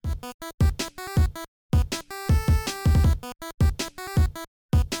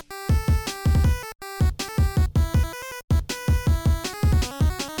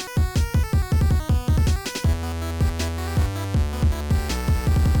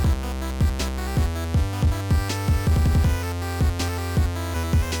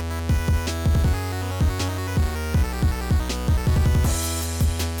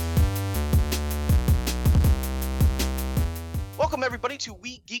to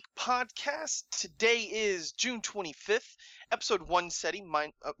We Geek Podcast. Today is June 25th, episode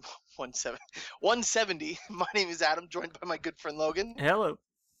 170. My name is Adam, joined by my good friend Logan. Hello.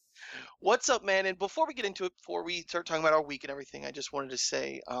 What's up, man? And before we get into it, before we start talking about our week and everything, I just wanted to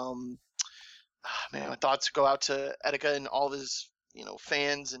say, man, my thoughts go out to Etika and all of his,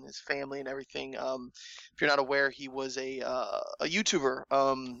 fans and his family and everything. If you're not aware, he was a YouTuber.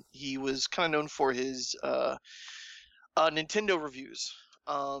 He was kind of known for his Nintendo reviews.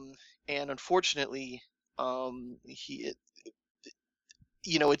 And unfortunately,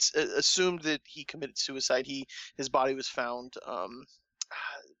 it's assumed that he committed suicide. His body was found.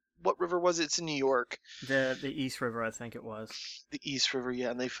 What river was it? It's in New York. The East River, I think it was. The East River,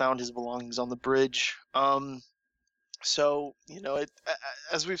 yeah, and they found his belongings on the bridge. So,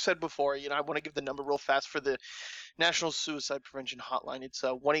 as we've said before, I want to give the number real fast for the National Suicide Prevention Hotline. It's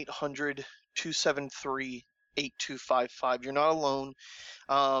 1-800-273-8255. You're not alone.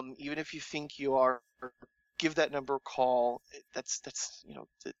 Even if you think you are, give that number a call. That's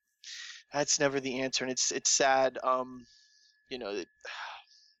never the answer, and it's sad. I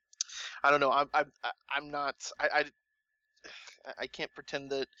don't know. I'm not. I can't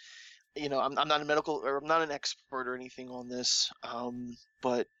pretend that. I'm not a medical or I'm not an expert or anything on this.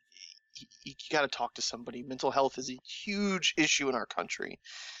 But you got to talk to somebody. Mental health is a huge issue in our country,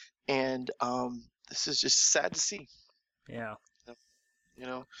 and this is just sad to see. Yeah.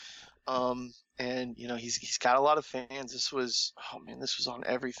 And he's got a lot of fans. This was on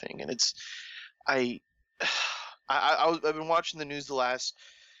everything, and I've been watching the news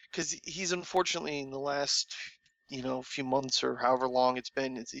because he's unfortunately in the last few months or however long it's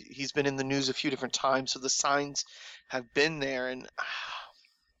been, he's been in the news a few different times, so the signs have been there, and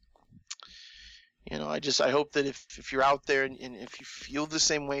I hope that if you're out there and if you feel the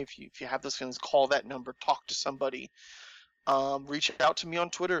same way, if you have those feelings, call that number, talk to somebody, reach out to me on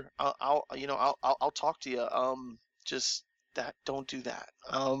Twitter. I'll talk to you. Just that, don't do that.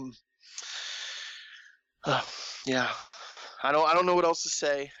 Yeah, I don't know what else to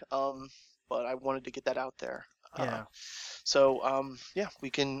say. But I wanted to get that out there. Yeah. So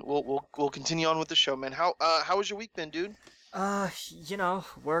we'll continue on with the show, man. How was your week been, dude? Work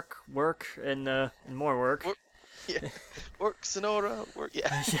and more work. Yeah, work, Sonora, work.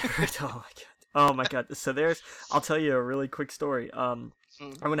 Yeah. Yeah, right. Oh my god. So I'll tell you a really quick story. I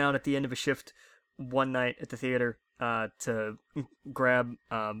went out at the end of a shift one night at the theater to grab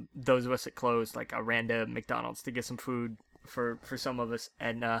those of us that closed, like a random McDonald's, to get some food for some of us,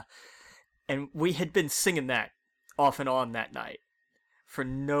 and we had been singing that off and on that night for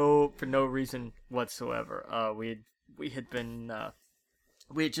no reason whatsoever. We had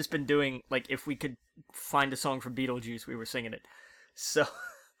just been doing, like, if we could find a song from Beetlejuice, we were singing it. So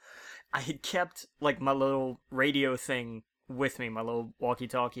I had kept, like, my little radio thing with me, my little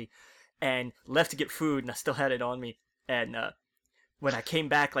walkie-talkie, and left to get food, and I still had it on me. And when I came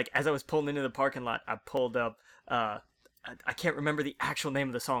back, like, as I was pulling into the parking lot, I pulled up I can't remember the actual name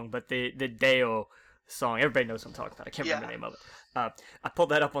of the song, but the Deo song. Everybody knows what I'm talking about. I can't remember the name of it. I pulled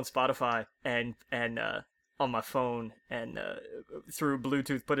that up on Spotify and on my phone, and through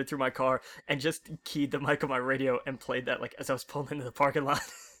Bluetooth, put it through my car, and just keyed the mic on my radio and played that, like, as I was pulling into the parking lot.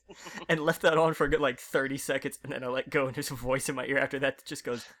 And left that on for a good, like, 30 seconds, and then I let go, and there's a voice in my ear after that just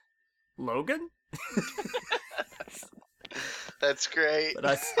goes, "Logan?" That's great.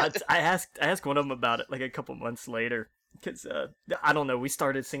 But I asked one of them about it, like, a couple months later, because I don't know, we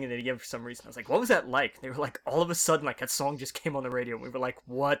started singing it again for some reason. I was like, "What was that like?" They were like, all of a sudden, like, that song just came on the radio, and we were like,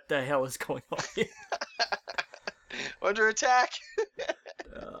 "What the hell is going on here?" Under attack.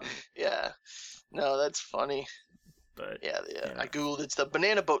 Yeah. No, that's funny. But yeah. I googled, it's the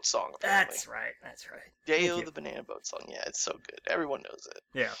Banana Boat song. Apparently. That's right. Deo the Banana Boat song. Yeah, it's so good. Everyone knows it.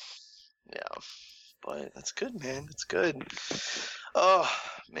 Yeah. But that's good, man. That's good. Oh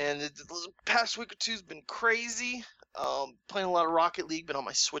man, the past week or two's been crazy. Playing a lot of Rocket League, been on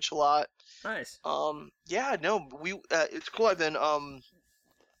my Switch a lot. Nice. Yeah, no, it's cool. I've been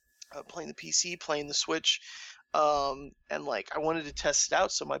playing the PC, playing the Switch, and, like, I wanted to test it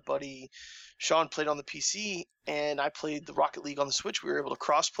out. So my buddy Sean played on the PC, and I played the Rocket League on the Switch. We were able to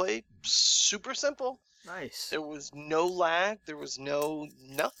cross-play. Super simple. Nice. There was no lag. There was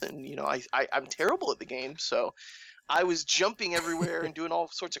nothing. I'm terrible at the game, so I was jumping everywhere and doing all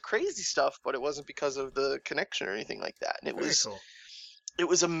sorts of crazy stuff, but it wasn't because of the connection or anything like that. And it was cool. It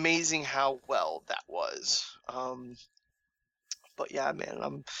was amazing how well that was. But yeah,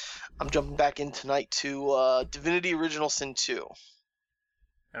 man, I'm jumping back in tonight to Divinity Original Sin 2.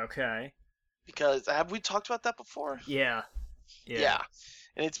 Okay. Because have we talked about that before? Yeah.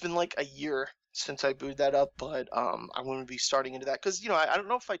 And it's been like a year since I booted that up, but I'm going to be starting into that because I don't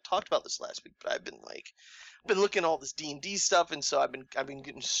know if I talked about this last week, but I've been looking at all this D&D stuff, and so I've been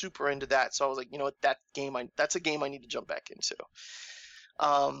getting super into that. So I was like, what, that's a game I need to jump back into.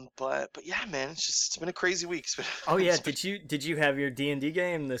 But yeah, man, it's been a crazy week. Oh yeah, did you have your D&D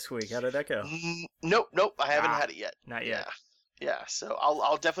game this week? How did that go? Nope, I haven't Ah, had it yet. not Yeah, yet. yeah. So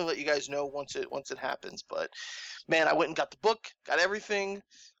I'll definitely let you guys know once it happens. But man, I went and got the book, got everything.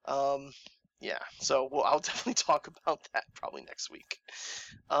 Um, yeah. So I'll definitely talk about that probably next week.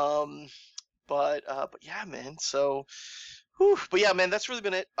 Um, but yeah, man. So, whew, but yeah, man, that's really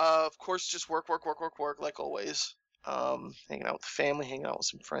been it. Of course, just work, like always. Hanging out with the family, hanging out with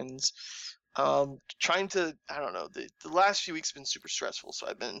some friends. Trying to, I don't know, the last few weeks have been super stressful, so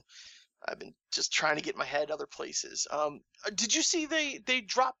I've been just trying to get my head other places. Did you see they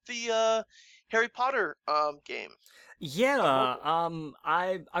dropped the Harry Potter game on Yeah, mobile?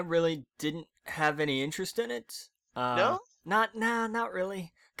 I really didn't have any interest in it. No, Not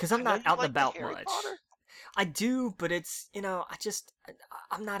really, because I'm I know not you out and like the about Harry much. Potter. I do, but it's,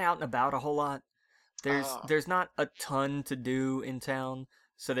 I'm not out and about a whole lot. Uh, There's not a ton to do in town,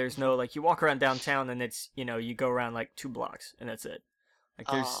 so there's mhm. no, like, you walk around downtown and it's, you go around like 2 blocks and that's it. Like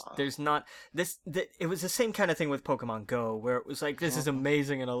uh, there's not it was the same kind of thing with Pokemon Go, where it was like, this is mhm.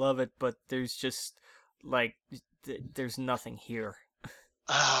 amazing and I love it, but there's just like there's nothing here.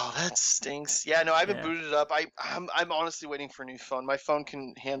 Oh, that stinks. Yeah, no, I haven't Yeah. booted it up. I'm honestly waiting for a new phone. My phone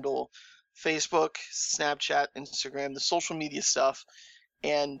can handle Facebook, Snapchat, Instagram, the social media stuff,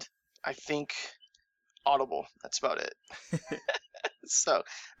 and I think Audible. That's about it. So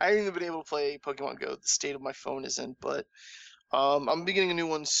I haven't even been able to play Pokemon Go. The state of my phone isn't, but I'm getting a new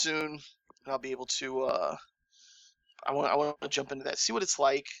one soon, and I'll be able to. I want to jump into that, see what it's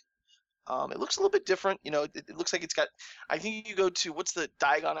like. It looks a little bit different. It looks like it's got. I think you go to what's the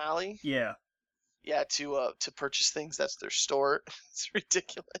Diagon Alley? Yeah. Yeah, to purchase things. That's their store. It's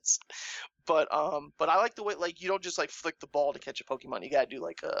ridiculous. But I like the way like you don't just like flick the ball to catch a Pokemon. You gotta do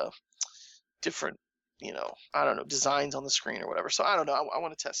like a different, I don't know, designs on the screen or whatever. So I don't know. I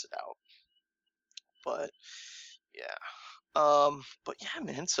want to test it out. But yeah. But yeah,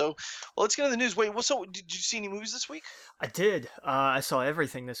 man. So, well, let's get into the news. Wait, so did you see any movies this week? I did. I saw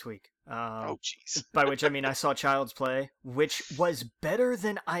everything this week. Oh, jeez. By which I mean I saw Child's Play, which was better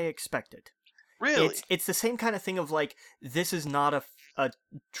than I expected. Really? It's the same kind of thing of like, this is not a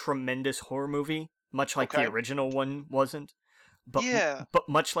tremendous horror movie, much like the Okay. original one wasn't. But Yeah. but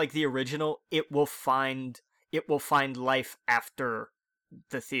much like the original, it will find life after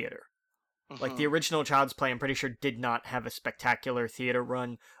the theater. Like the Hmm. original Child's Play, I'm pretty sure did not have a spectacular theater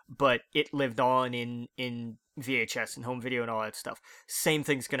run, but it lived on in VHS and home video and all that stuff. Same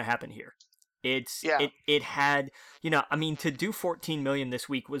thing's gonna happen here. Yeah. It had, I mean, to do 14 million this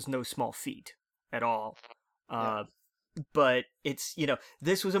week was no small feat at all. Yeah. Uh, but it's,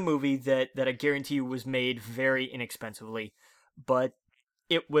 this was a movie that I guarantee you was made very inexpensively, but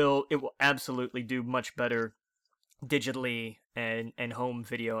it will absolutely do much better digitally and home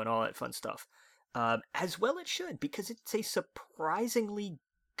video and all that fun stuff. As well it should, because it's a surprisingly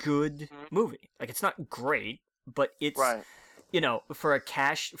good Mhm. movie. Like, it's not great, but it's, Right.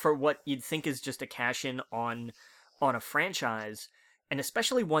 for what you'd think is just a cash in on a franchise, and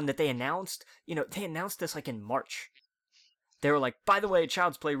especially one that they announced this like in March. They were like, by the way,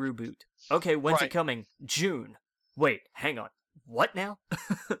 Child's Play reboot. Okay, when's it Right. coming? June. Wait, hang on. What now?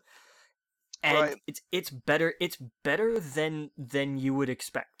 And Right. it's better than you would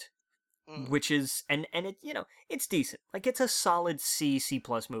expect, Mm. which is, and it's decent. Like, it's a solid C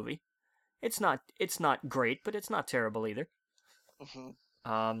plus movie. It's not great, but it's not terrible either. Hmm.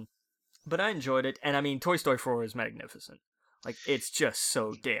 Um, but I enjoyed it, and I mean, Toy Story 4 is magnificent. Like, it's just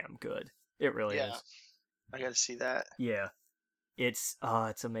so damn good. It really Yeah. is. I got to see that. Yeah. It's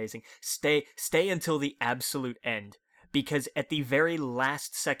amazing. Stay until the absolute end, because at the very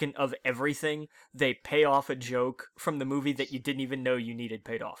last second of everything, they pay off a joke from the movie that you didn't even know you needed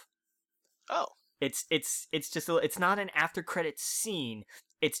paid off. Oh. It's just it's not an after credits scene.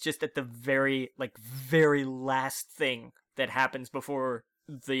 It's just at the very last thing that happens before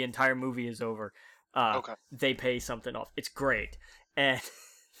the entire movie is over. Okay. They pay something off. It's great. And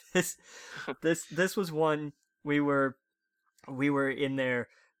this this was one we were in there.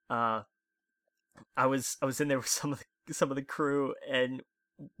 Uh, I was in there with some of the crew, and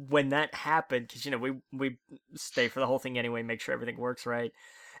when that happened, because we stay for the whole thing anyway, make sure everything works right.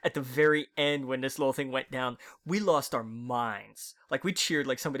 At the very end, when this little thing went down, we lost our minds. Like, we cheered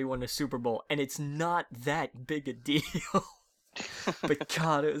like somebody won a Super Bowl, and it's not that big a deal. But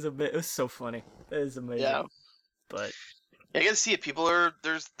God, it was so funny. It was amazing. Yeah. But Yeah, I gotta see it. People are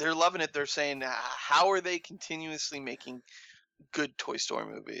they're loving it. They're saying, how are they continuously making good Toy Story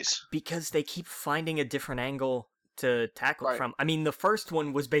movies? Because they keep finding a different angle to tackle it Right. from. I mean, the first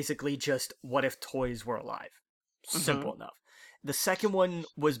one was basically just what if toys were alive? Mm-hmm. Simple enough. The second one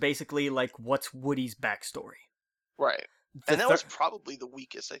was basically like what's Woody's backstory? Right. The And that third was probably the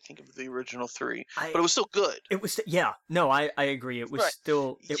weakest, I think, of the original three, I but it was still good. it was yeah, no, I agree. Right. It was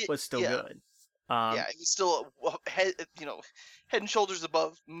still Yeah. good. Yeah, it was still head, head and shoulders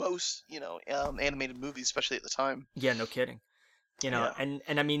above most, animated movies, especially at the time. Yeah, no kidding. Yeah. And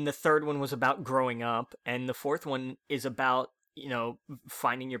I mean the third one was about growing up and the fourth one is about,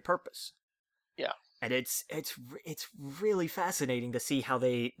 finding your purpose. Yeah. And it's really fascinating to see how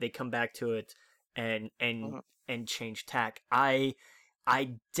they come back to it and Mhm. and change tack. I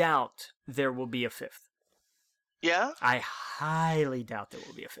doubt there will be a fifth. Yeah. I highly doubt there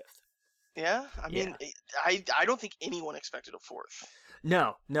will be a fifth. Yeah. I Yeah. mean, I don't think anyone expected a fourth.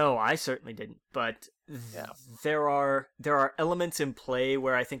 No, I certainly didn't. But Yeah. there are elements in play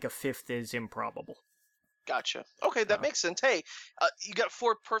where I think a fifth is improbable. Gotcha. Okay, that Uh, makes sense. Hey, you got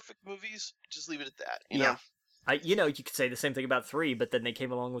four perfect movies. Just leave it at that. yeah. You could say the same thing about 3, but then they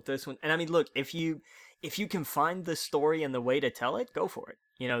came along with this one. And I mean, look, if you can find the story and the way to tell it, go for it.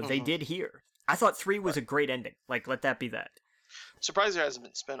 They Hmm. did here. I thought 3 was Right. a great ending. Like, let that be that. Surprised there hasn't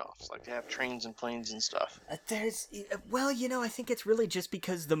been spinoffs. Like they have trains and planes and stuff. Well, I think it's really just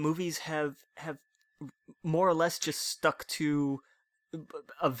because the movies have more or less just stuck to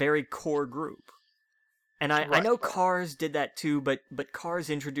a very core group. And I Right. know Right. Cars did that too, but Cars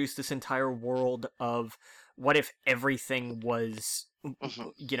introduced this entire world of what if everything was, Hmm.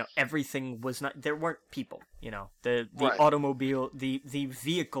 everything was not, there weren't people, the Right. automobile, the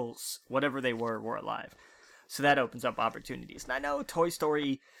vehicles, whatever they were alive. So that opens up opportunities. And I know Toy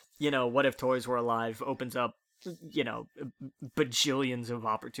Story, what if toys were alive opens up, bajillions of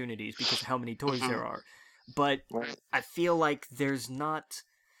opportunities because of how many toys Hmm. there are. But Right. I feel like there's not,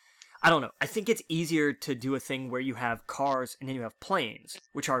 I don't know. I think it's easier to do a thing where you have cars and then you have planes,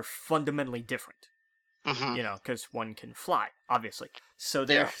 which are fundamentally different. Hmm. Because one can fly, obviously. So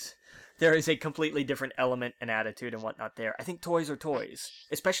Yeah. there is a completely different element and attitude and whatnot there. I think toys are toys,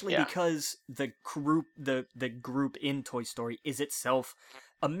 especially Yeah. because the group in Toy Story is itself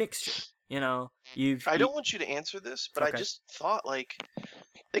a mixture. I don't want you to answer this, but I Okay. just thought like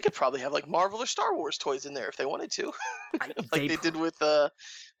they could probably have like Marvel or Star Wars toys in there if they wanted to, I, like they they pr- did with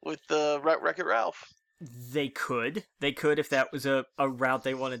Wreck-It Ralph. they could if that was a route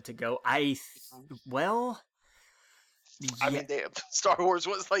they wanted to go. Well, I yeah, mean, they Star Wars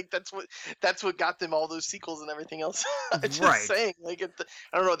was like that's what got them all those sequels and everything else. I'm just right. saying, like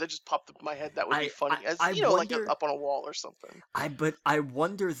I don't know, that just popped up in my head. That would be funny, as I like wonder. up on a wall or something. I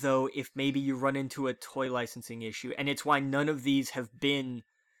wonder though if maybe you run into a toy licensing issue, and it's why none of these have been.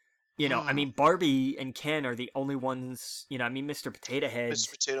 I Hmm. mean, Barbie and Ken are the only ones. I mean, Mr. Potato Head,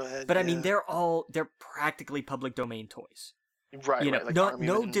 Mr. Potato Head, but I mean, yeah, they're practically public domain toys. right, like No, Army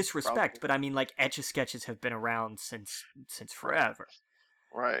no Men, disrespect, probably, but I mean, like Etch a Sketches have been around since forever.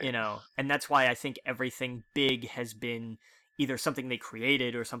 right. And that's why I think everything big has been either something they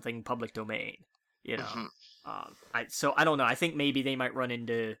created or something public domain. You know, Hmm. I don't know. I think maybe they might run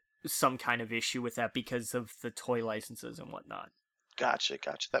into some kind of issue with that because of the toy licenses and whatnot. Gotcha.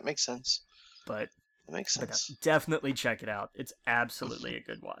 That makes sense. But That makes but sense. definitely check it out. It's absolutely Mhm. a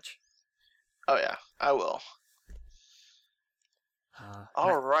good watch. Oh yeah, I will. And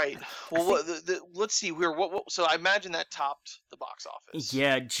All right. I Well, think let's see. What? So I imagine that topped the box office.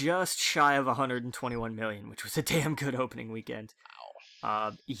 yeah, just shy of 121 million, which was a damn good opening weekend.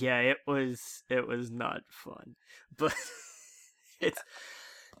 Yeah, it was not fun, but Yeah. it's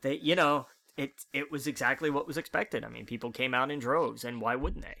they it was exactly what was expected. I mean, people came out in droves, and why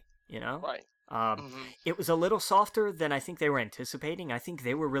wouldn't they? Right. Um, Hmm. it was a little softer than I think they were anticipating. I think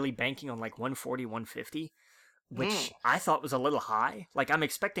they were really banking on like 140, 150, Mm. which I thought was a little high. Like I'm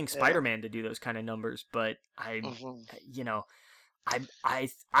expecting Yeah. Spider-Man to do those kind of numbers, but Hmm. you know, I Oh yeah.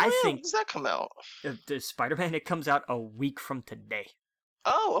 When think does that come out? the Spider-Man it comes out a week from today.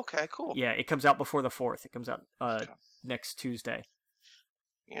 Oh, okay, cool. Yeah, it comes out before the 4th. It comes out Okay. next Tuesday.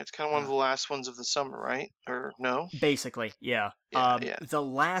 Yeah, it's kind of one of Uh, the last ones of the summer, right? Or no? Basically, yeah. Yeah, yeah.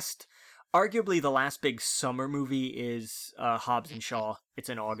 Arguably the last big summer movie is Hobbs and Shaw. It's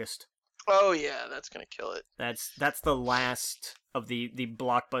in August. Oh yeah, that's gonna kill it. That's the last of the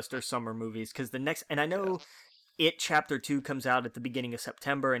blockbuster summer movies because the next, and I Yeah. know It Chapter 2 comes out at the beginning of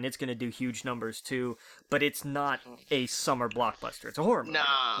September, and it's going to do huge numbers too, but it's not a summer blockbuster. It's a horror movie.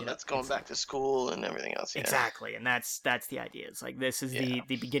 Nah, that's going back to school and everything else. Yeah. Exactly, and that's the idea. It's like this is the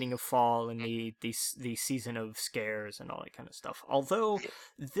beginning of fall and the season of scares and all that kind of stuff. Although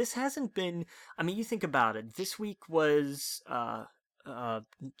this hasn't been, I mean, you think about it. This week was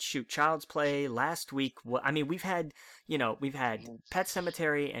Child's Play. Last week, I mean, we've had Pet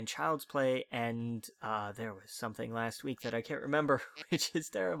Sematary and Child's Play, and there was something last week that I can't remember, which is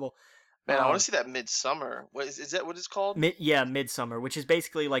terrible. Man, I want to see that Midsummer. What is that? What it's called? Midsummer, which is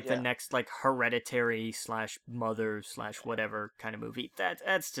basically like the next like Hereditary / Mother / whatever kind of movie.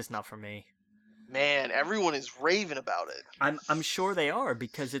 That's just not for me. Man, everyone is raving about it. I'm sure they are,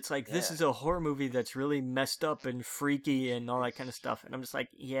 because it's like this is a horror movie that's really messed up and freaky and all that kind of stuff, and I'm just like,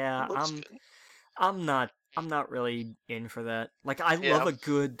 I'm not really in for that. Like, I love a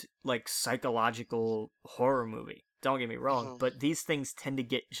good like psychological horror movie. Don't get me wrong, but these things tend to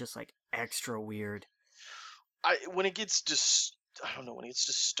get just like extra weird. When it gets I don't know, when it's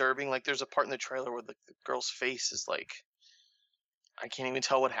disturbing. Like, there's a part in the trailer where the girl's face is like, I can't even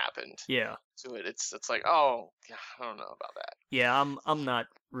tell what happened. Yeah. To it, it's like, oh, yeah, I don't know about that. Yeah, I'm not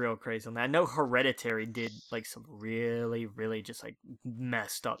real crazy on that. I know Hereditary did like some really, really just like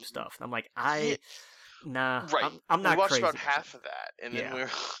messed up stuff. And I'm like, nah, right. I'm not. We watched crazy about half of that, and then we were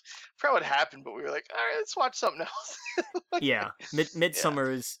forgot what happened, but we were like, all right, let's watch something else. Yeah,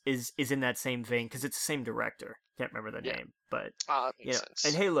 Midsummer is in that same vein because it's the same director. Can't remember the name, but that makes sense.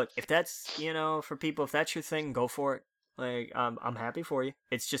 And hey, look, if that's for people, if that's your thing, go for it. Like, I'm happy for you.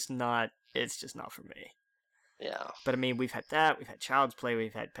 It's just not for me. Yeah. But I mean, we've had that. We've had Child's Play.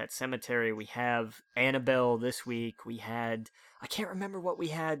 We've had Pet Sematary. We have Annabelle this week. We had, I can't remember what we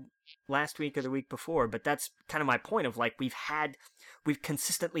had last week or the week before, but that's kind of my point of like, we've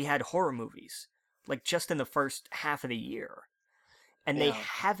consistently had horror movies, like just in the first half of the year. And they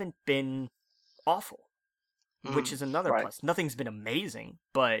haven't been awful, which is another plus. Nothing's been amazing,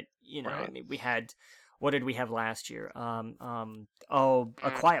 but, I mean, we had, what did we have last year? A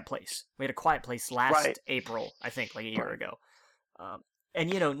Quiet Place. We had A Quiet Place last April, I think, like a year ago.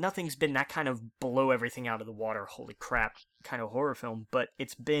 And, nothing's been that kind of blow everything out of the water, holy crap, kind of horror film, but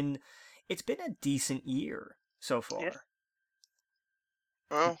it's been a decent year so far. Yeah.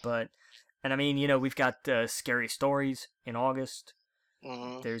 Well. But, and I mean, we've got Scary Stories in August.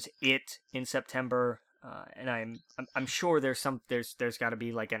 Mm-hmm. There's It in September. And I'm sure there's got to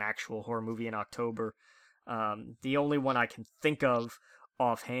be like an actual horror movie in October. The only one I can think of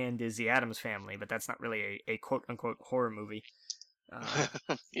offhand is The Addams Family, but that's not really a quote unquote horror movie.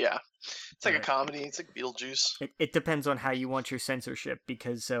 Yeah, it's like a comedy. It's like Beetlejuice. It depends on how you want your censorship,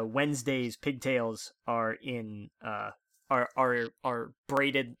 because Wednesday's pigtails are in are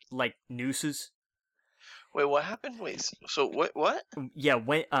braided like nooses. Wait, what happened? Wait, so what? Yeah,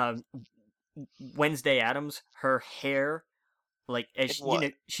 Wednesday Addams, her hair, like as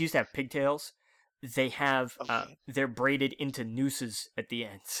she used to have pigtails. They have they're braided into nooses at the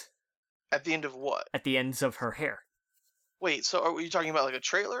ends. At the end of what? At the ends of her hair. Wait, so are you talking about like a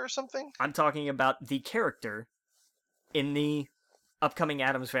trailer or something? I'm talking about the character in the upcoming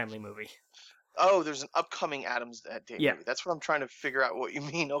Addams Family movie. Oh, there's an upcoming Addams Day movie. That's what I'm trying to figure out what you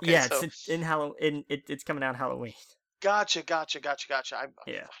mean. Okay, yeah, it's in Halloween. It's coming out Halloween. Gotcha.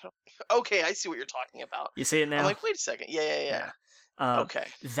 Okay, I see what you're talking about. You see it now? I'm like, wait a second. Yeah. Okay.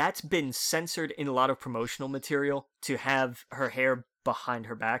 That's been censored in a lot of promotional material to have her hair behind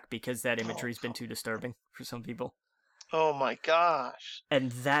her back, because that imagery's been too disturbing for some people. Oh my gosh.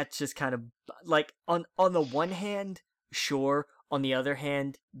 And that just kind of, like, on the one hand, sure. On the other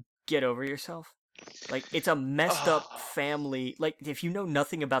hand, get over yourself. Like, it's a messed up family. Like, if you know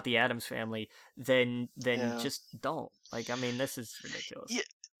nothing about the Addams Family, then just don't. Like, I mean, this is ridiculous. Yeah,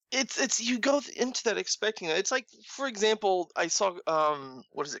 it's you go into that expecting that. It's like, for example, I saw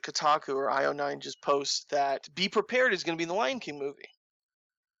what is it, Kotaku or IO9 just post that Be Prepared is going to be in the Lion King movie.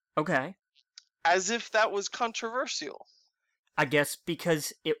 Okay. As if that was controversial. I guess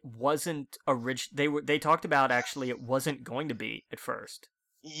because it wasn't they talked about, actually, it wasn't going to be at first.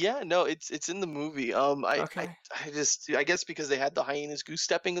 Yeah, no, it's in the movie. I guess because they had the hyenas goose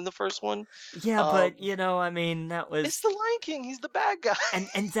stepping in the first one. Yeah, but I mean, that was, it's the Lion King. He's the bad guy.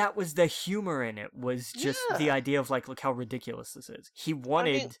 And that was the humor in it, was just the idea of like, look how ridiculous this is. He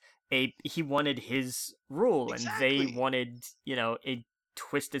wanted he wanted his rule, exactly. And they wanted a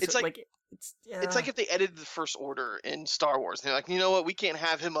twisted. It's like it's like if they edited the First Order in Star Wars. And they're like, you know what? We can't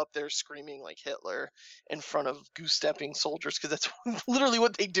have him up there screaming like Hitler in front of goose-stepping soldiers, because that's literally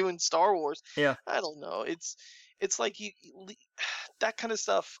what they do in Star Wars. Yeah. I don't know. It's it's like that kind of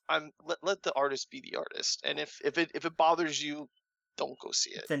stuff. Let the artist be the artist, and if it bothers you, don't go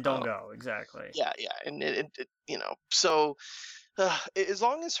see it. Then don't go. Exactly. Yeah, yeah, and so as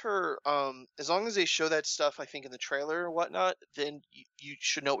long as as long as they show that stuff, I think in the trailer or whatnot, then you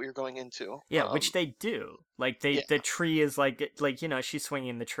should know what you're going into. Yeah, which they do. Like Yeah. the tree is like she's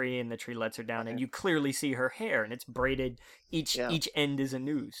swinging the tree and the tree lets her down, and Right. you clearly see her hair, and it's braided. Yeah. Each end is a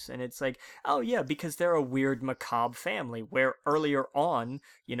noose, and it's like, oh yeah, because they're a weird macabre family. Where earlier on,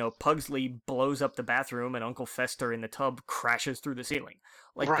 Pugsley blows up the bathroom, and Uncle Fester in the tub crashes through the ceiling.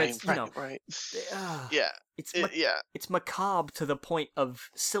 Like Right, that's right. uh, Yeah. Yeah. it's macabre to the point of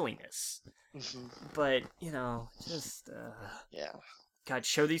silliness. Hmm. But just Yeah. God,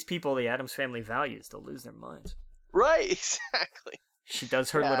 show these people the Addams Family values, they'll lose their minds. Right. Exactly. She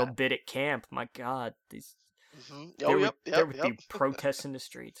does her Yeah. little bit at camp. My God, these Oh, yep. there would be protests in the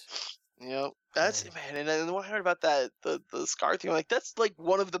streets. Yep. That's man, and then when I heard about that, the Scar thing, like that's like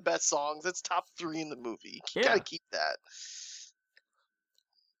one of the best songs. That's top 3 in the movie. You Yeah. gotta keep that.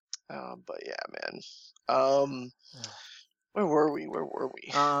 But yeah, man. Where were we?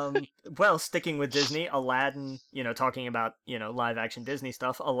 Well, sticking with Disney, Aladdin, talking about, live action Disney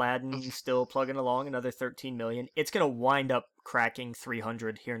stuff, Aladdin still plugging along, another 13 million. It's going to wind up cracking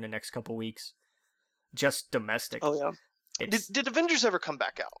 300 here in the next couple weeks. Just domestic. Oh yeah. Did Avengers ever come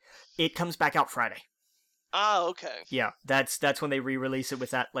back out? It comes back out Friday. Ah, okay. Yeah, that's when they re-release it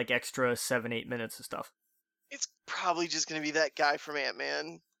with that like extra 7-8 minutes of stuff. It's probably just going to be that guy from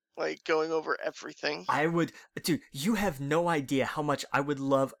Ant-Man, like going over everything. Dude, you have no idea how much I would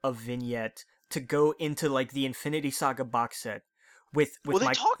love a vignette to go into like the Infinity Saga box set with well, they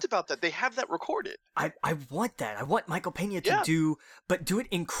talked about that. They have that recorded. I want that. I want Michael Pena to do it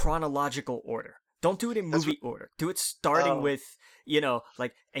in chronological order. Don't do it in movie order. Do it starting with,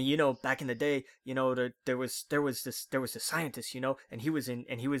 back in the day, there was a scientist, and he was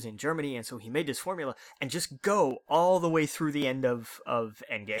in Germany, and so he made this formula, and just go all the way through the end of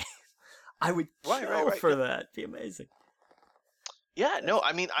Endgame. I would kill for that. It'd be amazing. Yeah, no,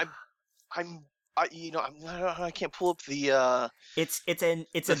 I mean, I can't pull up the it's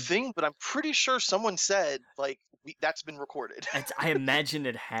a thing, but I'm pretty sure someone said like that's been recorded. I imagine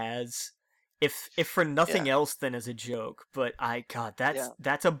it has. If for nothing else than as a joke, but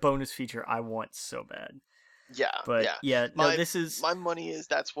that's a bonus feature I want so bad. Yeah, but this is my money is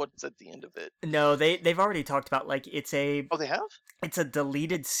that's what's at the end of it. No, they've already talked about like it's a they have? It's a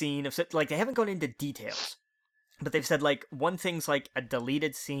deleted scene of like they haven't gone into details, but they've said like one thing's like a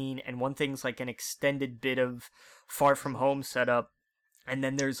deleted scene and one thing's like an extended bit of Far From Home setup, and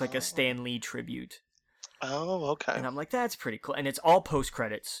then there's like a Stan Lee tribute. Oh, okay. And I'm like, that's pretty cool. And it's all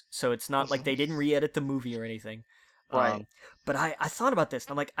post-credits, so it's not like they didn't re-edit the movie or anything. Right. But I thought about this,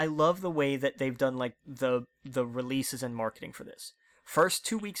 and I'm like, I love the way that they've done like the releases and marketing for this. First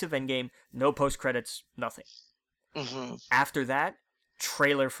 2 weeks of Endgame, no post-credits, nothing. Mm-hmm. After that,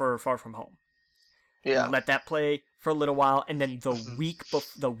 trailer for Far From Home. Yeah. Let that play for a little while, and then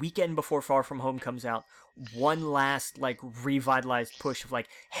the weekend before Far From Home comes out, one last like revitalized push of like,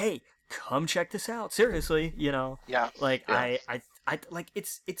 hey, come check this out. Seriously, Yeah. Like I like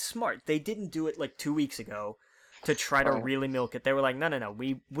it's smart. They didn't do it like 2 weeks ago to try to really milk it. They were like, no,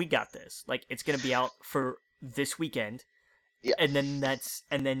 we got this. Like it's gonna be out for this weekend. Yeah. And then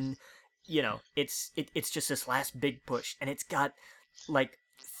it's just this last big push, and it's got like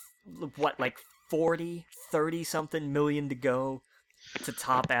 30 something million to go to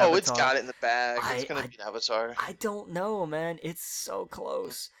top Avatar. Oh, it's got it in the bag. It's gonna be Avatar. I don't know, man. It's so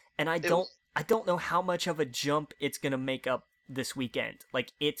close. And I don't know how much of a jump it's gonna make up this weekend.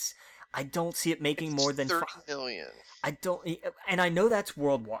 Like I don't see it making more than 30 million. And I know that's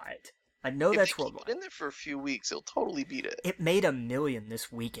worldwide. If keep it in there for a few weeks, it'll totally beat it. It made $1 million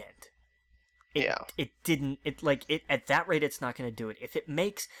this weekend. It didn't. At that rate, it's not gonna do it. If it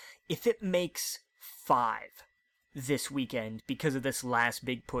makes 5 this weekend because of this last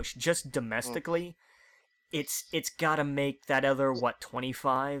big push, just domestically. It's got to make that other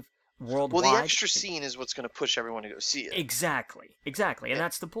 25 worldwide. Well, the extra scene is what's going to push everyone to go see it. Exactly, and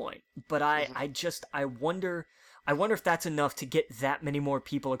that's the point. But I wonder if that's enough to get that many more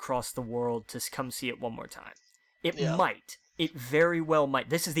people across the world to come see it one more time. It might. It very well might.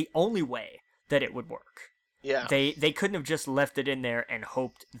 This is the only way that it would work. Yeah. They couldn't have just left it in there and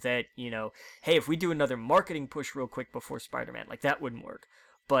hoped that, hey, if we do another marketing push real quick before Spider-Man, like that wouldn't work.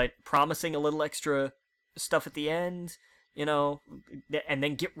 But promising a little extra stuff at the end, and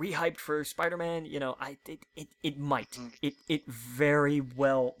then get rehyped for Spider-Man, it might. It very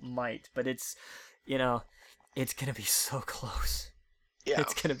well might, but it's it's going to be so close. Yeah.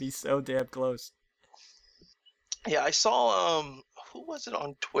 It's going to be so damn close. Yeah, I saw who was it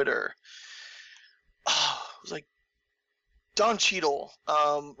on Twitter? Oh, it was like Don Cheadle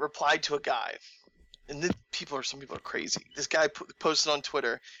replied to a guy, and some people are crazy. This guy posted on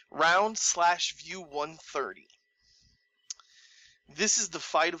Twitter, round/view 130. This is the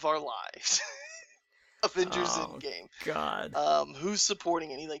fight of our lives. Avengers Oh Endgame. God. Who's supporting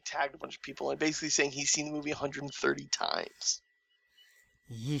it? And he like tagged a bunch of people and basically saying he's seen the movie 130 times.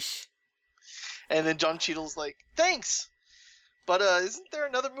 Yeesh. And then John Cheadle's like, thanks. But isn't there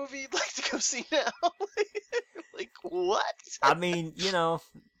another movie you'd like to go see now? Like what? I mean, Is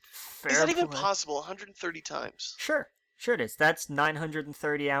fair that even play. possible? 130 times. Sure it is. That's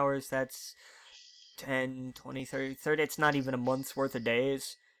 930 hours. That's 10, 20, 30, 30. It's not even a month's worth of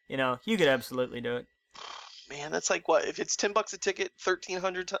days. You could absolutely do it. Man, that's like what? If it's $10 a ticket,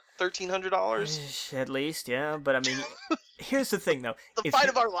 $1,300. At least, yeah. But I mean, here's the thing, though. The fight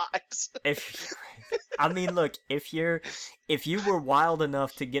of our lives. I mean, look, if you were wild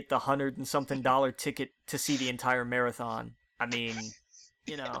enough to get the $100 and something ticket to see the entire marathon, I mean,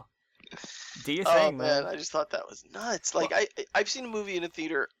 do your thing, man. I just thought that was nuts. Like I've seen a movie in a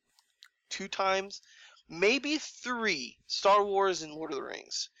theater 2 times, maybe 3, Star Wars and Lord of the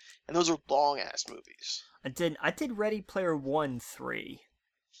Rings, and those are long ass movies. I did Ready Player One 3.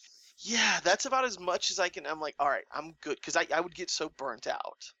 Yeah, that's about as much as I can. I'm like, all right, I'm good, because I would get so burnt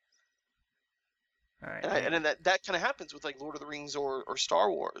out. All right, And then that kind of happens with like Lord of the Rings or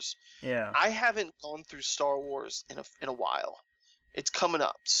Star Wars. yeah. I haven't gone through Star Wars in a while. It's coming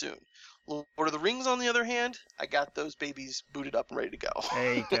up soon. Lord of the Rings, on the other hand, I got those babies booted up and ready to go.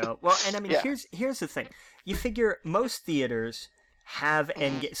 There you go. Well, and I mean, Yeah. here's the thing. You figure most theaters have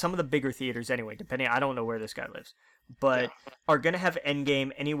Endgame. Some of the bigger theaters, anyway. Depending, I don't know where this guy lives, but are gonna have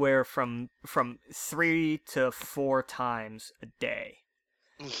Endgame anywhere from 3 to 4 times a day.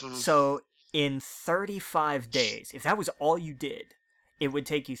 Mhm. So in 35 days, if that was all you did, it would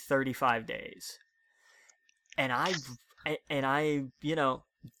take you 35 days. And I, it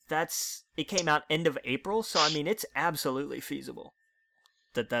came out end of April, so I mean, it's absolutely feasible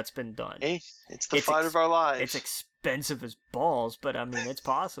that's been done. Hey, it's the fight of our lives. It's expensive as balls, but I mean, it's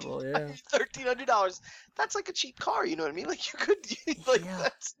possible, yeah. $1,300. That's like a cheap car, you know what I mean? Like you could, like Yeah.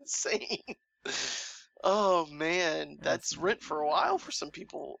 that's insane. Oh man, that's rent for a while for some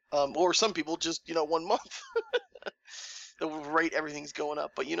people, or some people just 1 month. The rate everything's going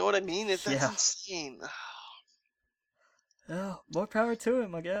up, but you know what I mean? That's insane. Oh, more power to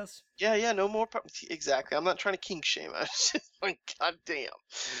him, I guess. Yeah, no more. Exactly. I'm not trying to kink shame. I was just like, God damn.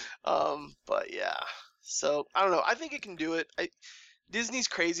 But yeah. So I don't know. I think it can do it. Disney's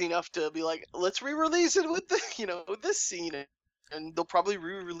crazy enough to be like, let's re-release it with with this scene, and they'll probably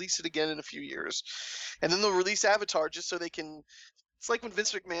re-release it again in a few years, and then they'll release Avatar just so they can. It's like when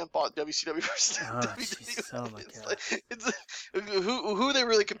Vince McMahon bought WCW versus WWE. Oh my God. Who are they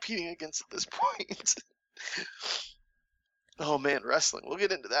really competing against at this point? Oh man, wrestling. We'll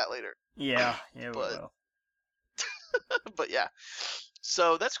get into that later. Yeah, we will. But yeah.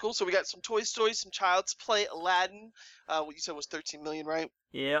 So that's cool. So we got some Toy Story, some Child's Play, Aladdin. What you said was 13 million, right?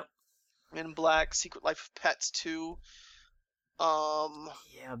 Yep. Men in Black, Secret Life of Pets 2.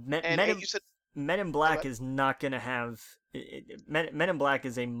 Yeah, you said Men in Black is not gonna have. Men in Black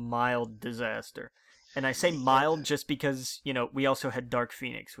is a mild disaster, and I say mild just because we also had Dark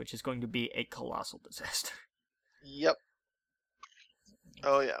Phoenix, which is going to be a colossal disaster. Yep.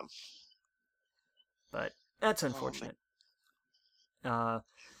 Oh yeah. But that's unfortunate.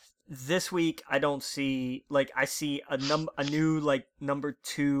 This week I don't see I see a new number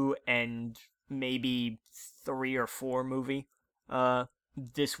 2 and maybe 3 or 4 movie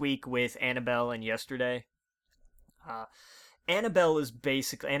this week with Annabelle and Yesterday.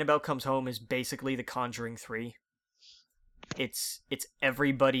 Annabelle Comes Home is basically The Conjuring 3. It's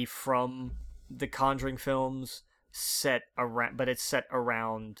everybody from the Conjuring films but it's set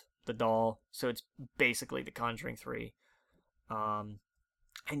around the doll, so it's basically The Conjuring 3. And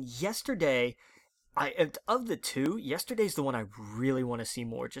Yesterday, of the two, Yesterday's the one I really want to see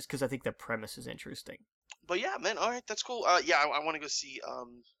more, just because I think the premise is interesting. But yeah, man, all right, that's cool. Yeah, I want to go see. I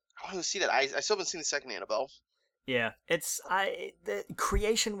want to go see that. I still haven't seen the second Annabelle. Yeah, the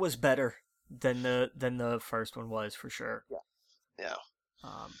creation was better than the first one was, for sure. Yeah.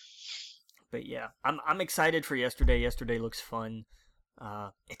 But yeah, I'm excited for Yesterday. Yesterday looks fun.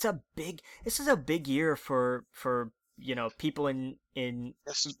 This is a big year for people in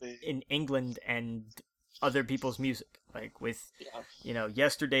England and other people's music, like with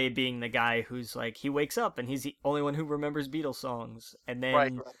Yesterday being the guy who's like, he wakes up and he's the only one who remembers Beatles songs, and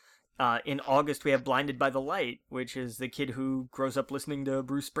then in August we have Blinded by the Light, which is the kid who grows up listening to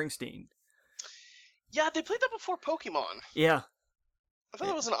Bruce Springsteen. Yeah, they played that before Pokemon. Yeah, I thought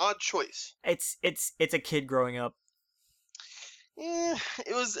that was an odd choice. it's a kid growing up. Yeah,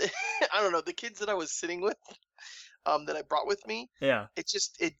 it was. I don't know. The kids that I was sitting with, that I brought with me, Yeah,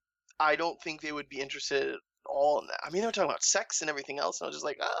 it. I don't think they would be interested at all in that. I mean, they were talking about sex and everything else, and I was just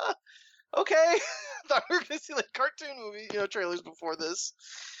like, okay. Thought we were gonna see like cartoon movie, trailers before this.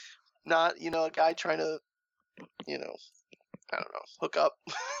 Not, a guy trying to, you know, I don't know, hook up.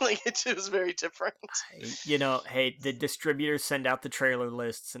 Like it was very different. hey, the distributors send out the trailer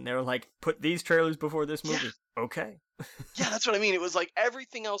lists, and they're like, put these trailers before this Yeah, movie. Okay. yeah, that's what I mean. It was like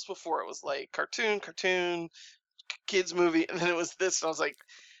everything else before. It was like cartoon, kids movie, and then it was this, and I was like,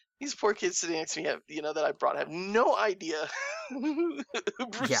 these poor kids sitting next to me have, that I brought have no idea who Yeah.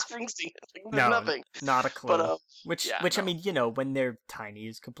 Bruce Springsteen is. Like, No, nothing. not a But clue. Which, yeah, which I no. mean, when they're tiny,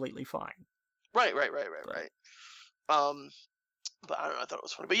 is completely fine. Right. But But I don't know. I thought it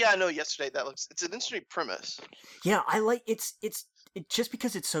was funny. But yeah, no. Yesterday, it's an interesting premise. yeah, I like it just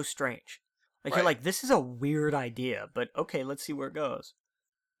because it's so strange. Like you're Right. like, this is a weird idea, but okay, let's see where it goes.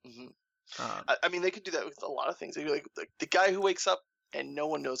 hmm Um, I mean, they could do that with a lot of things. They'd be like the guy who wakes up and no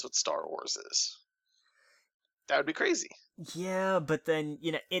one knows what Star Wars is. That would be crazy. yeah, but then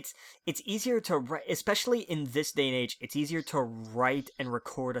it's easier to write, especially in this day and age. It's easier to write and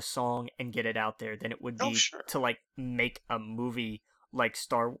record a song and get it out there than it would Oh, be sure. to like make a movie like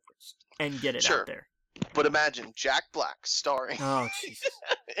Star Wars and get it out Sure. there. But imagine Jack Black starring Oh Jesus!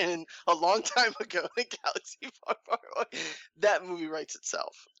 in a long time ago in a galaxy far, far away. That movie writes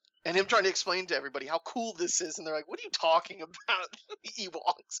itself. And him trying to explain to everybody how cool this is, and they're like, "What are you talking about?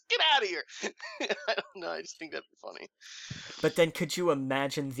 Ewoks, get out of here!" I don't know. I just think that'd be funny. But then, could you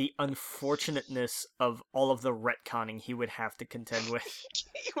imagine the unfortunateness of all of the retconning he would have to contend with?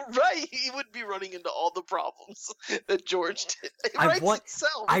 Right? He would be running into all the problems that George did. It I writes want,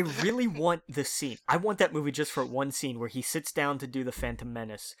 itself. I really want the scene. I want that movie just for one scene where he sits down to do the Phantom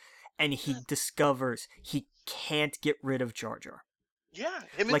Menace, and he discovers he can't get rid of Jar Jar. Yeah,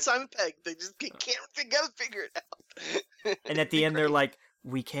 him and Like, Simon Pegg, they just can't figure it out. and at It'd the be end, they're great. like,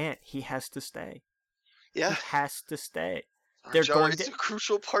 "We can't. He has to stay. He Yeah, has to stay." Jar They're Jar going is to, a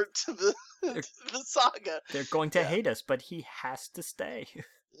crucial part to the they're, the saga. they're going to Yeah, hate us, but he has to stay.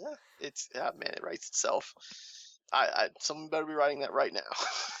 man, it writes itself. Someone better be writing that right now.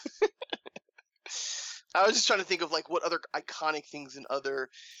 I was just trying to think of like what other iconic things in other,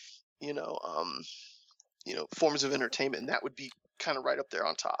 you know, um, forms of entertainment, and that would be kind of right up there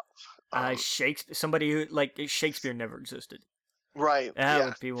on top. Shakespeare, somebody who like Shakespeare never existed. Right. That Yeah.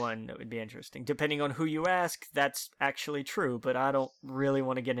 would be one that would be interesting. Depending on who you ask, that's actually true, but I don't really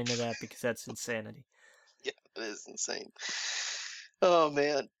want to get into that because that's insanity. Yeah. It is insane. Oh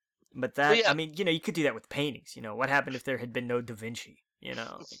man. But But that, yeah. I mean, you could do that with paintings. What happened if there had been no Da Vinci? Like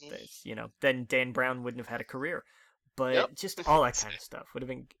Mhm. this, then Dan Brown wouldn't have had a career. Yep. But just all that kind of stuff would have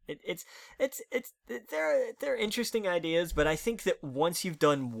been. They're interesting ideas, but I think that once you've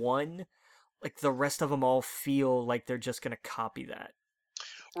done one, like the rest of them all feel like they're just gonna copy that.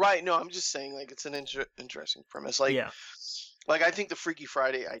 Right. No, I'm just saying like it's an interesting premise. Like Yeah. like I think the Freaky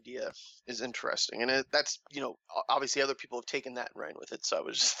Friday idea is interesting, and that's obviously other people have taken that and ran with it. So I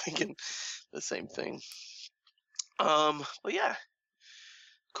was just thinking the same thing. But yeah,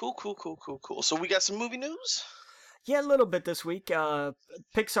 cool. So we got some movie news. Yeah, a little bit this week.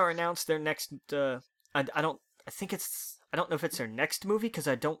 Pixar announced their next. I don't. I think it's. I don't know if it's their next movie because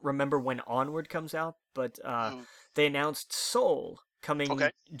I don't remember when Onward comes out. But Mhm. they announced Soul coming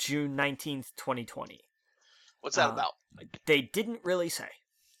Okay, June 19th, 2020. what's that Uh, about? they didn't really say.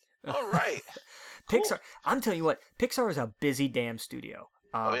 All right, cool. Pixar. I'm telling you what. Pixar is a busy damn studio.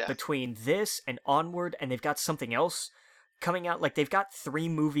 Oh yeah, Between this and Onward, and they've got something else coming out. Like they've got 3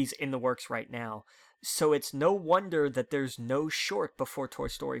 movies in the works right now. So it's no wonder that there's no short before Toy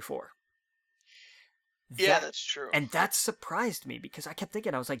Story 4. yeah, That that's true. and that surprised me because I kept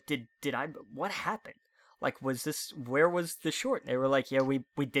thinking I was like, did I what happened? Like was this where was the short? And they were like, yeah,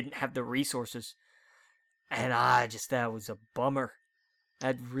 we didn't have the resources. And that was a bummer.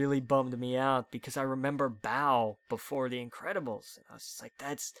 That really bummed me out because I remember Bao before The Incredibles. And I was just like,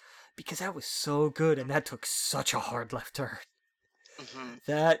 that's because that was so good and that took such a hard left turn. hmm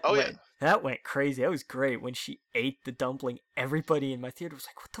That Oh yeah, went that went crazy. That was great when she ate the dumpling. Everybody in my theater was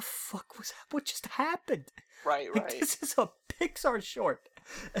like, "What the fuck was that? What just happened?" right, Like right. this is a Pixar short.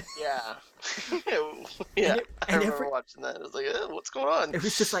 Yeah, and yeah. it, I and remember every watching that. I was like, what's going on? it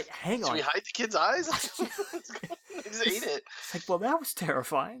was just like, "Hang Should we on." hide the kid's eyes? What's going on? They just ate it. It's like, "Well, that was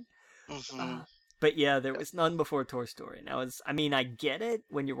terrifying." hmm Uh, but yeah, there was none before Toy Story. Now, I mean, I get it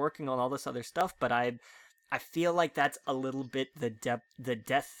when you're working on all this other stuff, but I feel like that's a little bit the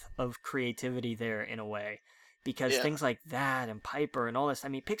death of creativity there in a way, because Yeah. things like that and Piper and all this. I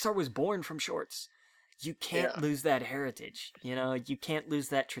mean, Pixar was born from shorts. You can't Yeah. lose that heritage. You can't lose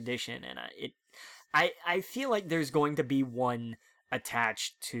that tradition, and I feel like there's going to be one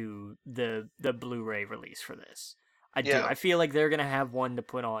attached to the Blu-ray release for this. I do. Yeah. I feel like they're gonna have one to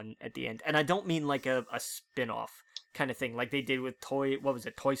put on at the end, and I don't mean like a spin-off kind of thing, like they did with what was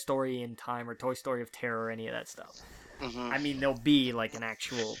it, Toy Story in Time or Toy Story of Terror, or any of that stuff. Hmm. I mean, there'll be like an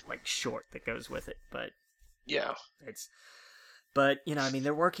actual like short that goes with it, but Yeah. it's. But I mean,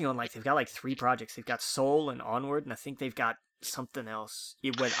 they're working on they've got like 3 projects. They've got Soul and Onward, and I think they've got something else. I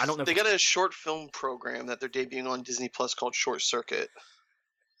don't know. They got a short film program that they're debuting on Disney Plus called Short Circuit.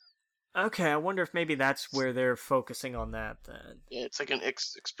 Okay, I wonder if maybe that's where they're focusing on that then. Yeah, it's like an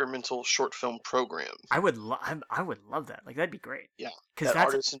experimental short film program. I would love that. Like that'd be great. Yeah, because that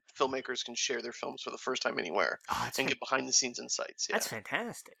artists and filmmakers can share their films for the first time anywhere and get behind the scenes insights. Yeah. That's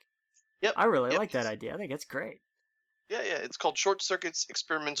fantastic. Yep. I really like that idea. I think it's great. Yeah, it's called Short Circuit's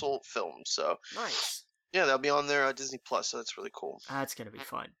Experimental Films. So nice. Yeah, that'll be on their Disney Plus. So that's really cool. That's gonna be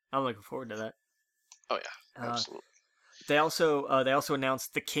fun. I'm looking forward to that. Oh yeah, absolutely. They also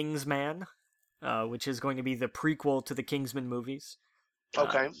announced The Kingsman, which is going to be the prequel to the Kingsman movies.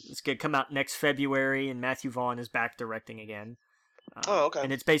 Okay. It's going to come out next February, and Matthew Vaughn is back directing again. Okay.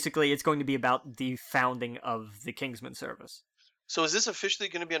 And it's going to be about the founding of the Kingsman service. So is this officially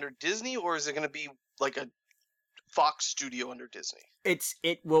going to be under Disney, or is it going to be like a Fox studio under Disney?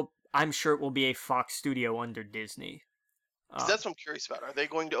 I'm sure it will be a Fox studio under Disney. That's what I'm curious about. Are they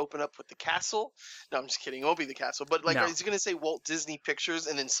going to open up with the castle? No, I'm just kidding. It won't be the castle. But like, No. is it going to say Walt Disney Pictures,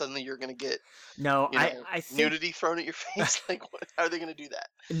 and then suddenly you're going to get I think nudity thrown at your face? Like, how are they going to do that?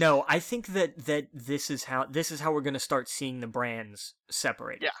 No, I think that this is how we're going to start seeing the brands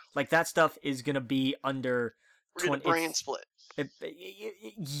separated. Yeah. Like that stuff is going to be under. We're going to brand split.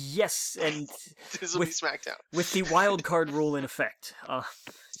 Yes, and this will be SmackDown with the wild card rule in effect.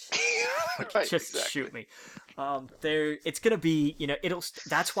 Right, just exactly. shoot me. It's gonna be,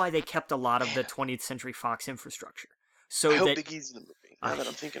 that's why they kept a lot of the 20th Century Fox infrastructure. So I hope that Big E's in the movie. Now that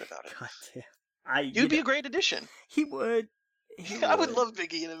I'm thinking about it, God damn. You'd be a great addition. He would. I would love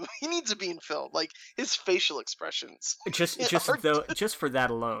Big E in a movie. He needs to be in film. Like his facial expressions, just for that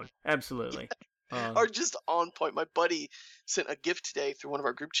alone, absolutely. Are just on point. My buddy sent a gift today through one of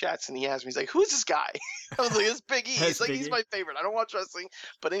our group chats, and he asked me, he's like, "Who's this guy?" I was like, "It's Big E." He's like, "He's my favorite. I don't watch wrestling,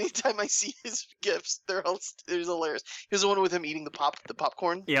 but anytime I see his gifts, they're hilarious." Here's the one with him eating the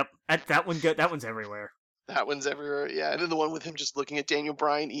popcorn. Yep, that one good. That one's everywhere. That one's everywhere. Yeah, and then the one with him just looking at Daniel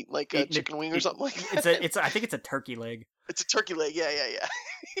Bryan eat like a chicken wing or something like that. I think it's a turkey leg. It's a turkey leg. Yeah.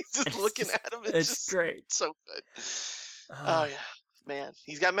 He's just looking at him. It's just great. So good. Oh yeah. Man,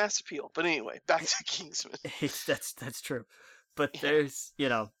 he's got mass appeal. But anyway, back to Kingsman. That's true. But there's,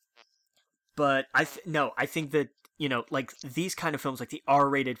 but I think that, like these kind of films, like the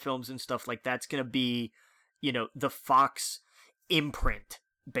R-rated films and stuff, like that's going to be, the Fox imprint,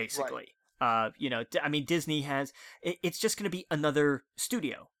 basically. Right. I mean, Disney has, it's just going to be another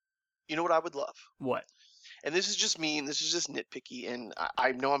studio. You know what I would love? What? And this is just me, and this is just nitpicky, and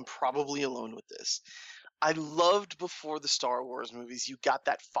I know I'm probably alone with this. I loved before the Star Wars movies, you got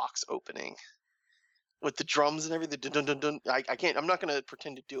that Fox opening with the drums and everything. Dun, dun, dun, dun. I can't. I'm not gonna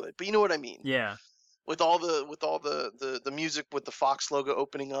pretend to do it, but you know what I mean. Yeah. With all the music with the Fox logo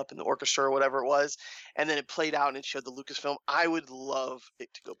opening up and the orchestra or whatever it was, and then it played out and it showed the Lucasfilm. I would love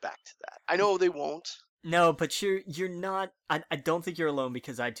it to go back to that. I know they won't. No, but you're not. I don't think you're alone,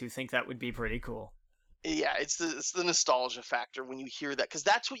 because I do think that would be pretty cool. Yeah, it's the nostalgia factor when you hear that, because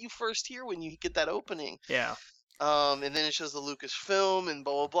that's what you first hear when you get that opening. Yeah. And then it shows the Lucasfilm and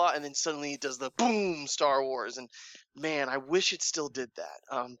blah blah blah, and then suddenly it does the boom Star Wars, and man, I wish it still did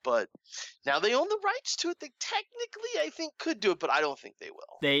that. But now they own the rights to it. They technically, I think, could do it, but I don't think they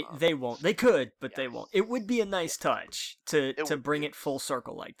will. They won't. They could, but they won't. It would be a nice touch to bring it full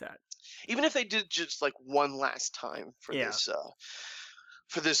circle like that. Even if they did just like one last time for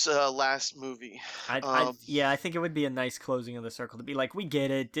this last movie. I think it would be a nice closing of the circle to be like, we get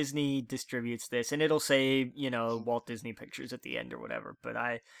it, Disney distributes this, and it'll say, Walt Disney Pictures at the end or whatever. But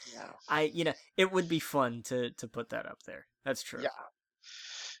it would be fun to put that up there. That's true.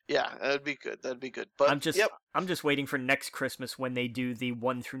 Yeah, that'd be good. But I'm just waiting for next Christmas when they do the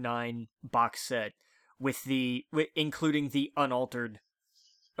 1 through 9 box set with including the unaltered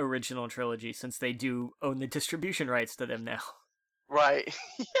original trilogy, since they do own the distribution rights to them now. Right.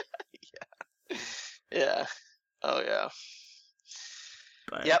 Yeah. Oh yeah.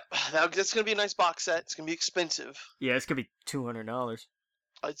 But, yep. That's gonna be a nice box set. It's gonna be expensive. Yeah, it's gonna be $200.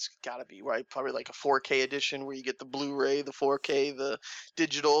 It's gotta be right. Probably like a 4K edition where you get the Blu-ray, the 4K, the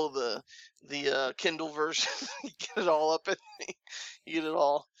digital, the Kindle version. You get it all up, and you get it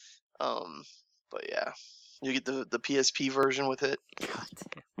all. Um, but yeah, you get the PSP version with it. God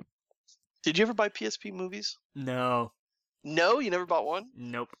damn. Did you ever buy PSP movies? No. No, you never bought one.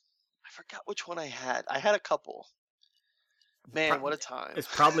 Nope. I forgot which one I had. I had a couple. Man, what a time! It's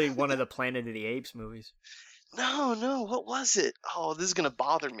probably one of the Planet of the Apes movies. No, what was it? Oh, this is gonna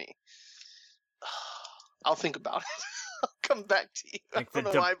bother me. I'll think about it. I'll come back to you. Like I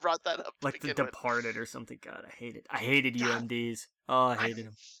don't know why I brought that up. To Like The begin with. Departed or something. God, I hate it. I hated God, UMDs. Oh, I hated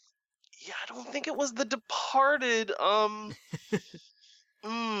them. Yeah, I don't think it was The Departed.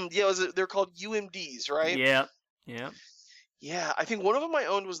 Yeah, they're called UMDs, right? Yeah, yeah. Yeah, I think one of them I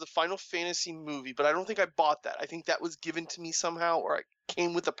owned was the Final Fantasy movie, but I don't think I bought that. I think that was given to me somehow, or it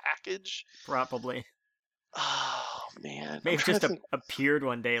came with a package. Probably. Oh man, Maybe it just appeared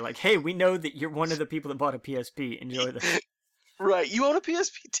one day, like, hey, we know that you're one of the people that bought a PSP. Enjoy this. Right, you own a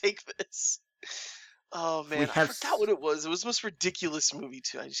PSP? Take this. Oh man, I forgot what it was. It was the most ridiculous movie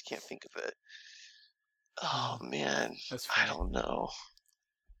too. I just can't think of it. Oh man, I don't know.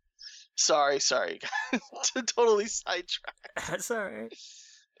 Sorry. Totally sidetracked. That's all right.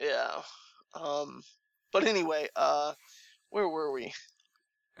 Yeah. But anyway, where were we?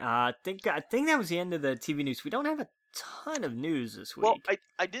 I think that was the end of the TV news. We don't have a ton of news this week. Well,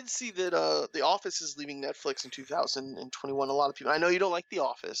 I did see that The Office is leaving Netflix in 2021. A lot of people. I know you don't like The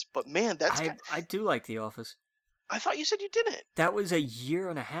Office, but man, I do like The Office. I thought you said you didn't. That was a year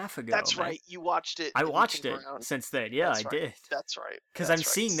and a half ago. That's right. You watched it. I watched it since then. Yeah, I did. That's right. Because I'm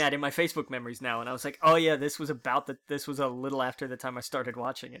seeing that in my Facebook memories now, and I was like, oh yeah, this was a little after the time I started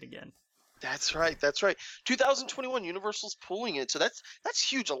watching it again. That's right. 2021, Universal's pulling it, so that's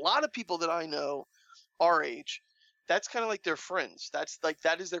huge. A lot of people that I know, our age, that's kind of like their friends. That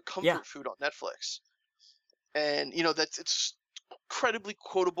is their comfort food on Netflix, and it's incredibly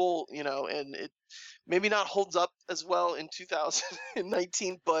quotable, and it maybe not holds up as well in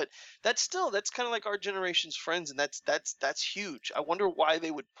 2019, but that's kind of like our generation's friends, and that's huge. I wonder why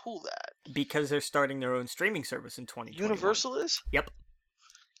they would pull that. Because they're starting their own streaming service in 2021. Universal is? Yep.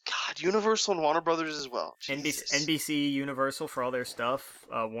 God, Universal and Warner Brothers as well. NBC, Universal for all their stuff,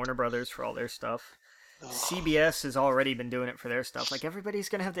 Warner Brothers for all their stuff. CBS has already been doing it for their stuff. Like, everybody's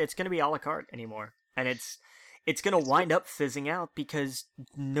gonna it's gonna be a la carte anymore, and it's gonna wind up fizzing out because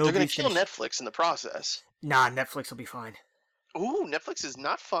they're gonna kill Netflix in the process. Nah, Netflix will be fine. Ooh, Netflix is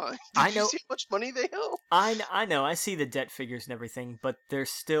not fine. I know. You see how much money they owe? I know. I see the debt figures and everything, but they're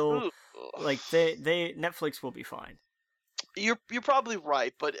still like Netflix will be fine. You're probably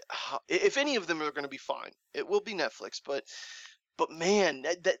right, but if any of them are going to be fine, it will be Netflix. But man,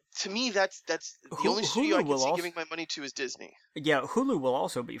 that to me, that's the only studio I can see giving my money to is Disney. Yeah, Hulu will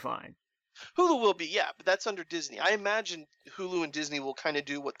also be fine. Hulu will be, yeah, but that's under Disney. I imagine Hulu and Disney will kind of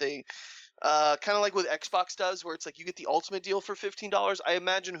do what they, kind of like what Xbox does, where it's like you get the ultimate deal for $15. I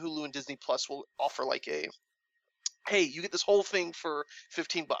imagine Hulu and Disney Plus will offer like hey, you get this whole thing for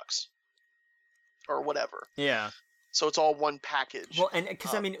 $15 or whatever. Yeah. So it's all one package. Well, and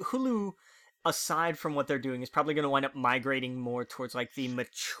because I mean, Hulu, aside from what they're doing, is probably going to wind up migrating more towards like the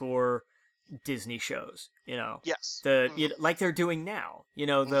mature Disney shows, Yes. Like they're doing now,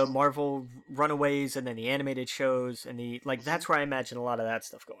 the Marvel Runaways and then the animated shows and that's where I imagine a lot of that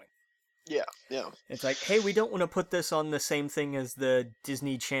stuff going. Yeah. It's like, hey, we don't want to put this on the same thing as the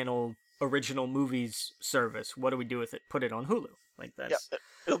Disney Channel original movies service. What do we do with it? Put it on Hulu. Like that's. Yeah,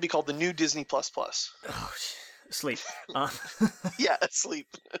 it'll be called the new Disney Plus. Oh, sleep. Yeah, sleep.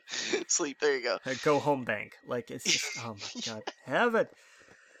 There you go. Go home bank. Like it's just, oh my god, have it.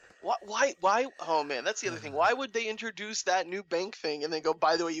 Why? Oh man, that's the other thing. Why would they introduce that new bank thing and then go,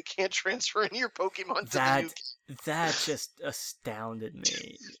 by the way, you can't transfer any of your Pokemon to the new game? That just astounded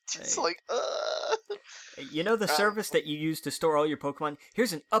me. It's the service that you use to store all your Pokemon?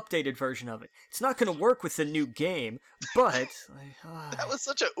 Here's an updated version of it. It's not going to work with the new game, but that was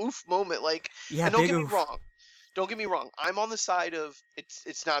such a oof moment. Yeah, and don't get me wrong. I'm on the side of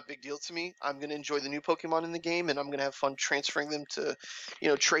it's not a big deal to me. I'm gonna enjoy the new Pokemon in the game, and I'm gonna have fun transferring them to,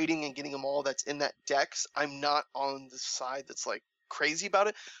 trading and getting them all that's in that dex. I'm not on the side that's like crazy about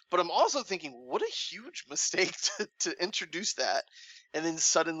it, but I'm also thinking, what a huge mistake to introduce that, and then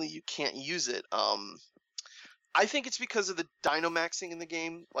suddenly you can't use it. I think it's because of the Dynamaxing in the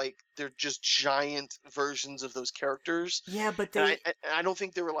game. Like, they're just giant versions of those characters. Yeah, but I don't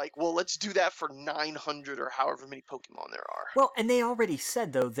think they were like, well, let's do that for 900 or however many Pokemon there are. Well, and they already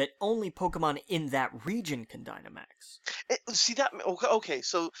said, though, that only Pokemon in that region can Dynamax. See that? Okay,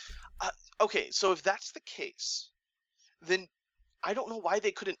 so if that's the case, then I don't know why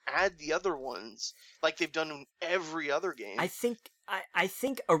they couldn't add the other ones like they've done in every other game. I think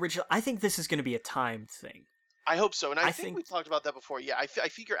original. I think this is going to be a timed thing. I hope so, and I I think think we talked about that before. Yeah, I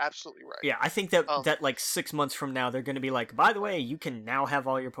think you're absolutely right. Yeah, I think that Um, that like 6 months from now they're going to be like, by the way, you can now have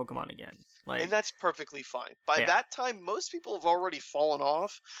all your Pokemon again. Like, and that's perfectly fine. By yeah, that time, most people have already fallen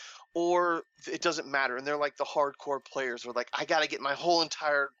off, or it doesn't matter, and they're like the hardcore players. Are like, I got to get my whole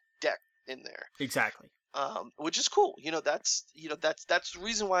entire deck in there. exactly. Which is cool. That's the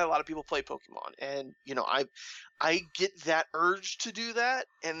reason why a lot of people play Pokemon, and I get that urge to do that,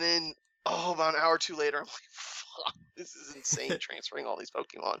 and then about an hour or two later, I'm like, fuck, this is insane transferring all these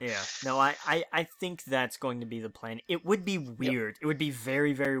Pokemon. Yeah. No, I think that's going to be the plan. It would be Yep. weird. It would be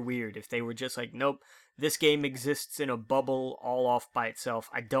very, very weird if they were just like, nope, this game exists in a bubble all off by itself.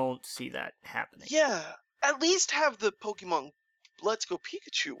 I don't see that happening. Yeah, at least have the Pokemon Let's Go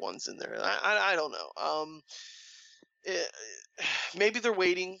Pikachu ones in there. I don't know. Eh, maybe they're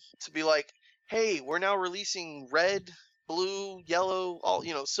waiting to be like, hey, we're now releasing red, blue, yellow, all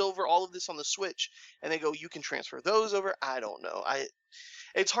silver, all of this on the Switch, and they go, you can transfer those over. I don't know.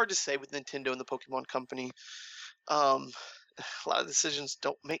 It's hard to say with Nintendo and the Pokemon Company. Um, a lot of decisions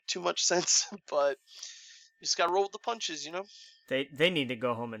don't make too much sense, but you just gotta roll with the punches, you know. They need to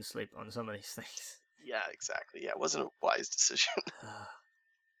go home and sleep on some of these things. Yeah, exactly. Yeah, it wasn't a wise decision.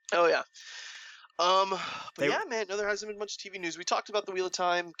 Oh yeah. But They- yeah, man, no, there hasn't been much TV news. We talked about the Wheel of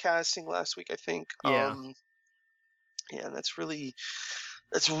Time casting last week, I think. Yeah. Yeah, and that's really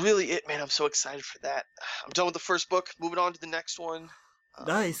it, man. I'm so excited for that. I'm done with the first book. Moving on to the next one.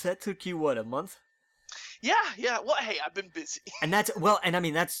 Nice. That took you what, a month? Yeah. Well, hey, I've been busy. And that's I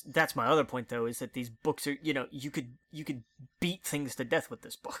mean that's my other point though, is that these books are, you could beat things to death with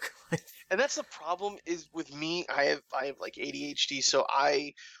this book. And that's the problem is with me. I have like ADHD, so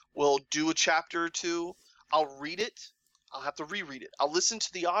I will do a chapter or two. I'll read it. I'll have to reread it. I'll listen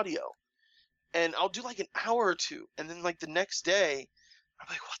to the audio, and I'll do like an hour or two, and then like the next day, I'm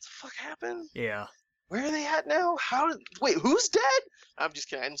like, what the fuck happened? Yeah. Where are they at now? Wait, who's dead? I'm just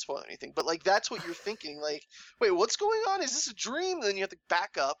kidding. I didn't spoil anything, but like that's what you're thinking. Like, wait, what's going on? Is this a dream? And then you have to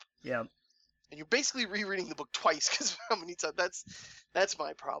back up, Yeah. and you're basically rereading the book twice because how many times? That's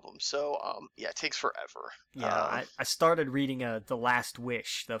my problem. So yeah, it takes forever. Yeah, I started reading The Last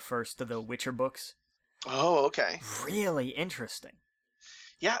Wish, the first of the Witcher books. Oh, okay. Really interesting.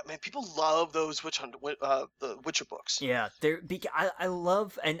 Yeah, man, people love those the Witcher books. Yeah, I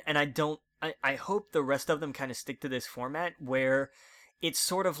love and I hope the rest of them kind of stick to this format where it's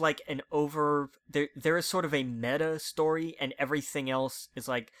sort of like there is sort of a meta story, and everything else is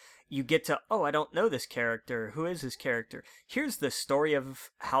like you get to, oh, I don't know this character. Who is this character? Here's the story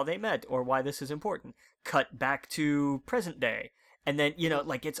of how they met or why this is important. Cut back to present day. And then,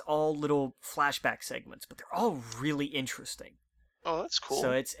 like it's all little flashback segments, but they're all really interesting. Oh, that's cool.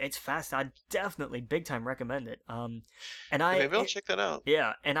 So it's fast. I definitely big time recommend it. And maybe I'll check that out.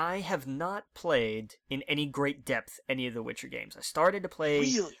 Yeah, and I have not played in any great depth any of the Witcher games. I started to play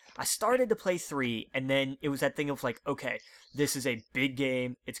 3, and then it was that thing of like, okay, this is a big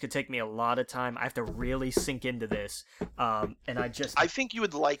game. It's gonna take me a lot of time. I have to really sink into this. And I think you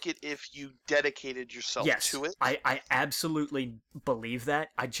would like it if you dedicated yourself to it. I absolutely believe that.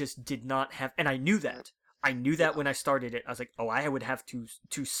 I just did not have, and I knew that. I knew that when I started it. I was like, oh, I would have to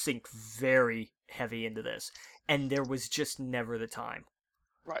sink very heavy into this. And there was just never the time.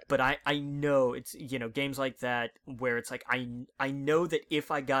 Right. But I know it's, games like that where it's like, I know that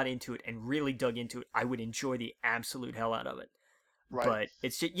if I got into it and really dug into it, I would enjoy the absolute hell out of it. Right. But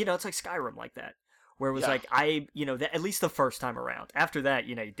it's just, it's like Skyrim like that. Where it was like, at least the first time around. After that,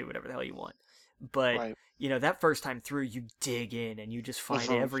 you do whatever the hell you want. But, that first time through, you dig in and you just find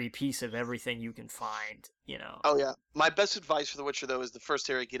every piece of everything you can find, Oh, yeah. My best advice for The Witcher, though, is the first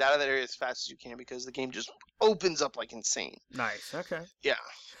area. Get out of that area as fast as you can because the game just opens up like insane. Nice. Okay. Yeah.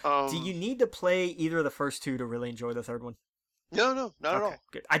 Do you need to play either of the first two to really enjoy the third one? No, not at all.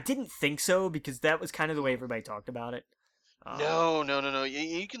 Good. I didn't think so because that was kind of the way everybody talked about it. No.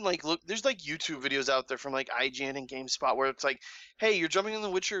 You can look. There's YouTube videos out there from IGN and GameSpot where it's like, hey, you're jumping in The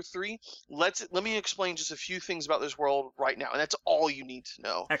Witcher 3. Let me explain just a few things about this world right now, and that's all you need to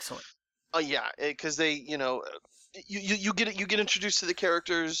know. Excellent. Yeah, because they, you get introduced to the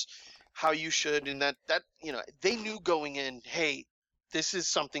characters how you should, and that they knew going in, hey, this is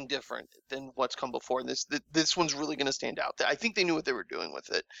something different than what's come before, and this one's really going to stand out. I think they knew what they were doing with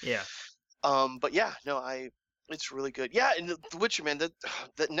it. Yeah. But yeah, no, it's really good. Yeah, and The Witcher, man,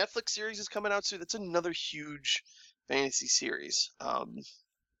 that Netflix series is coming out soon. That's another huge fantasy series.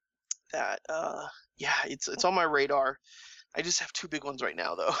 Yeah, it's on my radar. I just have two big ones right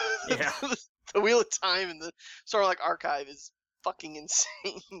now, though. Yeah. The Wheel of Time and the Starlight Archive is fucking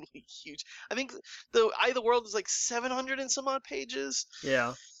insanely huge. I think the Eye of the World is like 700 and some odd pages.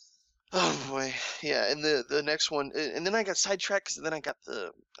 Yeah. Oh boy, yeah. And the next one, and then I got sidetracked because then I got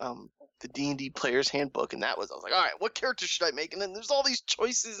the D&D Player's Handbook, and I was like, all right, what character should I make? And then there's all these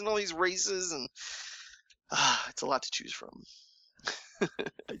choices and all these races, and it's a lot to choose from.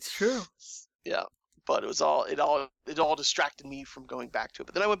 It's true. Yeah, but it all distracted me from going back to it.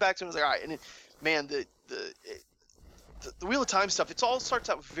 But then I went back to it and I was like, all right, and man, the Wheel of Time stuff, it all starts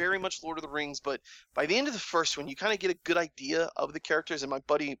out very much Lord of the Rings, but by the end of the first one, you kind of get a good idea of the characters. And my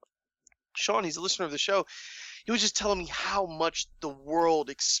buddy Sean, he's a listener of the show, he was just telling me how much the world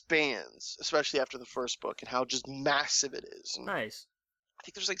expands, especially after the first book, and how just massive it is. And Nice. I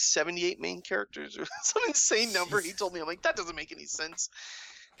think there's like 78 main characters or some insane number. He told me, I'm like, that doesn't make any sense.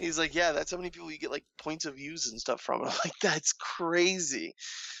 He's like, yeah, that's how many people you get like points of views and stuff from. And I'm like, that's crazy.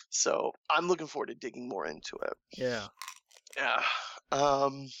 So I'm looking forward to digging more into it. Yeah. Yeah.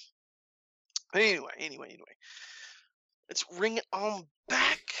 Anyway. Let's ring it on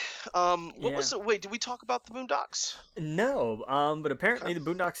back. What was it? Wait, did we talk about the Boondocks? No. But apparently the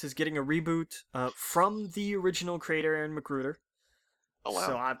Boondocks is getting a reboot from the original creator Aaron McGruder. Oh wow.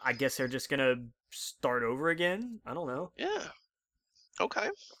 So I guess they're just gonna start over again. I don't know. Yeah. Okay.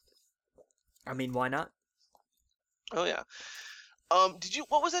 I mean, why not? Oh yeah.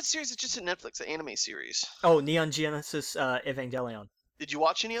 What was that series that's just at Netflix, the anime series? Oh, Neon Genesis Evangelion. Did you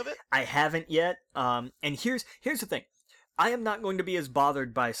watch any of it? I haven't yet. And here's the thing. I am not going to be as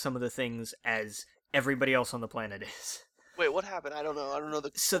bothered by some of the things as everybody else on the planet is. Wait, what happened? I don't know.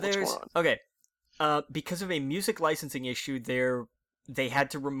 What's there's going on. Okay. Because of a music licensing issue, they had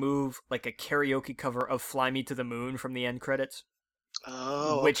to remove like a karaoke cover of "Fly Me to the Moon" from the end credits.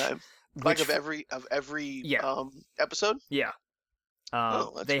 Oh, okay. Of every episode. Yeah. They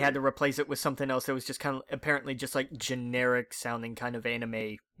weird. had to replace it with something else that was just kind of apparently just like generic sounding kind of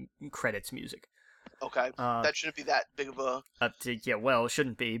anime credits music. Okay, that shouldn't be that big of a. Well, it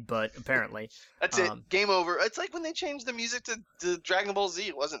shouldn't be, but apparently. That's it. Game over. It's like when they changed the music to Dragon Ball Z.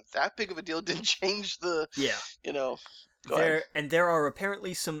 It wasn't that big of a deal. It didn't change the. Yeah. Go ahead. There are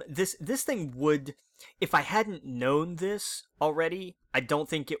apparently some. This thing would, if I hadn't known this already, I don't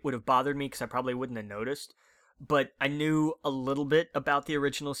think it would have bothered me because I probably wouldn't have noticed. But I knew a little bit about the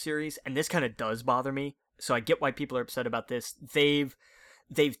original series, and this kind of does bother me. So I get why people are upset about this. They've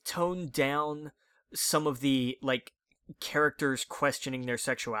toned down some of the like characters questioning their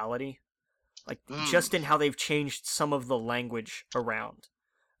sexuality, like just in how they've changed some of the language around.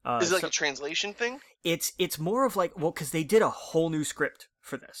 Is it like a translation thing? It's more of like, well, because they did a whole new script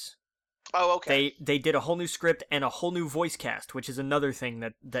for this. Oh, okay. They did a whole new script and a whole new voice cast, which is another thing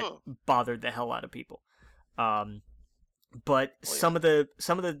that bothered the hell out of people. But some of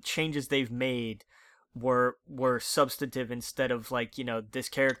the changes they've made were substantive instead of like, this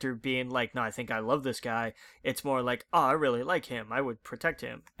character being like, no, I think I love this guy. It's more like, oh, I really like him. I would protect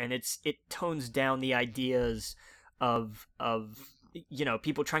him. And it tones down the ideas of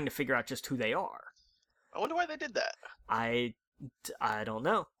people trying to figure out just who they are. I wonder why they did that. I don't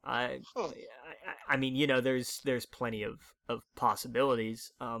know. I mean, there's plenty of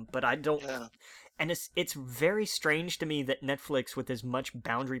possibilities. But I don't. Yeah. And it's very strange to me that Netflix, with as much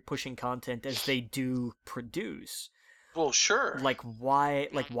boundary pushing content as they do produce. Well, sure. Why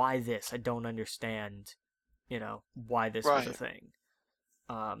this? I don't understand. Why this was a thing.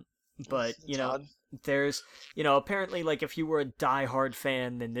 But odd. There's apparently, like, if you were a diehard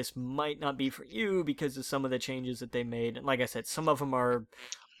fan, then this might not be for you because of some of the changes that they made. And like I said, some of them are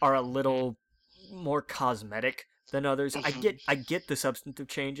a little more cosmetic than others. Mm-hmm. I get the substantive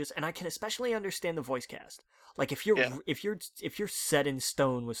changes, and I can especially understand the voice cast. Like, if you're set in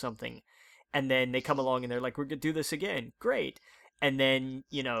stone with something, and then they come along and they're like, we're gonna do this again, great. And then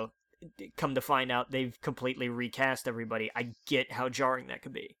come to find out they've completely recast everybody. I get how jarring that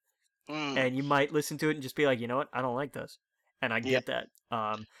could be. And you might listen to it and just be like, you know what, I don't like this. And I get that.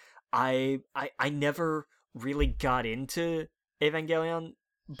 I never really got into Evangelion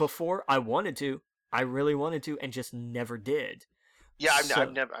before. I wanted to. I really wanted to, and just never did. Yeah,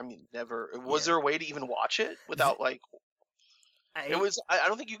 I've never. Was there a way to even watch it without I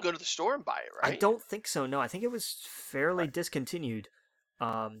don't think you could go to the store and buy it, right? I don't think so. No, I think it was fairly discontinued.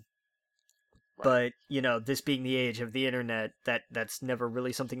 But this being the age of the internet, that's never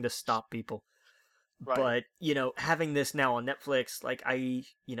really something to stop people. Right. But having this now on Netflix, like I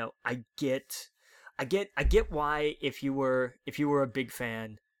get why if you were a big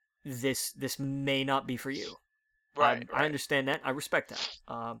fan, this may not be for you. Right. I understand that. I respect that.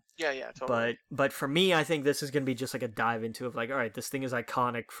 Yeah, totally. But for me, I think this is gonna be just like a dive into of like, all right, this thing is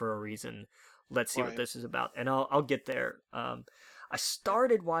iconic for a reason. let's see what Right. this is about, and I'll get there. I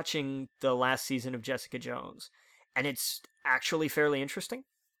started watching the last season of Jessica Jones, and it's actually fairly interesting,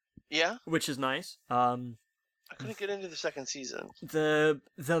 Yeah, which is nice. I couldn't get into the second season. The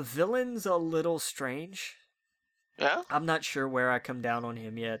villain's a little strange. Yeah. I'm not sure where I come down on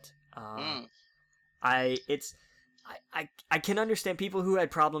him yet. Mm. I it's I can understand people who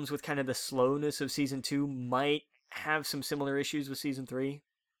had problems with kind of the slowness of season 2 might have some similar issues with season 3.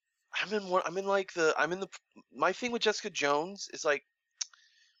 I'm in one. I'm in like the. I'm in the. My thing with Jessica Jones is like,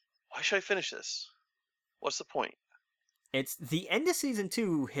 why should I finish this? What's the point? It's the end of season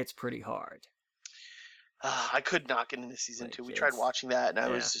 2 hits pretty hard. I could not get into season Like, 2. We tried watching that, and I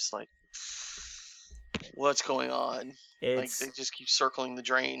yeah. was just like, what's going on? Like It's they just keep circling the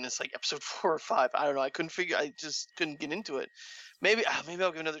drain. It's like episode 4 or 5. I don't know. I couldn't figure. I just couldn't get into it. Maybe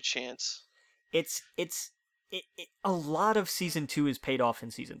I'll give another chance. it's a lot of season 2 is paid off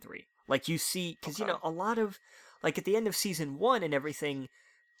in season 3. Like you see, because Okay. a lot of like at the end of season 1 and everything,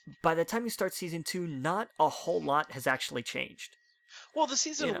 by the time you start season 2, not a whole lot has actually changed. Well, the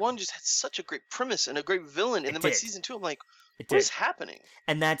season You know. 1 just had such a great premise and a great villain, and It then by did. season 2, I'm like, It what did. is happening?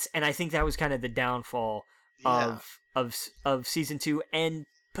 And I think that was kind of the downfall Yeah. of season 2 and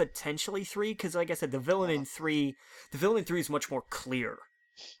potentially 3, because like I said, the villain in 3 is much more clear.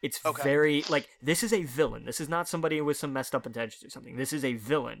 It's Okay. very like, this is a villain. This is not somebody with some messed up intentions or something. This is a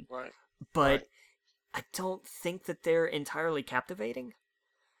villain. Right. But Right. I don't think that they're entirely captivating.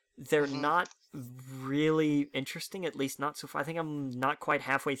 They're Mhm. not really interesting, at least not so far. I think I'm not quite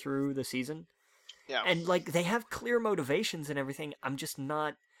halfway through the season. Yeah. And like, they have clear motivations and everything. I'm just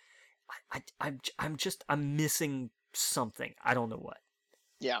not. I'm missing something. I don't know what.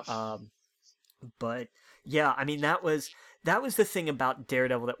 Yeah. But yeah, I mean that was the thing about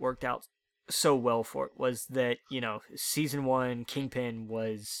Daredevil that worked out so well for it, was that season 1 Kingpin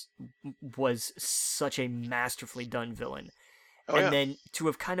was such a masterfully done villain, Oh, and yeah. then to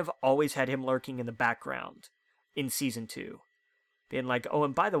have kind of always had him lurking in the background in season 2, being like, oh,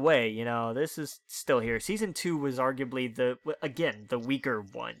 and by the way, this is still here. Season 2 was arguably the weaker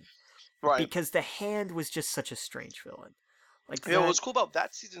one, Right. because the Hand was just such a strange villain. Like, Yeah, what's cool about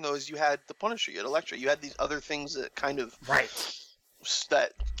that season though is you had the Punisher, you had Elektra, you had these other things that kind of right.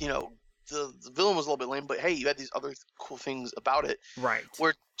 that the villain was a little bit lame, but hey, you had these other cool things about it. Right.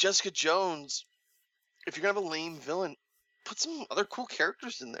 Where Jessica Jones, if you're gonna have a lame villain, put some other cool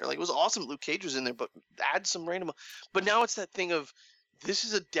characters in there. Like, it was awesome Luke Cage was in there, but add some random. But now it's that thing of, this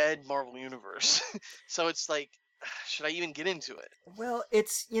is a dead Marvel universe, so it's like, should I even get into it? Well,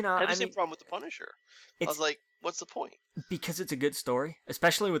 it's I had the same problem with the Punisher. I was like, what's the point? Because it's a good story,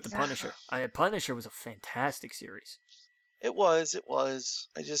 especially with the Punisher. Punisher was a fantastic series. It was.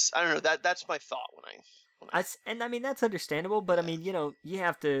 I don't know. That's my thought when I. And I mean, that's understandable, but I mean, you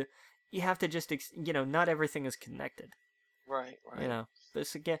have to just not everything is connected. Right.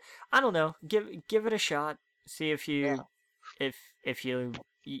 This again, I don't know. Give it a shot. See if you if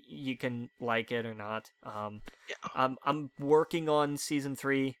you can like it or not. I'm working on season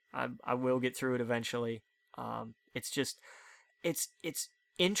 3. I will get through it eventually. It's just it's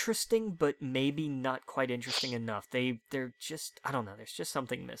interesting, but maybe not quite interesting enough. They're just, I don't know. There's just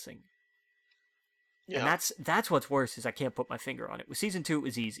something missing. Yeah. And that's what's worse, is I can't put my finger on it. With season 2, it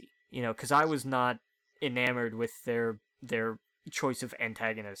was easy, because I was not enamored with their choice of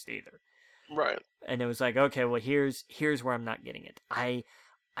antagonist either. Right. And it was like, okay, well, here's where I'm not getting it. I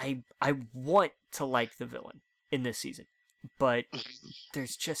want to like the villain in this season, but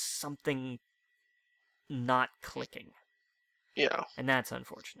there's just something not clicking. Yeah. And that's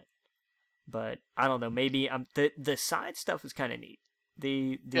unfortunate. But I don't know, maybe the side stuff is kind of neat.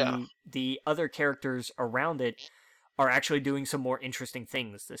 The other characters around it are actually doing some more interesting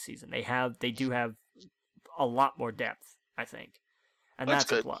things this season. They do have a lot more depth, I think. And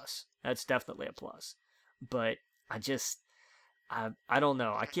that's a plus. That's definitely a plus. But I don't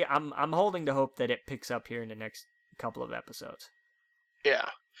know. I'm holding to hope that it picks up here in the next couple of episodes. Yeah.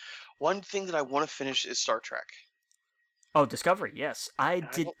 One thing that I want to finish is Star Trek. Oh, Discovery, yes. I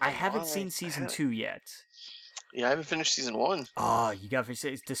haven't seen season 2 yet. Yeah, I haven't finished season 1. Oh, you got to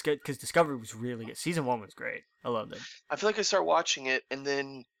say, because Discovery was really good. Season 1 was great. I loved it. I feel like I start watching it, and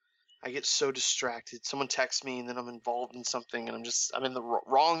then I get so distracted. Someone texts me, and then I'm involved in something, and I'm in the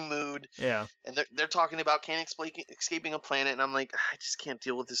wrong mood. Yeah. And they're talking about escaping a planet, and I'm like, I just can't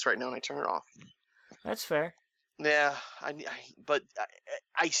deal with this right now, and I turn it off. That's fair. Yeah, but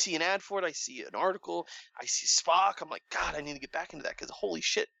I see an ad for it. I see an article. I see Spock. I'm like, God, I need to get back into that, because holy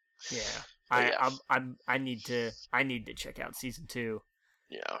shit. Yeah. Yeah. I need to check out season 2.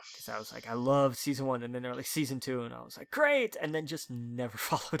 Yeah. Because I was like, I love season 1, and then they're like season 2, and I was like, great, and then just never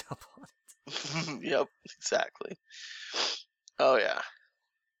followed up on it. Yep, exactly. Oh yeah.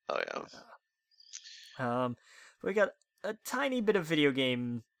 Oh yeah. Um, we got a tiny bit of video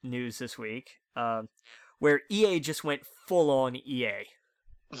game news this week, where EA just went full on EA.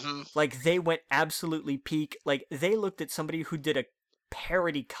 Hmm. Like they went absolutely peak. Like they looked at somebody who did a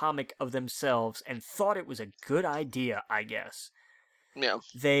parody comic of themselves and thought it was a good idea, I guess. Yeah.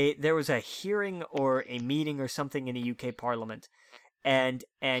 There was a hearing or a meeting or something in the UK Parliament, and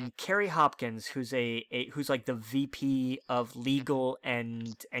Kerry Hopkins, who's like the VP of legal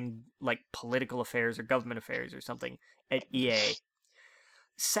and like political affairs or government affairs or something at EA,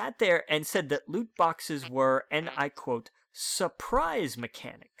 sat there and said that loot boxes were, and I quote, surprise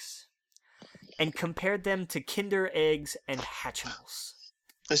mechanics, and compared them to Kinder eggs and Hatchimals.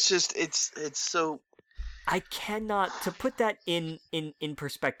 It's just it's so. I cannot, to put that in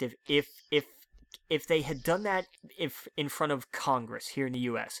perspective, if they had done that if in front of Congress here in the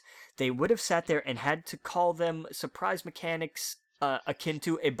US, they would have sat there and had to call them surprise mechanics, akin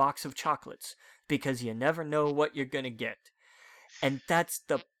to a box of chocolates, because you never know what you're going to get. And that's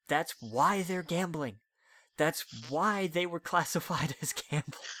why they're gambling. That's why they were classified as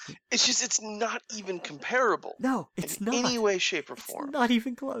gambling. It's not even comparable No, in it's not. any way, shape, or It's form. not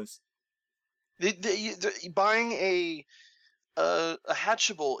even close. Buying a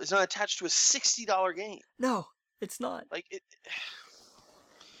hatchable is not attached to a $60 game. No, it's not. Like it.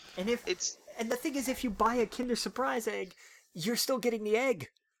 And It's the thing is, if you buy a Kinder Surprise egg, you're still getting the egg.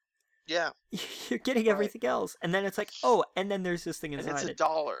 yeah. You're getting Right. everything else, and then it's like, oh, and then there's this thing And inside it's it.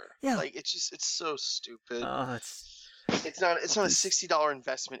 $1. Yeah. Like it's so stupid. It's It's not a $60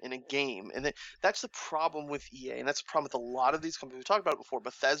 investment in a game, and that's the problem with EA, and that's the problem with a lot of these companies. We talked about it before,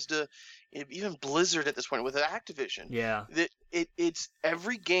 Bethesda, even Blizzard at this point with Activision. yeah. That it's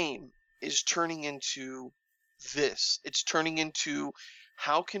every game is turning into this. It's turning into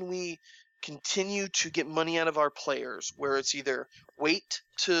how can we continue to get money out of our players, where it's either wait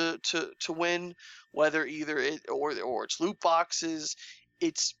to win, whether either it or it's loot boxes.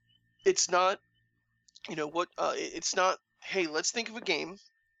 It's not it's not, hey, let's think of a game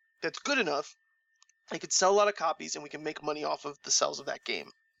that's good enough, it could sell a lot of copies, and we can make money off of the sales of that game.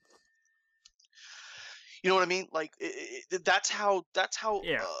 You know what I mean? Like that's how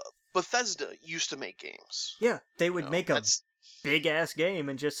Yeah. Bethesda used to make games. Yeah, they would make a That's big ass game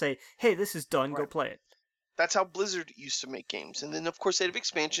and just say, "Hey, this is done. Go right. play it." That's how Blizzard used to make games, and then of course they have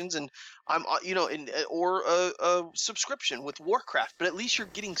expansions, and I'm or a subscription with Warcraft. But at least you're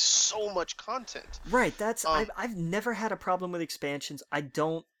getting so much content. Right. That's Um, I've never had a problem with expansions. I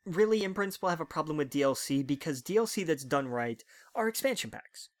don't really, in principle, have a problem with DLC because DLC that's done right are expansion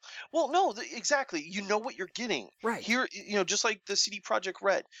packs. Well, no, exactly. You know what you're getting. Right. Here, just like the CD Projekt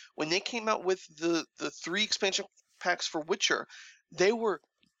Red, when they came out with the 3 expansion packs for Witcher, they were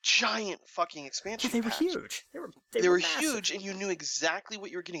giant fucking Yeah, expansion they were packs. huge. They were massive. huge, and you knew exactly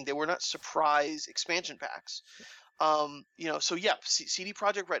what you were getting. They were not surprise expansion packs. So yeah, CD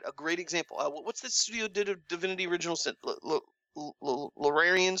Projekt Red, a great example. What's the studio did of Divinity Original Sin?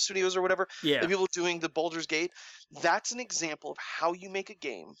 Lorarian Studios or whatever. Yeah. The people doing the Baldur's Gate. That's an example of how you make a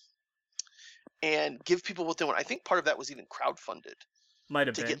game and give people what they want. I think part of that was even crowdfunded Might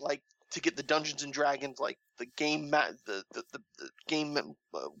have to been. get the Dungeons and Dragons, like the game the game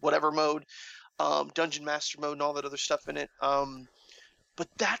whatever mode, Dungeon Master mode, and all that other stuff in it. But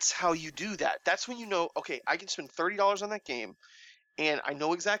that's how you do that. That's when you know, okay, I can spend $30 on that game, and I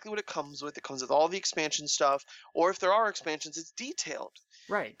know exactly what it comes with. It comes with all the expansion stuff, or if there are expansions, it's detailed.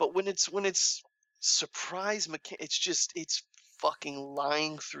 Right. But when it's surprise it's fucking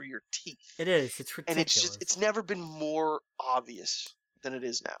lying through your teeth. It is. It's ridiculous. And it's never been more obvious than it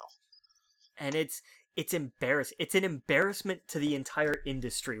is now. And it's embarrassing. It's an embarrassment to the entire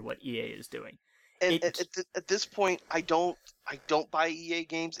industry what EA is doing. And at this point, I don't buy EA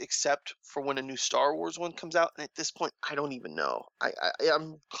games except for when a new Star Wars one comes out. And at this point, I don't even know.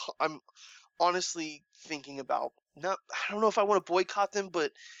 I'm honestly thinking about I don't know if I want to boycott them,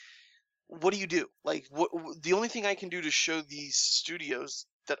 but what do you do? Like, the only thing I can do to show these studios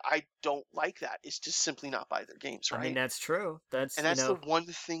that I don't like that is to simply not buy their games, right? I mean, that's true. That's the one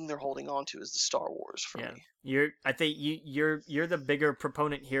thing they're holding on to is the Star Wars for me. I think you're the bigger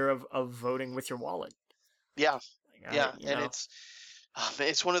proponent here of voting with your wallet. Yeah.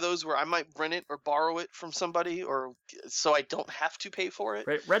 It's one of those where I might rent it or borrow it from somebody, or so I don't have to pay for it.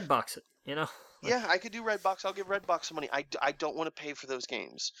 Redbox it, Yeah, I could do Redbox. I'll give Redbox some money. I don't want to pay for those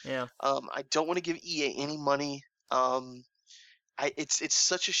games. Yeah. I don't want to give EA any money. It's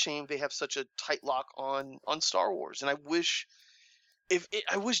such a shame they have such a tight lock on Star Wars, and I wish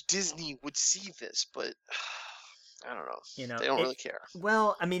Disney would see this, but I don't know. You know, They don't really care.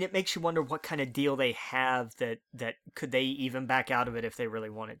 well, I mean, it makes you wonder what kind of deal they have that could they even back out of it if they really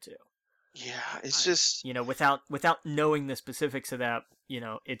wanted to. Yeah, it's just You know, without knowing the specifics of that, you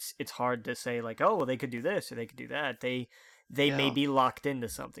know, it's hard to say like, oh, well, they could do this or they could do that. They may yeah. be locked into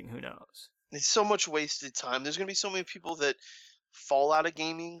something. Who knows? It's so much wasted time. There's gonna be so many people that fall out of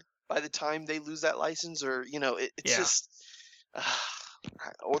gaming by the time they lose that license, or it's Yeah. just, uh,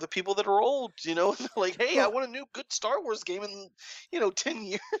 or the people that are old, like, hey, I Well, want a new good Star Wars game in 10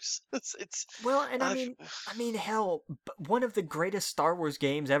 years. It's well, and uh, I mean, hell, one of the greatest Star Wars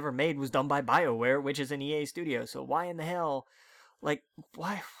games ever made was done by BioWare, which is an EA studio. So why in the hell, like,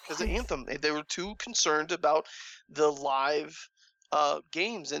 because of why? Anthem, they were too concerned about the live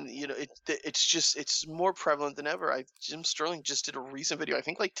games, and it's more prevalent than ever. Jim Sterling just did a recent video, I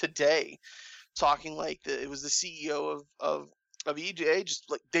think like today, talking like it was the CEO of EA, just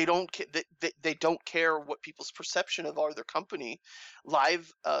like they don't care what people's perception of their company.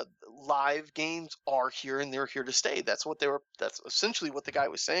 Live games are here and they're here to stay. That's essentially what the guy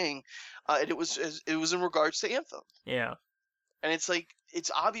was saying, and it was in regards to Anthem, Yeah. and it's like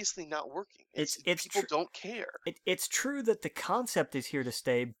it's obviously not working. It's People don't care. it's true that the concept is here to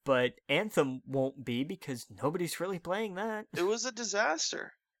stay, but Anthem won't be because nobody's really playing that. It was a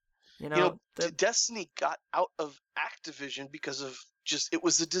disaster. You know, Destiny got out of Activision because of just it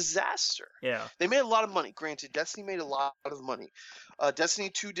was a disaster. yeah. They made a lot of money. Granted, Destiny made a lot of money. Destiny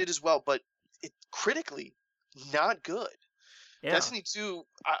 2 did as well, but it critically not good. Yeah. Destiny 2,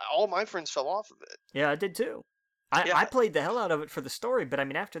 all my friends fell off of it. Yeah, I did too. I Yeah. played the hell out of it for the story, but I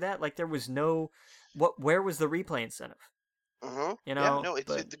mean after that, like there was no where was the replay incentive? Uh-huh. You Yeah, know, no, it's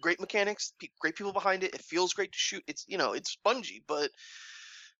but the great mechanics, great people behind it. It feels great to shoot. It's spongy, but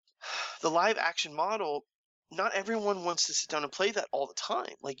the live action model, not everyone wants to sit down and play that all the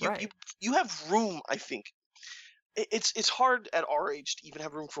time. Like right. you have room, I think. It's hard at our age to even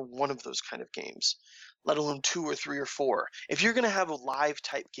have room for one of those kind of games, let alone two or three or four. If you're gonna have a live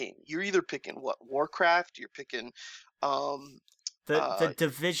type game, you're either picking what Warcraft, you're picking um The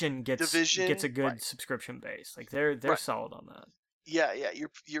Division gets a Division, good right, subscription base. Like they're right. solid on that. Yeah,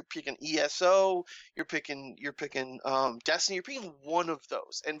 you're picking ESO, you're picking Destiny, you're picking one of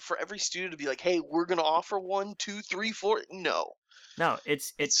those. And for every studio to be like, hey, we're gonna offer one, two, three, four, no. No, it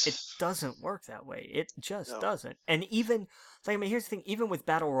It's doesn't work that way. It just no. doesn't. And even like I mean, here's the thing: even with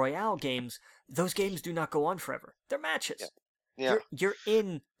battle royale games, those games do not go on forever. They're Yeah. matches. Yeah. You're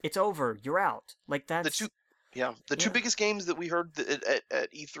in. It's over. You're out. Like The two that's yeah, the two yeah. biggest games that we heard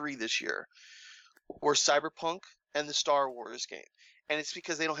at E3 this year were Cyberpunk and the Star Wars game. And it's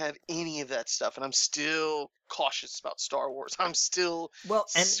because they don't have any of that stuff. And I'm still cautious about Star Wars. I'm still Well,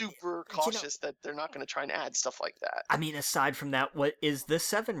 and super you know, cautious that they're not going to try and add stuff like that. I mean, aside from that, what is the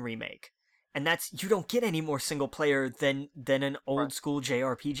 7 remake? And that's you don't get any more single player than an Right. old school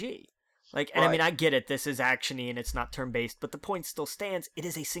JRPG. Like, and I mean, Right. I get it. This is actiony and it's not turn based, but the point still stands. It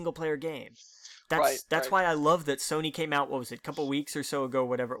is a single player game. Right. That's Right. why I love that Sony came out. What was it, a couple weeks or so ago,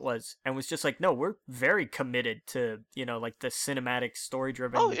 whatever it was, and was just like, no, we're very committed to like the cinematic, story Oh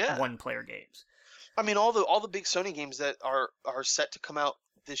driven yeah. one player games. I mean, all the big Sony games that are set to come out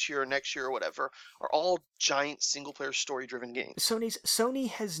this year or next year or whatever are all giant single player story driven games. Sony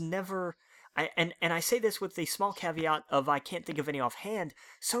has never. And I say this with the small caveat of I can't think of any offhand.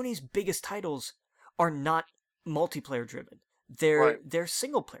 Sony's biggest titles are not multiplayer driven. Right. They're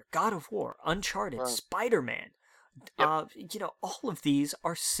single player. God of War, Uncharted, Right. Spider Man. Yep. All of these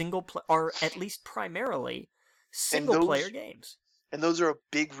are are at least primarily And single player those games. and those are a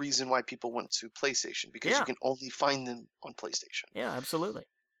big reason why people went to PlayStation, because you Yeah, can only find them on PlayStation. yeah, absolutely.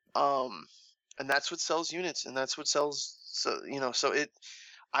 Um, and that's what sells units, and that's what sells. So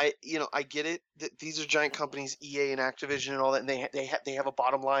I get it that these are giant companies, EA and Activision and all that, and they have a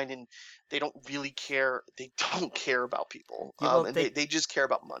bottom line, and they don't really care. They don't care about people, Yeah, well, and they just care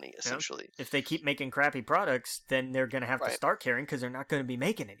about money you know, essentially. if they keep making crappy products, then they're gonna have to Right. start caring because they're not gonna be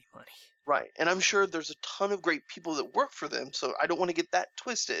making any money. Right. And I'm sure there's a ton of great people that work for them, so I don't want to get that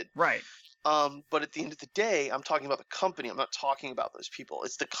twisted. Right. But at the end of the day, I'm talking about the company. I'm not talking about those people.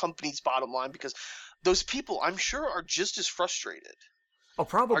 It's the company's bottom line, because those people, I'm sure, are just as frustrated. Oh,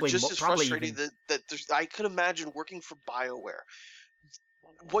 Are just as probably frustrated even. that I could imagine working for BioWare.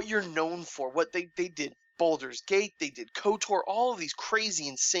 What you're known for, what they did, Baldur's Gate, they did KOTOR, all of these crazy,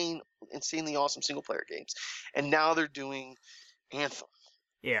 insanely awesome single player games, and now they're doing Anthem,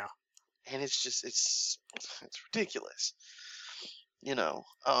 Yeah. and it's just it's ridiculous.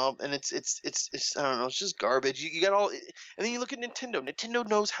 And it's I don't know, it's just garbage. You got all, and then you look at Nintendo. Nintendo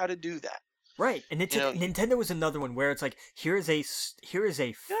knows how to do that. Right, and You know, Nintendo was another one where it's like here is a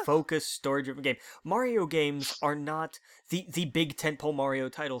yeah, focused story-driven game. Mario games are not the big tentpole Mario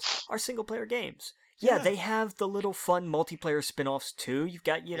titles are single-player games. Yeah, yeah. they have the little fun multiplayer spin-offs too. You've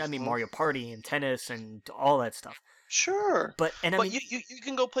got I mean Hmm. Mario Party and tennis and all that stuff. Sure, But and I but mean you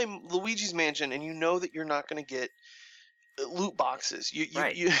can go play Luigi's Mansion, and you know that you're not going to get loot boxes.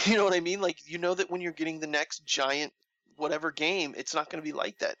 right. You know what I mean? Like you know that when you're getting the next giant whatever game, it's not going to be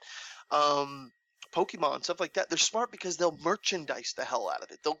like that. Um, Pokemon stuff like that. They're smart because they'll merchandise the hell out of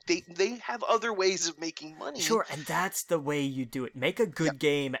it. They have other ways of making money. Sure, and that's the way you do it. Make a Yeah, good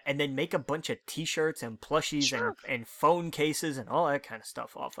game and then make a bunch of t-shirts and plushies sure. and phone cases and all that kind of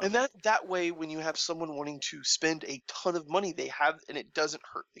stuff off of And it. that way, when you have someone wanting to spend a ton of money, they have, and it doesn't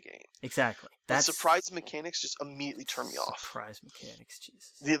hurt the game. Exactly. But That's surprise mechanics just immediately turn me off. surprise mechanics,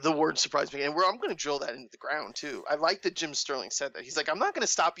 Jesus. The word surprise mechanic, where I'm going to drill that into the ground too. I like that Jim Sterling said that. He's like, I'm not going to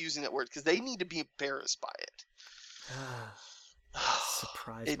stop using that word because they need to be embarrassed by it.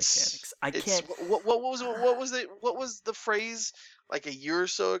 Surprise It's mechanics. I it's can't. what was the phrase like a year or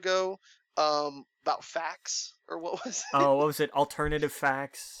so ago about facts, or what was it? Oh, what was it? Alternative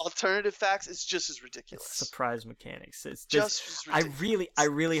facts. Alternative facts. It's just as It's ridiculous. surprise mechanics. It's this. Just as ridiculous. I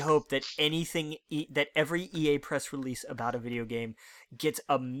really hope that that every EA press release about a video game gets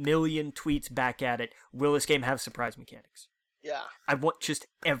a million tweets back at it. Will this game have surprise mechanics? Yeah. I want just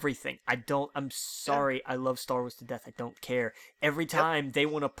everything. I'm Yeah. sorry. I love Star Wars to death. I don't care. Every Yep. time they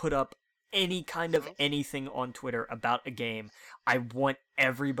want to put up any kind of Mhm. anything on Twitter about a game, I want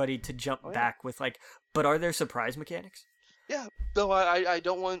everybody to jump Oh yeah. back with like, but are there surprise mechanics? Yeah. No, I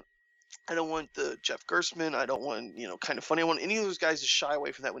don't want. I don't want the Jeff Gerstmann. I don't want, kind of funny. I want any of those guys to shy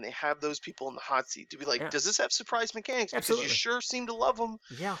away from that when they have those people in the hot seat to be like, Yeah, does this have surprise mechanics? Because you absolutely. sure seem to love them.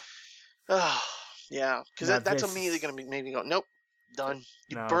 Yeah. Yeah. Because No, that's this immediately going to be maybe go, nope, done.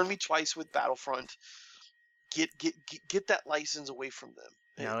 You no, burned me twice with Battlefront. Get that license away from them.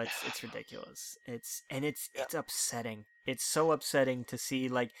 no, it's ridiculous. Yeah. It's upsetting. It's so upsetting to see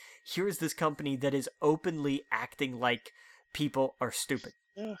like here's this company that is openly acting like people are stupid.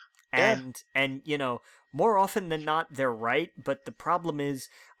 Yeah. Yeah. And more often than not they're right, but the problem is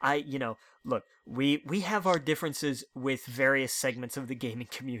look, we have our differences with various segments of the gaming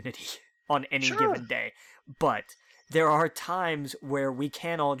community on any Sure. given day, but there are times where we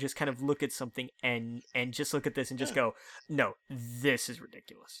can all just kind of look at something and just look at this and just Yeah. go, no, this is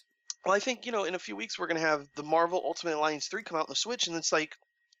ridiculous. Well, I think, in a few weeks we're going to have the Marvel Ultimate Alliance 3 come out on the Switch, and it's like,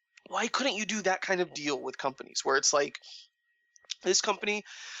 why couldn't you do that kind of deal with companies where it's like, this company,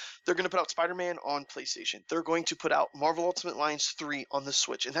 they're going to put out Spider-Man on PlayStation. They're going to put out Marvel Ultimate Alliance 3 on the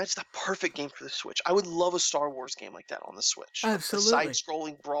Switch, and that's the perfect game for the Switch. I would love a Star Wars game like that on the Switch. A Absolutely.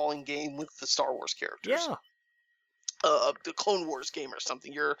 side-scrolling, brawling game with the Star Wars characters. Yeah. The Clone Wars game or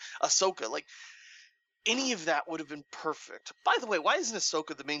something. You're Ahsoka. Like, any of that would have been perfect. By the way, why isn't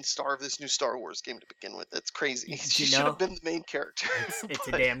Ahsoka the main star of this new Star Wars game to begin with? That's crazy. She should have been the main character. It's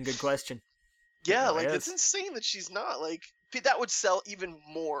a But, damn good question. yeah, really like, it's is. insane that she's not. Like, that would sell even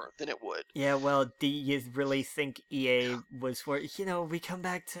more than it would. Yeah, well, do you really think EA was for, we come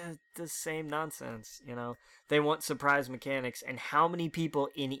back to the same nonsense, They want surprise mechanics, and how many people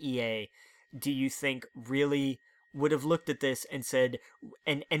in EA do you think really would have looked at this and said,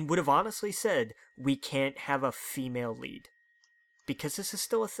 and would have honestly said, we can't have a female lead? Because this is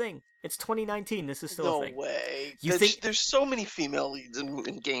still a thing. It's 2019, this is still No a thing. way. You think There's so many female leads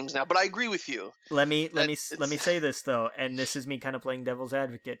in games now, but I agree with you. let me It's say this though, and this is me kind of playing devil's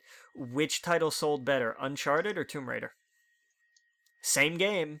advocate. Which title sold better, Uncharted or Tomb Raider? Same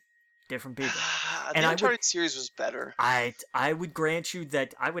game, different people. the And Uncharted series was better. I would grant you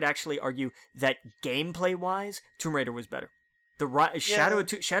that I would actually argue that gameplay wise, Tomb Raider was better. Shadow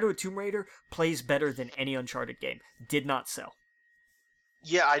of Tomb Raider plays better than any Uncharted game. Did not sell.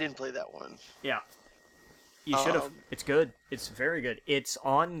 Yeah, I didn't play that one. Yeah, you should have. Um, It's good. It's very good. It's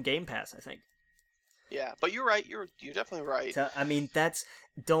on Game Pass, I think. Yeah, but you're right. You're definitely right. So, I mean, that's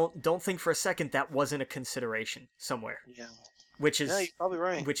don't think for a second that wasn't a consideration somewhere, Yeah. which Yeah, is you're probably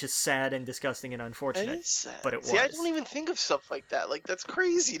right. which is sad and disgusting and It unfortunate. is sad. but it See, I was. don't even think of stuff like that. Like, that's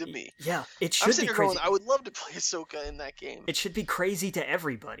crazy to me. Yeah, it I'm should be sitting here crazy. going, I would love to play Ahsoka in that game. It should be crazy to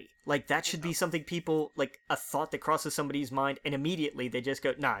everybody. Like that should be something people like a thought that crosses somebody's mind, and immediately they just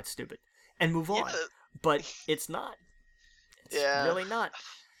go, "Nah, it's stupid," and move on. Yeah. But it's not. It's Yeah. really not.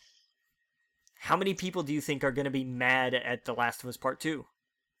 How many people do you think are going to be mad at The Last of Us Part 2?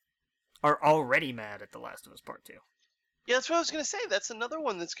 Are already mad at The Last of Us Part 2? Yeah, that's what I was going to say. That's another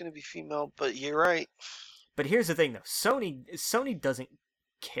one that's going to be female, but you're right. But here's the thing, though. Sony doesn't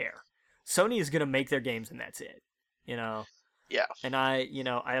care. Sony is going to make their games, and that's it. Yeah. And I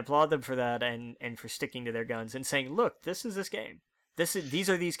applaud them for that and for sticking to their guns and saying, look, this game. These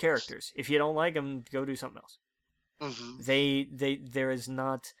are these characters. If you don't like them, go do something else. Hmm. There is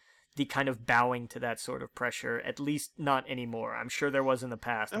not the kind of bowing to that sort of pressure, at least not anymore. I'm sure there was in the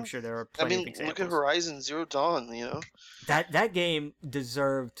past. I'm No. sure there are I plenty of mean, look at examples. Horizon Zero Dawn. That game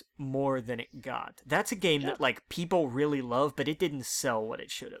deserved more than it got. That's a game Yeah. that like people really love, but it didn't sell what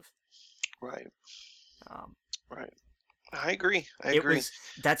it should have. Right. Um, Right. I agree. I it agree. was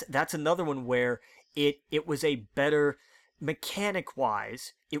that's another one where it was a better mechanic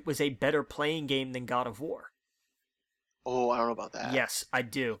wise. It was a better playing game than God of War. Oh, I don't know about that. Yes, I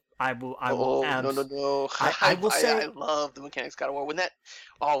do. I will Oh, no, no, no. I will I say love the mechanics of God of War. When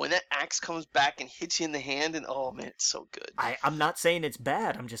that axe comes back and hits you in the hand, and oh man, it's so good. I'm not saying it's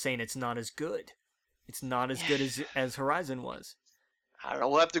bad. I'm just saying it's not as good. It's not as Yeah. good as Horizon was. I don't know.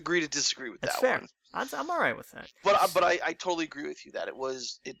 We'll have to agree to disagree with That's that fair. one. I'm all right with that. But I totally agree with you that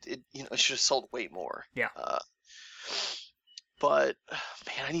it should have sold way more. Yeah. But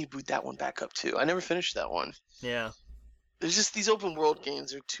man, I need to boot that one back up too. I never finished that one. Yeah. There's just these open world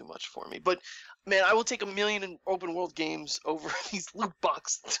games are too much for me. But man, I will take 1,000,000 in open world games over these loot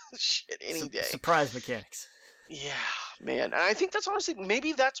box shit any day. Surprise mechanics. Yeah, man. And I think that's honestly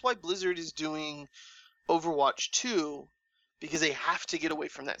maybe that's why Blizzard is doing Overwatch 2 because they have to get away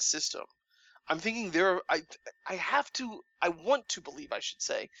from that system. I'm thinking I want to believe, I should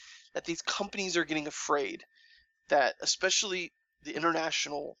say, that these companies are getting afraid that especially the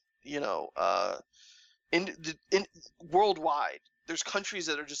international, in worldwide, there's countries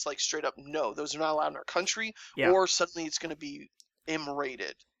that are just like straight up no, those are not allowed in our country, Yeah. or suddenly it's going to be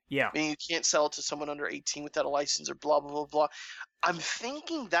M-rated. Yeah. I mean, you can't sell it to someone under 18 without a license or blah blah blah blah. I'm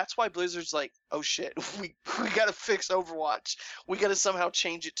thinking that's why Blizzard's like, oh shit, we got to fix Overwatch. We got to somehow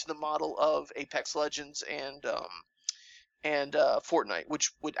change it to the model of Apex Legends and Fortnite,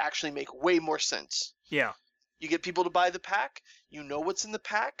 which would actually make way more sense. Yeah. You get people to buy the pack. You know what's in the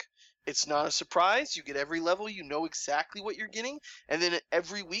pack. It's not a surprise. You get every level. You know exactly what you're getting. And then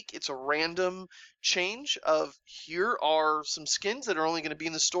every week, it's a random change of here are some skins that are only going to be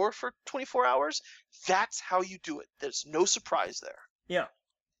in the store for 24 hours. That's how you do it. There's no surprise there. Yeah.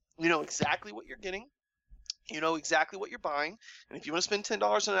 You know exactly what you're getting. You know exactly what you're buying. And if you want to spend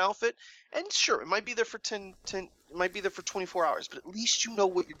 $10 on an outfit, and sure, it might be there for 10 it might be there for 24 hours, but at least you know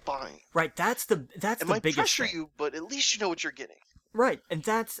what you're buying. Right. That's the It might biggest pressure thing. you, but at least you know what you're getting. Right, and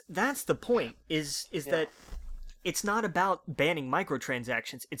that's the point. Is Yeah. that it's not about banning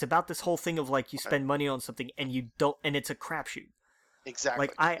microtransactions. It's about this whole thing of like you spend money on something and you don't, and it's a crapshoot. Exactly.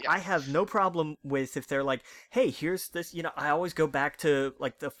 Like I have no problem with if they're like, hey, here's this. I always go back to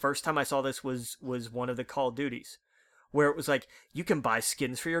like the first time I saw this was one of the Call of Duties, where it was like you can buy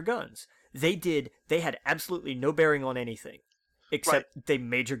skins for your guns. They had absolutely no bearing on anything, except they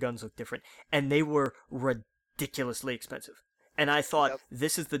made your guns look different, and they were ridiculously expensive. And I thought,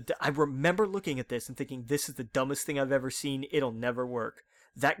 I remember looking at this and thinking, this is the dumbest thing I've ever seen. It'll never work.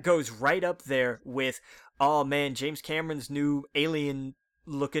 That goes right up there with, oh man, James Cameron's new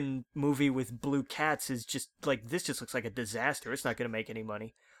alien-looking movie with blue cats is just, like, this just looks like a disaster. It's not going to make any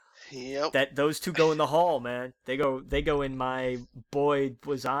money. Yep. Those two go in the hall, man. They go in my, boy,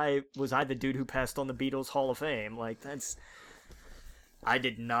 was I the dude who passed on the Beatles Hall of Fame. Like, I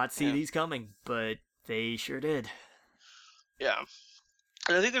did not see these coming, but they sure did. Yeah,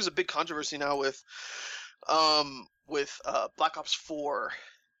 and I think there's a big controversy now with Black Ops 4.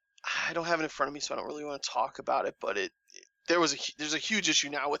 I don't have it in front of me, so I don't really want to talk about it. But there's a huge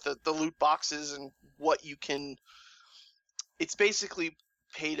issue now with the loot boxes and what you can. It's basically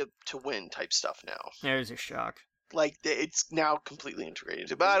pay to win type stuff now. There's a shock. Like it's now completely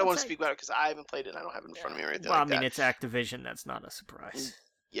integrated. But I don't want to speak about it because I haven't played it and I don't have it in front of me or anything like that. Well, I mean, it's Activision. That's not a surprise.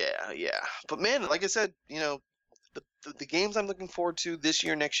 Yeah. But man, like I said, the games I'm looking forward to this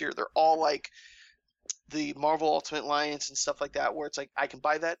year, next year, they're all like the Marvel Ultimate Alliance and stuff like that, where it's like I can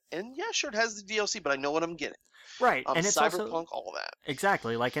buy that, and yeah, sure, it has the DLC, but I know what I'm getting. Right, and it's Cyberpunk, also, all that.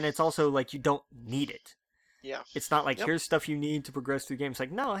 Exactly, like, and it's also like you don't need it. Yeah. It's not like here's stuff you need to progress through games.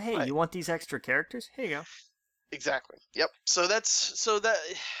 Like, no, hey, you want these extra characters? Here you go. Exactly. Yep. So that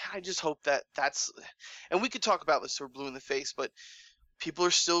I just hope that's, and we could talk about this till we're blue in the face, but people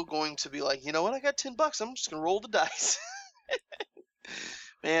are still going to be like, you know what? I got $10. I'm just gonna roll the dice.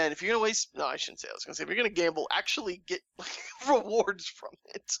 Man, if you're gonna waste, no, I shouldn't say. I was gonna say if you're gonna gamble, actually get rewards from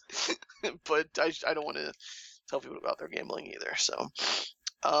it. But I don't want to tell people about their gambling either. So,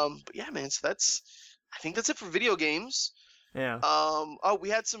 but yeah, man. So I think that's it for video games. Yeah. Oh, we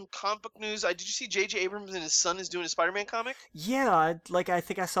had some comic book news. Did you see J.J. Abrams and his son is doing a Spider-Man comic? Yeah, I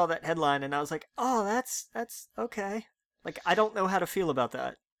think I saw that headline and I was like, oh, that's okay. Like, I don't know how to feel about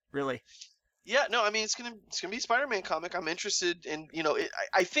that, really. Yeah, no, I mean it's gonna be a Spider-Man comic. I'm interested in,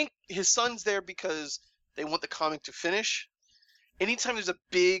 I think his son's there because they want the comic to finish. Anytime there's a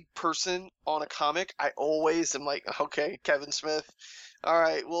big person on a comic, I always am like, okay, Kevin Smith, all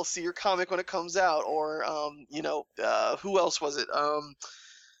right, we'll see your comic when it comes out. Or who else was it?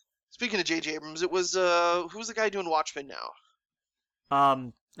 Speaking of J.J. Abrams, it was who's the guy doing Watchmen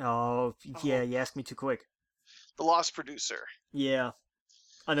now? Oh, yeah, Oh, you asked me too quick. the Lost producer, Yeah,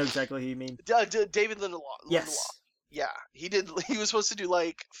 I know exactly who you mean. David Lindelof. Yes. Yeah, he did. He was supposed to do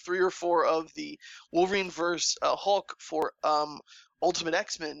like 3 or 4 of the Wolverine verse Hulk for Ultimate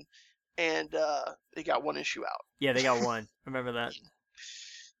X-Men, and they got 1 issue out. Yeah, they got one. Remember that.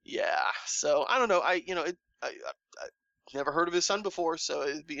 Yeah, so I don't know. I never heard of his son before, so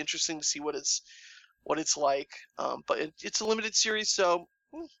it'd be interesting to see what it's like. But it's a limited series, so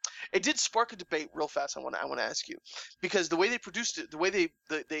it did spark a debate real fast. I want to ask you, because the way they produced it, the way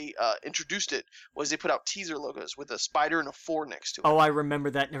they introduced it was they put out teaser logos with a spider and a 4 next to it. Oh, I remember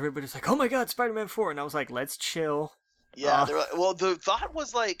that, and everybody's like, "Oh my God, Spider-Man 4," and I was like, "Let's chill." Yeah, they're like, well, the thought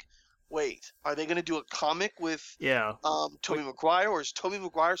was like, wait, are they gonna do a comic with Yeah. Tobey Maguire, or is Tobey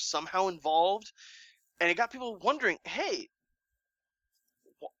Maguire somehow involved? And it got people wondering, hey,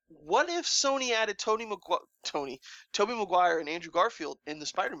 what if Sony added Tobey Maguire and Andrew Garfield in the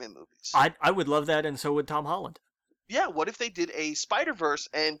Spider-Man movies? I would love that, and so would Tom Holland. Yeah, what if they did a Spider-Verse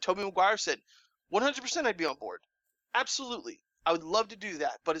and Tobey Maguire said, 100% I'd be on board. Absolutely. I would love to do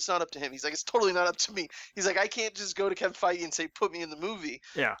that, but it's not up to him. He's like, it's totally not up to me. He's like, I can't just go to Kevin Feige and say, put me in the movie.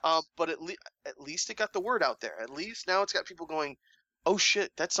 Yeah. But at least it got the word out there. At least now it's got people going, oh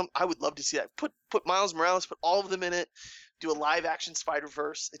shit, I would love to see that. Put Miles Morales, put all of them in it. Do a live action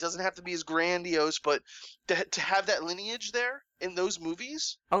Spider-Verse. It doesn't have to be as grandiose, but to have that lineage there in those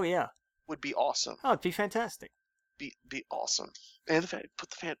movies Oh yeah. would be awesome. Oh, it'd be fantastic. Be awesome. And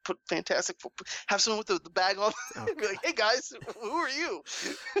put Fantastic Four, have someone with the bag on. Oh, Be like, hey guys, who are you?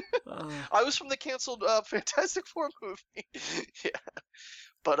 I was from the canceled Fantastic Four movie. Yeah,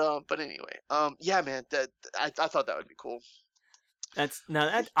 but anyway, yeah, man, I thought that would be cool. I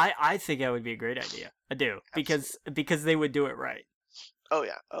think that would be a great idea. I do, because they would do it right. Oh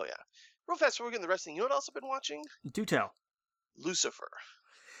yeah. Real fast, before we get into the wrestling, you know what else I've been watching? Do tell. Lucifer.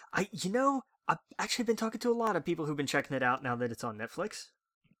 I've actually been talking to a lot of people who've been checking it out now that it's on Netflix.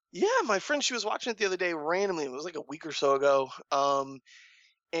 Yeah, my friend, she was watching it the other day randomly. It was like a week or so ago.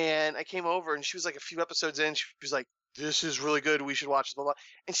 And I came over and she was like a few episodes in. She was like, "This is really good. We should watch it." Blah, blah.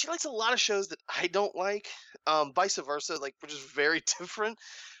 And she likes a lot of shows that I don't like. Vice versa. Like we're just very different.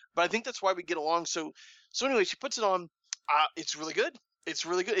 But I think that's why we get along. So anyway, she puts it on. It's really good. It's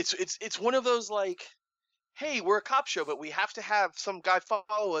really good. It's one of those like, hey, we're a cop show, but we have to have some guy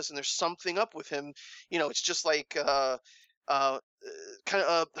follow us, and there's something up with him. It's just like uh, kind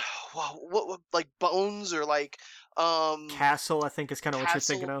of what like Bones, or like Castle, I think, is kind of what you're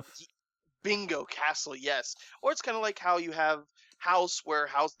thinking Castle. of. Bingo, Castle, yes. Or it's kind of like how you have House, where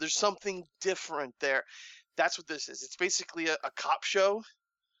House, there's something different there. That's what this is. It's basically a cop show.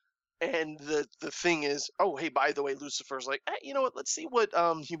 And the thing is, oh, hey, by the way, Lucifer's like, hey, you know what? Let's see what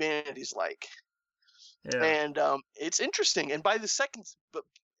humanity's like. Yeah. And it's interesting. And by the second, but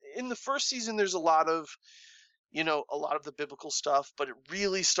in the first season, there's a lot of the biblical stuff, but it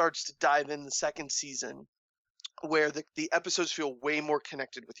really starts to dive in the second season, where the episodes feel way more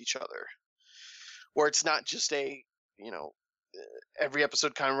connected with each other, where it's not just every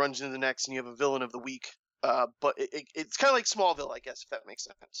episode kind of runs into the next and you have a villain of the week. But it's kind of like Smallville, I guess, if that makes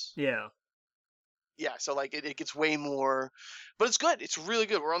sense. Yeah. Yeah, so like it gets way more, but it's good. It's really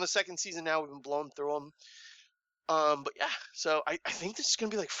good. We're on the second season now. We've been blowing through them. But yeah, so I think this is gonna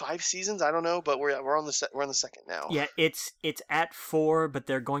be like 5 seasons. I don't know, but we're on the second now. Yeah, it's at 4, but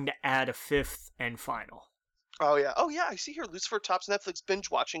they're going to add a 5th and final. Oh yeah. I see here Lucifer tops Netflix binge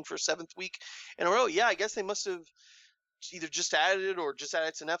watching for 7th week in a row. Yeah, I guess they must have either just added it or just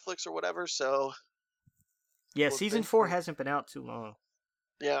added to Netflix or whatever. So yeah, season 4 hasn't been out too long.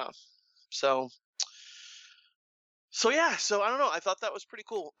 Yeah, so yeah, so I don't know. I thought that was pretty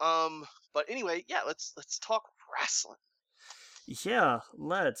cool. But anyway, yeah, let's talk wrestling. Yeah,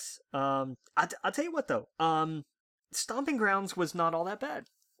 let's. I'll tell you what though. Stomping Grounds was not all that bad.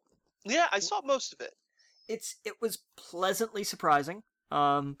 Yeah, I saw most of it. It was pleasantly surprising.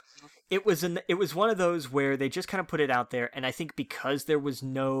 It was one of those where they just kind of put it out there, and I think because there was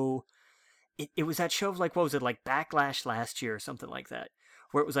no, it was that show of like, what was it, like Backlash last year or something like that,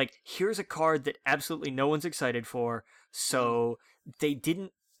 where it was like, here's a card that absolutely no one's excited for, so they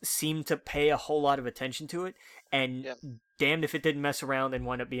didn't seem to pay a whole lot of attention to it, and damned if it didn't mess around and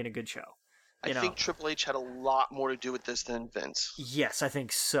wind up being a good show. I think Triple H had a lot more to do with this than Vince. Yes, I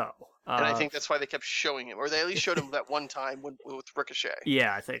think so. And I think that's why they kept showing him, or they at least showed him that one time with Ricochet.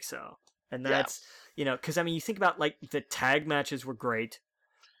 Yeah, I think so. And that's, because I mean, you think about like the tag matches were great.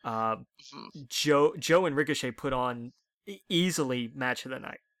 Joe and Ricochet put on easily match of the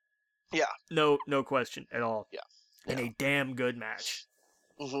night. Yeah. No question at all. Yeah. And a damn good match.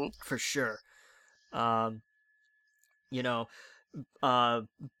 For sure. Becky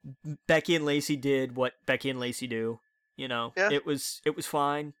and Lacey did what Becky and Lacey do. It was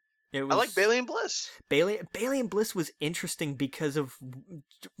fine. I like Bayley and Bliss. Bayley and Bliss was interesting because of.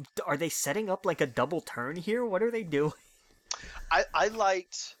 Are they setting up like a double turn here? What are they doing? I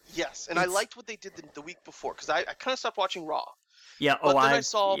liked I liked what they did the week before because I kind of stopped watching Raw. Yeah. But then I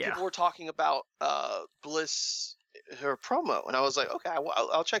saw people were talking about Bliss, her promo, and I was like, okay,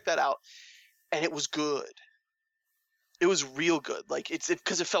 I'll check that out, and it was good. It was real good. Like it's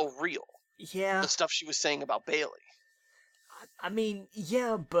because it felt real. Yeah. The stuff she was saying about Bayley. I mean,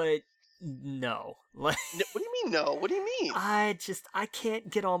 yeah, but no. What do you mean no? What do you mean? I can't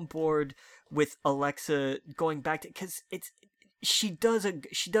get on board with Alexa going back to because she does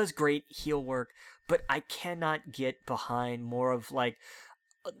great heel work, but I cannot get behind more of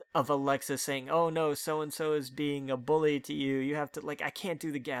Alexa saying, "Oh no, so and so is being a bully to you. You have to I can't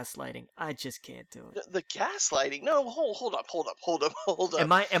do the gaslighting. I just can't do it." The gaslighting? No, hold up.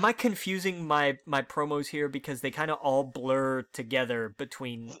 Am I confusing my promos here because they kind of all blur together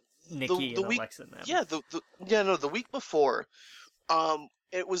between Nikki and Alexa and them? Yeah, the week before,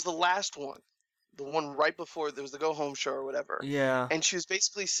 it was the last one. The one right before there was the go home show or whatever. Yeah. And she was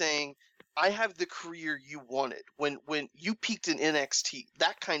basically saying, I have the career you wanted. When you peaked in NXT,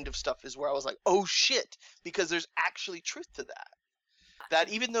 that kind of stuff is where I was like, oh shit, because there's actually truth to that. That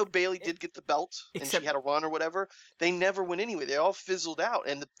even though Bayley did get the belt and she had a run or whatever, they never went anywhere. They all fizzled out.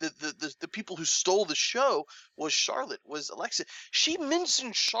 And the people who stole the show was Alexa. She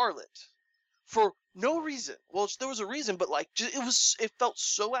mentioned Charlotte for no reason. Well, there was a reason, but it felt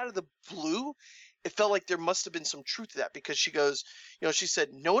so out of the blue. It felt like there must have been some truth to that because she goes, she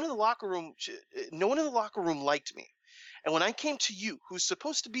said, no one in the locker room liked me. And when I came to you, who's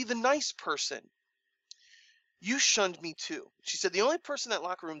supposed to be the nice person, you shunned me too. She said, the only person in that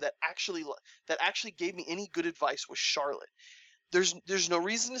locker room that actually gave me any good advice was Charlotte. There's no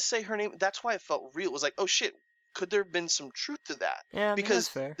reason to say her name. That's why it felt real. It was like, oh shit, could there have been some truth to that? Yeah, because that's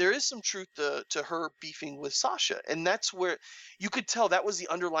fair. There is some truth to her beefing with Sasha, and that's where you could tell that was the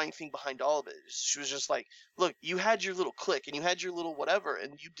underlying thing behind all of it. She was just like, look, you had your little click and you had your little whatever,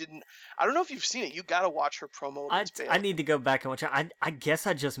 and you didn't. I don't know if you've seen it. You got to watch her promo. I need to go back and watch it. I guess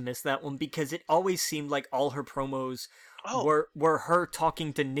I just missed that one because it always seemed like all her promos were her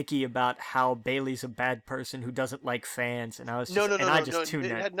talking to Nikki about how Bayley's a bad person who doesn't like fans, and I was just tuned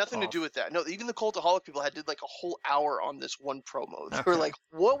it had nothing off. to do with that. No, even the Cultaholic people did like a whole hour on this one promo. They were like,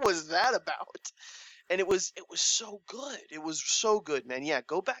 "What was that about?" And it was so good. It was so good, man. Yeah,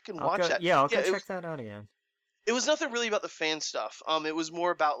 go back and watch that. Yeah, I'll go check that out again. It was nothing really about the fan stuff. It was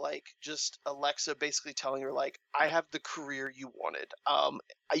more about just Alexa basically telling her I have the career you wanted.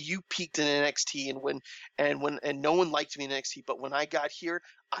 You peaked in NXT and no one liked me in NXT, but when I got here,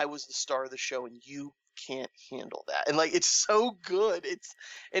 I was the star of the show and you can't handle that. And it's so good. It's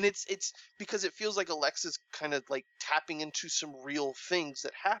because it feels like Alexa's kind of tapping into some real things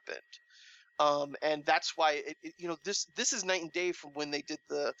that happened. And that's why this is night and day from when they did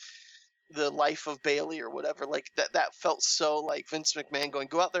the life of Bayley or whatever, that felt so like Vince McMahon going,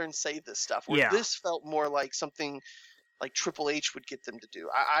 go out there and say this stuff. Where this felt more like something like Triple H would get them to do.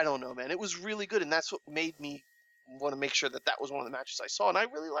 I don't know, man. It was really good, and that's what made me want to make sure that was one of the matches I saw, and I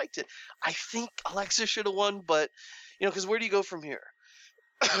really liked it. I think Alexa should have won, but because where do you go from here?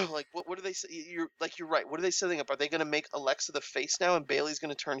 What do they say? You're right. What are they setting up? Are they going to make Alexa the face now, and Bayley's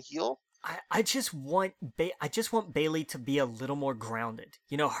going to turn heel? I just want Bayley to be a little more grounded.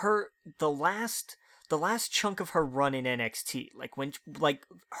 The last chunk of her run in NXT,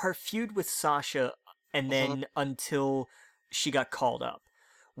 her feud with Sasha, and then until she got called up,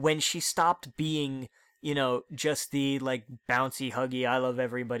 when she stopped being just the bouncy huggy I love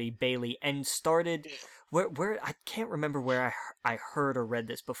everybody Bayley and started where I can't remember where I heard or read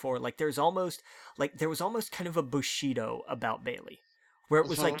this before. There was almost kind of a Bushido about Bayley. Where it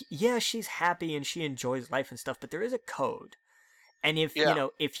was yeah, she's happy and she enjoys life and stuff, but there is a code. And if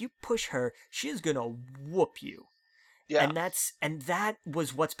if you push her, she is gonna whoop you. Yeah. And that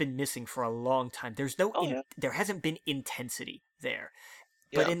was what's been missing for a long time. There's there hasn't been intensity there.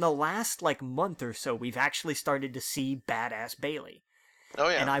 But in the last month or so, we've actually started to see badass Bayley. Oh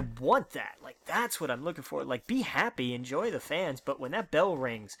And yeah. I want that. Like, that's what I'm looking for. Like, be happy, enjoy the fans, but when that bell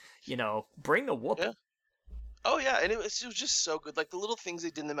rings, bring a Yeah. whooping. Oh yeah, and it was just so good. Like the little things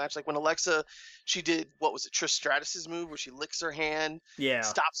they did in the match, like when Alexa, she did what was it, Trish Stratus's move where she licks her hand, Yeah.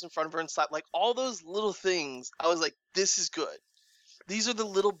 stops in front of her and slap. Like all those little things, I was like, this is good. These are the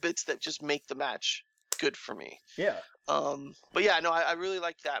little bits that just make the match good for me. Yeah. But yeah, no, I really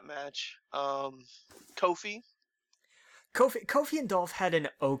liked that match. Kofi, Kofi and Dolph had an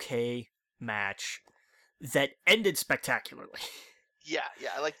okay match that ended spectacularly. yeah,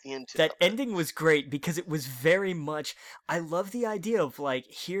 I like the end That of it. ending was great because it was very much. I love the idea of like,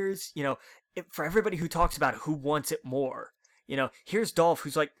 here's, for everybody who talks about who wants it more. Here's Dolph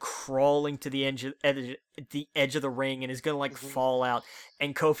who's like crawling to the edge of the ring and is gonna like Hmm. fall out,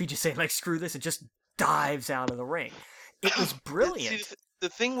 and Kofi just saying like screw this and just dives out of the ring. It was See, brilliant. the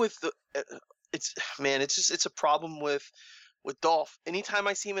thing with it's man, it's a problem with Dolph. Anytime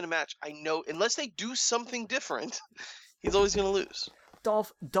I see him in a match, I know unless they do something different, he's always gonna lose.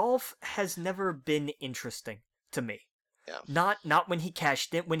 Dolph has never been interesting to me. Yeah. Not when he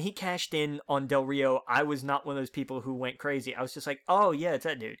cashed in. When he cashed in on Del Rio, I was not one of those people who went crazy. I was just like, oh yeah, it's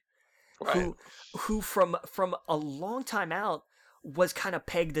that dude Right. who from a long time out was kind of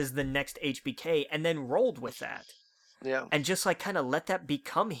pegged as the next HBK and then rolled with that. Yeah. And just like kind of let that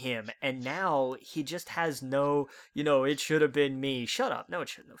become him, and now he just has no, it should have been me. Shut up. No, it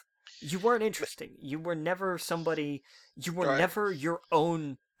shouldn't have. You weren't interesting. You were never somebody. You were Right. never your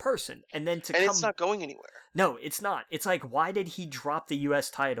own person. And then to And it's come, not going anywhere. no, it's not. It's like, why did he drop the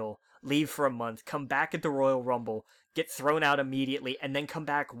U.S. title, leave for a month, come back at the Royal Rumble, get thrown out immediately, and then come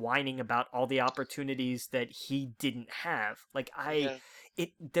back whining about all the opportunities that he didn't have? Like, Yeah.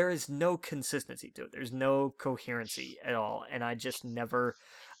 there is no consistency to it. There's no coherency at all, and I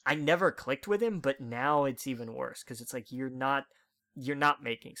never clicked with him, but now it's even worse because it's like you're not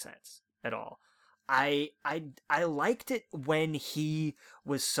making sense at all. I liked it when he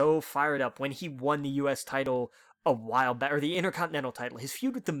was so fired up when he won the U.S. title a while back, or the Intercontinental title, his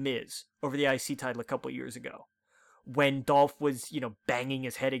feud with The Miz over the IC title a couple years ago, when Dolph was, banging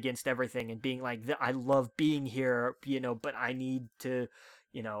his head against everything and being like, I love being here, but I need to,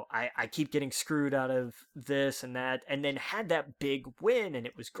 I keep getting screwed out of this and that, and then had that big win, and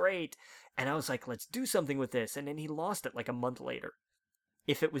it was great. And I was like, let's do something with this. And then he lost it like a month later,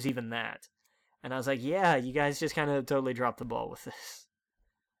 if it was even that. And I was like, yeah, you guys just kind of totally dropped the ball with this.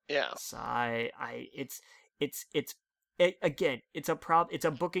 Yeah. So it's again, it's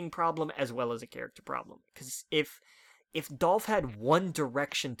a booking problem as well as a character problem. Because if Dolph had one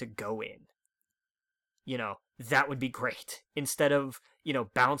direction to go in, that would be great. Instead of,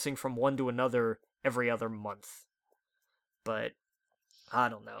 bouncing from one to another every other month. But I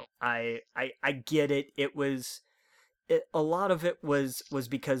don't know. I get it. A lot of it was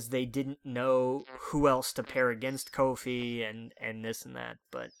because they didn't know who else to pair against Kofi and this and that.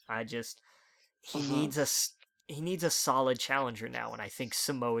 But he Hmm. needs he needs a solid challenger now, and I think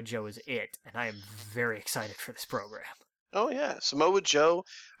Samoa Joe is it. And I am very excited for this program. Oh yeah, Samoa Joe.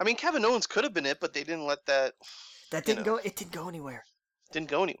 I mean, Kevin Owens could have been it, but they didn't let that. That You know, it didn't go anywhere. didn't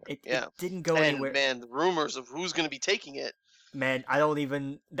go anywhere. It Yeah. didn't go And anywhere. man, the rumors of who's going to be taking it. Man, I don't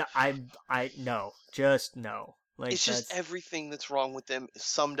even I no, just no. Like It's just that's everything that's wrong with them is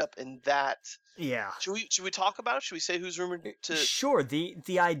summed up in that. yeah. Should we talk about it? Should we say who's rumored to? Sure,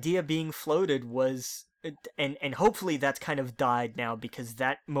 the idea being floated was and hopefully that's kind of died now because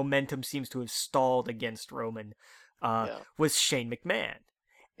that momentum seems to have stalled against Roman Yeah. was Shane McMahon.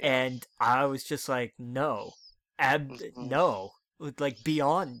 Yeah. And I was just like, no. Mhm. No. Like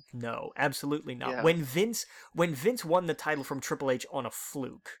beyond no, absolutely not. Yeah. When Vince won the title from Triple H on a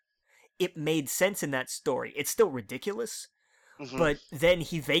fluke, it made sense in that story. It's still ridiculous, Hmm. but then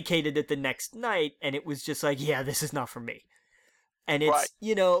he vacated it the next night and it was just like, yeah, this is not for me. And Right.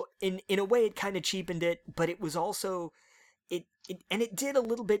 it's, in a way it kind of cheapened it, but it was also and it did a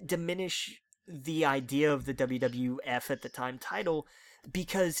little bit diminish the idea of the WWF at the time title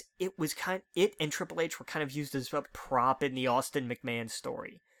because it and Triple H were kind of used as a prop in the Austin McMahon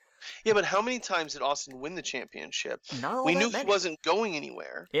story. Yeah, but how many times did Austin win the championship? Not all We knew that he many. wasn't going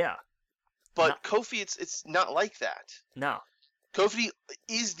anywhere. Yeah. But Not Kofi, it's not like that. no. Kofi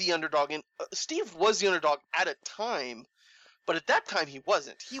is the underdog, and Steve was the underdog at a time, but at that time he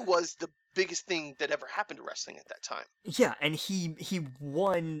wasn't. He was the biggest thing that ever happened to wrestling at that time. Yeah, and he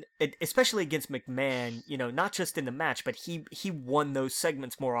won, especially against McMahon. Not just in the match, but he won those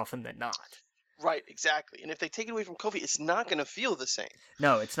segments more often than not. Right, exactly. And if they take it away from Kofi, it's not going to feel the same.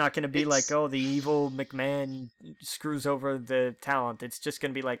 No, it's not going to be like, It's oh, the evil McMahon screws over the talent. It's just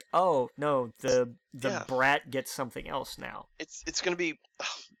going to be like, oh no, the yeah, brat gets something else now. it's going to be.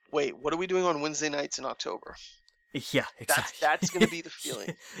 Wait, what are we doing on Wednesday nights in October? Yeah, exactly. That's going to be the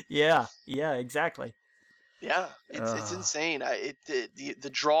feeling. yeah, exactly. Yeah, it's insane. The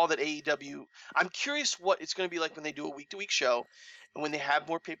draw that AEW. I'm curious what it's going to be like when they do a week-to-week show, and when they have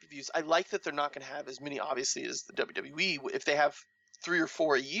more pay-per-views. I like that they're not going to have as many, obviously, as the WWE. If they have 3 or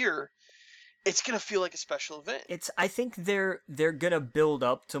 4 a year, it's going to feel like a special event. I think they're gonna build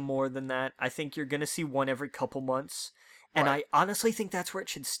up to more than that. I think you're gonna see one every couple months. And Right. I honestly think that's where it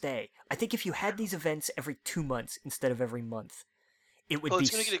should stay. I think if you had these events every 2 months instead of every month, it would Well, be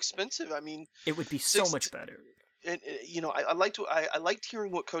it's going to get expensive. I mean, it would be so much better. and I liked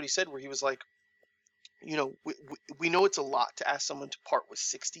hearing what Cody said, where he was like, we know it's a lot to ask someone to part with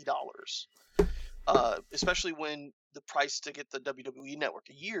 $60, especially when the price to get the WWE Network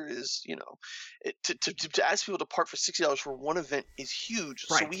a year is, to ask people to part for $60 for one event is huge.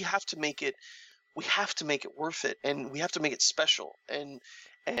 Right. So we have to make it worth it, and we have to make it special. And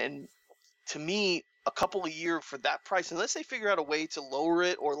to me, a couple a year for that price, unless they figure out a way to lower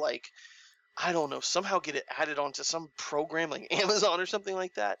it, or like, I don't know, somehow get it added onto some program like Amazon or something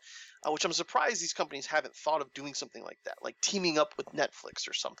like that, which I'm surprised these companies haven't thought of doing something like that, like teaming up with Netflix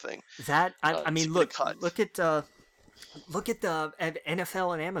or something. That I to mean, get a look cut. look at the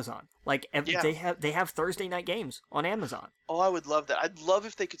NFL and Amazon. Like Yeah. they have Thursday night games on Amazon. Oh, I would love that. I'd love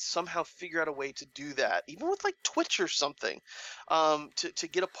if they could somehow figure out a way to do that, even with like Twitch or something, to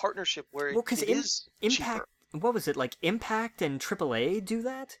get a partnership where Well, because it is Impact, cheaper. what was it like? Impact and AAA do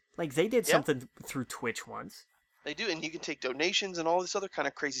that. Like they did Yeah. something through Twitch once. They do, and you can take donations and all this other kind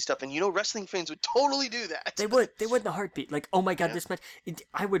of crazy stuff. And wrestling fans would totally do that. They would in a heartbeat. Like, oh my god, Yeah. this match.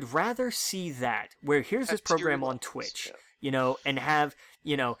 I would rather see that where here's Have this program tier on levels, Twitch, yeah. and have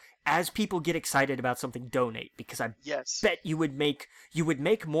as people get excited about something, donate, because I Yes. bet you would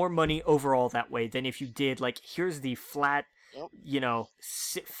make more money overall that way than if you did like here's the flat Yep.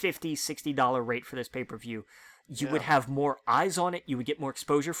 $50, $60 rate for this pay-per-view. You would Yeah. have more eyes on it, you would get more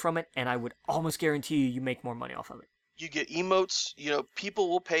exposure from it, and I would almost guarantee you make more money off of it. You get emotes. People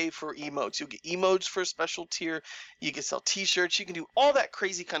will pay for emotes. You'll get emotes for a special tier. You can sell T-shirts. You can do all that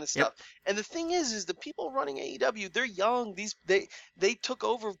crazy kind of stuff. And the thing is the people running AEW, they're young. They took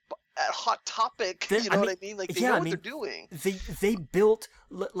over at Hot Topic. You know what I mean? Like, they know what they're doing. They built.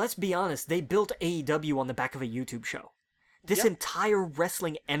 Let's be honest. They built AEW on the back of a YouTube show. This entire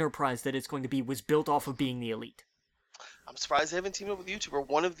wrestling enterprise that it's going to be was built off of being the elite. I'm surprised they haven't teamed up with YouTube or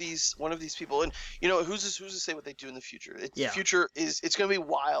one of these people. And who's to say what they do in the future? The future it's going to be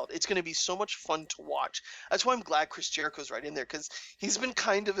wild. It's going to be so much fun to watch. That's why I'm glad Chris Jericho's right in there, because he's been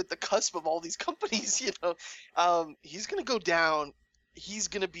kind of at the cusp of all these companies. He's going to go down. He's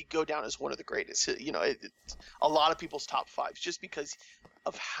going to go down as one of the greatest. A lot of people's top fives, just because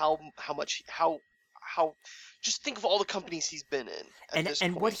of how just think of all the companies he's been in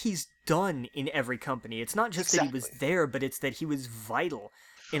and what he's done in every company. It's not just that he was there, but it's that he was vital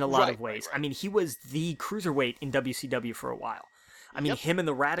in a lot of ways. Right. I mean, he was the cruiserweight in WCW for a while. I mean, him and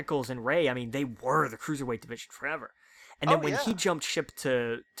the Radicals and Ray, I mean, they were the cruiserweight division forever. And then when he jumped ship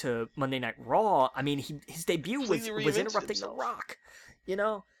to Monday Night Raw, I mean, his debut was interrupting The Rock.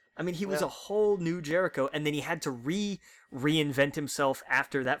 I mean, he was a whole new Jericho, and then he had to reinvent himself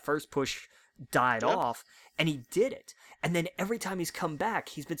after that first push died off, and he did it. And then every time he's come back,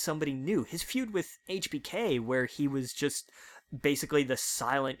 he's been somebody new. His feud with HBK, where he was just basically the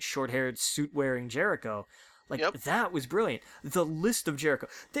silent, short-haired, suit-wearing Jericho, that was brilliant. The list of Jericho.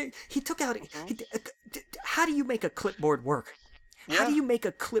 He took out... how do you make a clipboard work? Yeah. How do you make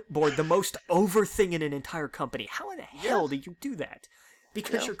a clipboard the most over thing in an entire company? How in the hell do you do that?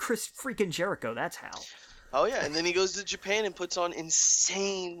 Because you're Chris freaking Jericho, that's how. Oh, yeah, and then he goes to Japan and puts on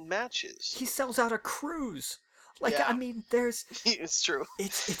insane matches. He sells out a cruise. I mean, there's... It's true.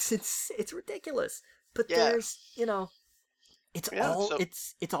 It's ridiculous. But there's,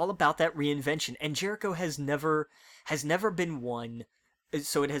 it's all about that reinvention. And Jericho has never been one,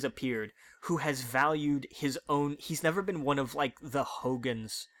 so it has appeared, who has valued his own... He's never been one of, the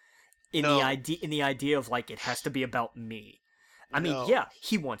Hogans in the idea of, it has to be about me. I mean,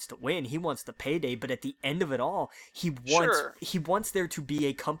 he wants to win, he wants the payday, but at the end of it all, he wants there to be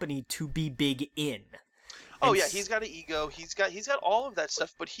a company to be big in. Oh yeah, he's got an ego. He's got all of that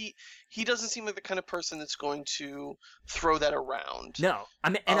stuff, but he doesn't seem like the kind of person that's going to throw that around. No,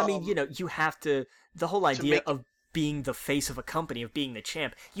 I mean, you have to. The whole idea of being the face of a company, of being the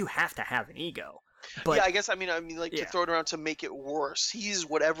champ, you have to have an ego. But I guess I mean, like to yeah, throw it around to make it worse. He's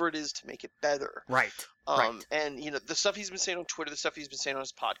whatever it is to make it better. right, right. And the stuff he's been saying on Twitter, the stuff he's been saying on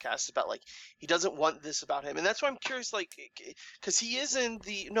his podcast about like he doesn't want this about him, and that's why I'm curious, like, because he is in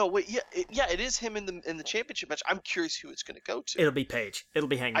the no wait, yeah, it is him in the championship match. I'm curious who it's going to go to. It'll be Paige. It'll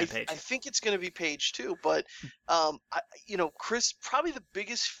be Hangman Page. I think it's going to be Paige too, but Chris probably the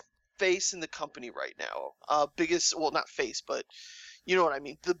biggest face in the company right now. Biggest, well, not face, but you know what I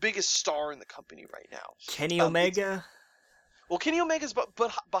mean. The biggest star in the company right now. Kenny Omega. Well, Kenny Omega's but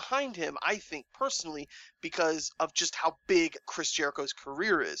behind him, I think personally, because of just how big Chris Jericho's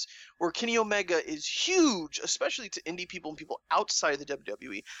career is. Where Kenny Omega is huge, especially to indie people and people outside of the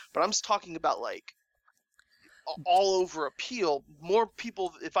WWE. But I'm just talking about like all over appeal. More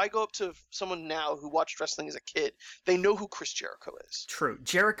people. If I go up to someone now who watched wrestling as a kid, they know who Chris Jericho is. True.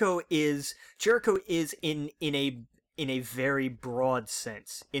 Jericho is in a very broad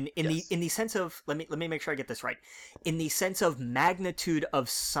sense. In Yes. the sense of let me make sure I get this right. In the sense of magnitude of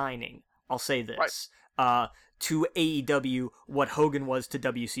signing, I'll say this. Right. To AEW what Hogan was to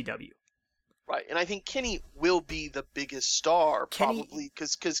WCW. Right, and I think Kenny will be the biggest star probably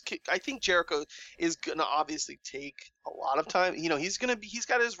because I think Jericho is gonna obviously take a lot of time. He's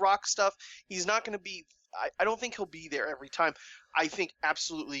got his Rock stuff. He's not gonna be. I don't think he'll be there every time. I think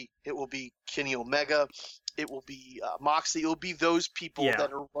absolutely it will be Kenny Omega. It will be Moxley. It will be those people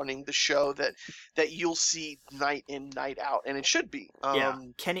that are running the show that you'll see night in, night out, and it should be.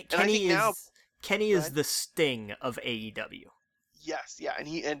 Kenny is the Sting of AEW. Yes, yeah, and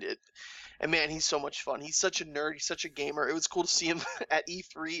man, he's so much fun. He's such a nerd. He's such a gamer. It was cool to see him at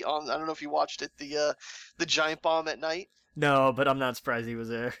E3 on. I don't know if you watched it, the Giant Bomb at night. No, but I'm not surprised he was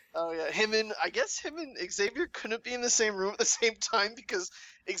there. Oh yeah, I guess him and Xavier couldn't be in the same room at the same time because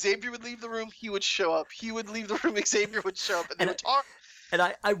Xavier would leave the room, he would show up. He would leave the room, Xavier would show up, and they would talk. And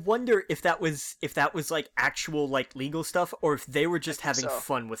I wonder if that was like actual like legal stuff or if they were just having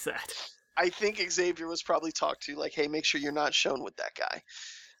fun with that. I think Xavier was probably talked to like, hey, make sure you're not shown with that guy.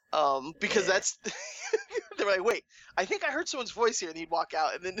 Because that's they're like, wait, I think I heard someone's voice here, and he'd walk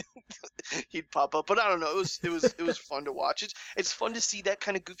out, and then he'd pop up. But I don't know, it was fun to watch. It's fun to see that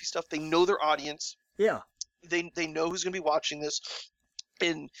kind of goofy stuff. They know their audience. Yeah. They know who's gonna be watching this,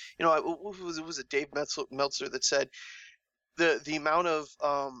 and was it Dave Meltzer that said the amount of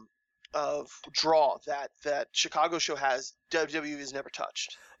draw that Chicago show has, WWE has never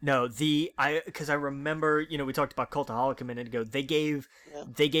touched. No, because I remember, we talked about Cultaholic a minute ago. They gave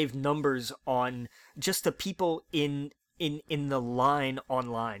numbers on just the people in the line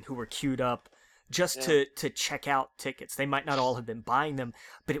online who were queued up just to check out tickets. They might not all have been buying them,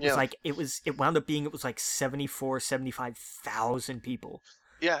 but it was like it wound up being 75,000 people.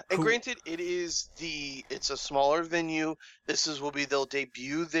 Yeah, and granted, it's a smaller venue. They'll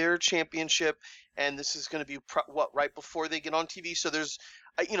debut their championship, and this is going to be right before they get on TV. So there's,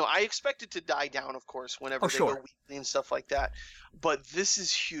 I expect it to die down, of course, whenever they go weekly and stuff like that. But this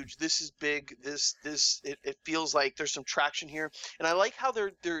is huge. This is big. It feels like there's some traction here, and I like how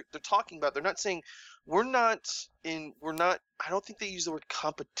they're talking about. They're not saying we're not. I don't think they use the word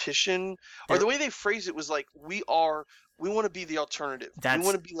competition, or the way they phrased it was like we want to be the alternative. We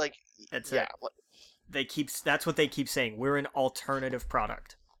want to be like that's it. That's what they keep saying. We're an alternative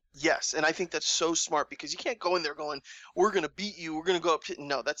product. Yes, and I think that's so smart because you can't go in there going, we're going to beat you, we're going to go up.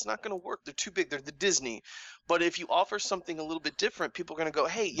 No, that's not going to work. They're too big. They're the Disney. But if you offer something a little bit different, people are going to go,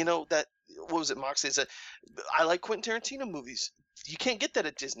 hey, what was it Moxley said? I like Quentin Tarantino movies. You can't get that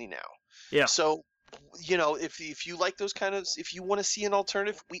at Disney now. Yeah. So, if you like those if you want to see an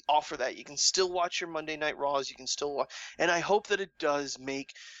alternative, we offer that. You can still watch your Monday Night Raws. You can still watch. And I hope that it does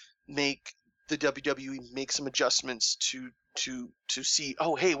make the WWE make some adjustments to see,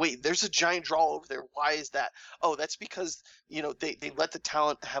 oh, hey, wait, there's a giant draw over there. Why is that? Oh, that's because, they let the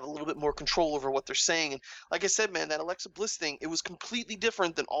talent have a little bit more control over what they're saying. And like I said, man, that Alexa Bliss thing, it was completely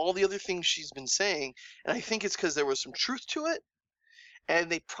different than all the other things she's been saying. And I think it's because there was some truth to it. And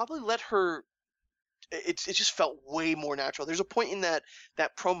they probably let her, it just felt way more natural. There's a point in that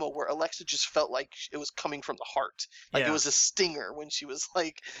promo where Alexa just felt like it was coming from the heart. Like it was a stinger when she was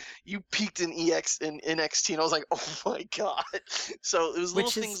like, you peaked in NXT, and I was like, oh my God. So it was little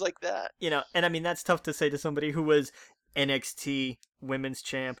things like that. And I mean, that's tough to say to somebody who was NXT Women's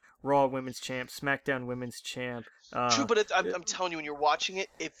Champ, Raw Women's Champ, SmackDown Women's Champ. True, but I'm telling you, when you're watching it,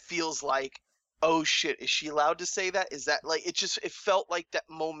 it feels like, oh shit, is she allowed to say that? Is that like, it felt like that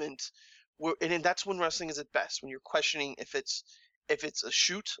moment. And that's when wrestling is at best, when you're questioning if it's a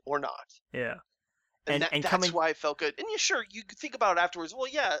shoot or not. Yeah. And that's why it felt good. And you could think about it afterwards. Well,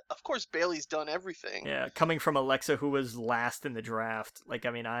 yeah, of course Bayley's done everything. Yeah, coming from Alexa, who was last in the draft. Like,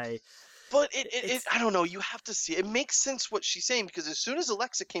 I mean, But It's I don't know. You have to see. It makes sense what she's saying because as soon as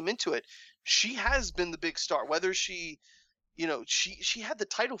Alexa came into it, she has been the big star. Whether she, she had the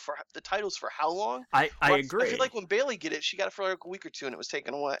titles for how long? I Where I feel agree. like when Bailey get it, she got it for like a week or two, and it was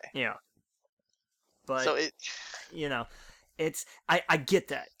taken away. Yeah, but So it, you know, it's I get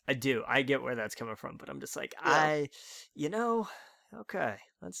that. I do. I get where that's coming from, but I'm just like yeah, you know, okay,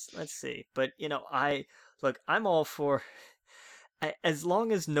 let's see. But I look, I'm all for as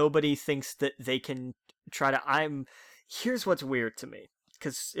long as nobody thinks that they can try to. Here's what's weird to me,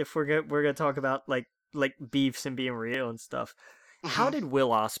 because if we're gonna talk about like beefs and being real and stuff. How hmm did Will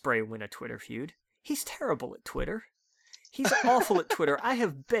Ospreay win a Twitter feud? He's terrible at Twitter. He's awful at Twitter. I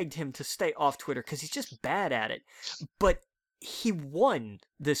have begged him to stay off Twitter because he's just bad at it. But he won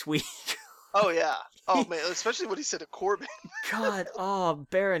this week. oh yeah, oh he, man, especially what he said to Corbin. God, oh,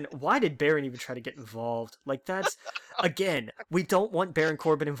 Baron. Why did Baron even try to get involved? Like, that's. Again, we don't want Baron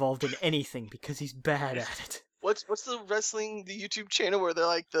Corbin involved in anything because he's bad at it. What's the YouTube channel where they're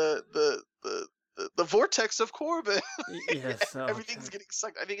like the vortex of Corbin? Yes, oh, Everything's God. getting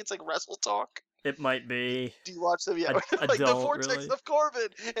sucked. I think it's like Wrestle Talk. It might be. Do you watch them? Yeah, I like the don't vortex really. of Corbin,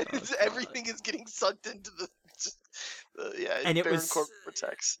 and Oh, God. everything is getting sucked into yeah. And it Baron was. Corbin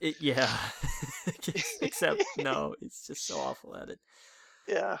protects. Yeah. Except, no, it's just so awful at it.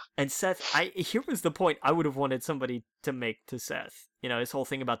 Yeah, And Seth, here was the point I would have wanted somebody to make to Seth. His whole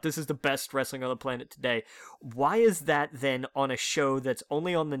thing about this is the best wrestling on the planet today. Why is that then on a show that's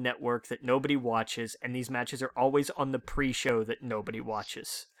only on the network that nobody watches, and these matches are always on the pre-show that nobody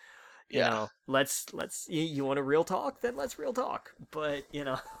watches? yeah, Let's you want a real talk? Then let's real talk. But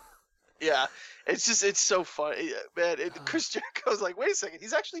yeah. It's so funny, man. Chris Jericho's like, wait a second,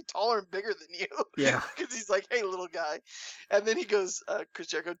 he's actually taller and bigger than you. yeah, Because he's like, hey, little guy, and then he goes, Chris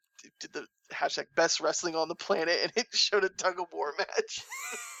Jericho did the hashtag best wrestling on the planet, and it showed a tug of war match.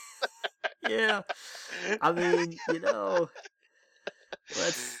 yeah. I mean,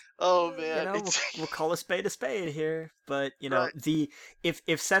 let's Oh man, we'll call a spade here. But right.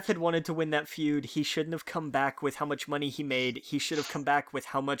 if Seth had wanted to win that feud, he shouldn't have come back with how much money he made. He should have come back with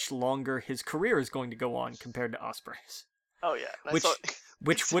how much longer his career is going to go on compared to Ospreay's. Oh yeah, and Which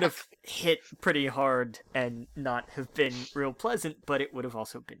exactly. would have hit pretty hard and not have been real pleasant, but it would have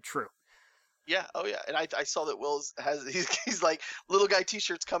also been true. Yeah, oh yeah, and I saw that Will's he's like little guy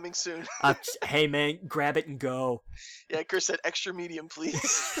T-shirts coming soon. Hey man, grab it and go. Yeah, Chris said extra medium, please.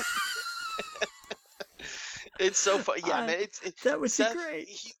 It's so funny. Yeah, man, that would Seth, be great.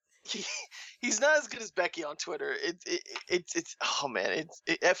 He, he's not as good as Becky on Twitter. It's oh man,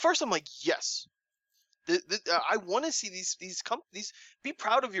 at first I'm like yes. I want to see these companies be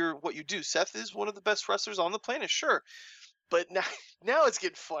proud of what you do. Seth is one of the best wrestlers on the planet, sure, but now it's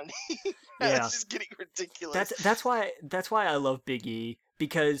getting funny. Yeah, It's just getting ridiculous. that's why I love Big E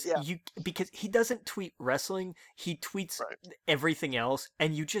because Yeah, because he doesn't tweet wrestling, he tweets right, everything else,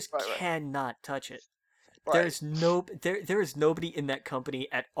 and you just right, cannot touch it. right. There is nobody in that company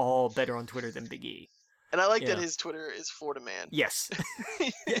at all better on Twitter than Big E. And I like that Yeah. his Twitter is Florida Man. Yes.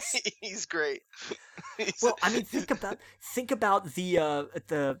 Yes. He's great. Well, I mean, think about the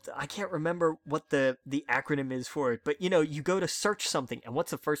I can't remember what the acronym is for it, but you go to search something, and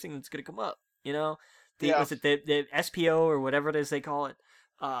what's the first thing that's going to come up? Yeah, Was it the SPO or whatever it is they call it?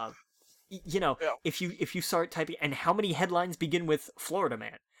 Uh, yeah, if you start typing, and how many headlines begin with Florida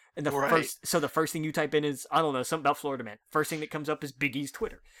Man? And right. the first thing you type in is, I don't know, something about Florida Man. First thing that comes up is Big E's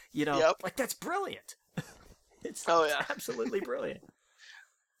Twitter. Yep. Like that's brilliant. It's Oh yeah. absolutely brilliant.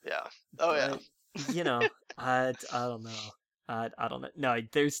 Yeah. Oh yeah. I don't know. I don't know. No,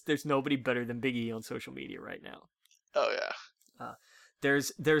 there's nobody better than Big E on social media right now. Oh yeah.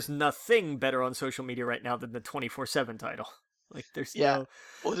 There's nothing better on social media right now than the 24/7 title. Like there's Yeah. no.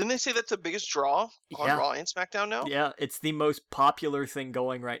 Well, didn't they say that's the biggest draw on Yeah. Raw and SmackDown now? Yeah, it's the most popular thing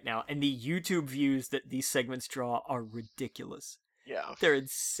going right now, and the YouTube views that these segments draw are ridiculous. Yeah. They're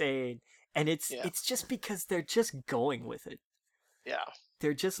insane, and it's Yeah. just because they're just going with it. Yeah.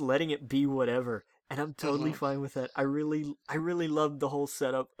 They're just letting it be whatever, and I'm totally Mhm. fine with that. I really loved the whole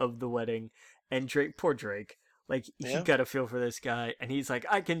setup of the wedding, and poor Drake, like you Yeah. gotta feel for this guy, and he's like,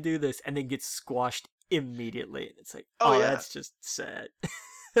 I can do this, and then gets squashed immediately, and it's like, Oh oh, yeah. that's just sad.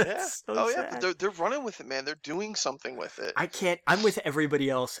 Yeah. That's so Oh yeah. sad. But they're running with it, man. They're doing something with it. I'm with everybody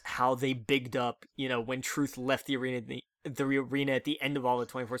else how they bigged up, when Truth left the arena at the end of all the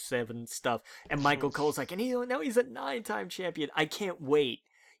 24/7 stuff, and Michael Mhm. Cole's like, and now he's a 9-time champion. I can't wait,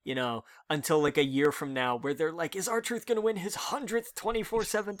 until like a year from now where they're like, is R-Truth gonna win his 100th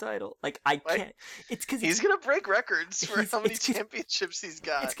 24/7 title? Like I Like, can't. It's because he's gonna break records for how many it's 'cause championships he's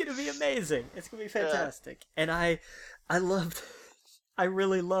got. it's gonna be amazing. It's gonna be Yeah. fantastic. And I loved, I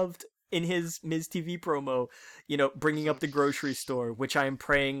really loved in his Miz TV promo, bringing up the grocery store, which I am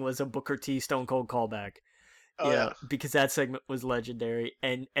praying was a Booker T Stone Cold callback. Oh yeah. Because that segment was legendary,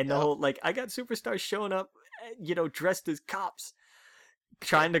 and the whole I got superstars showing up, dressed as cops,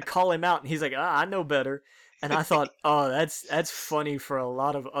 trying to call him out, and he's like, I know better. And I thought, oh, that's funny for a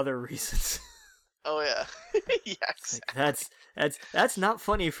lot of other reasons. Oh yeah. Yeah, exactly. That's not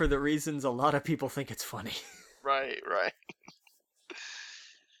funny for the reasons a lot of people think it's funny. Right.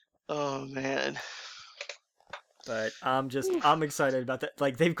 Oh man. But I'm excited about that.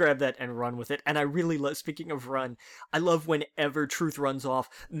 Like, they've grabbed that and run with it. And I really love, speaking of run, I love whenever Truth runs off,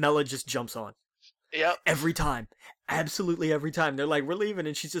 Mela just jumps on. Yep. Every time. Absolutely every time. They're like, we're leaving,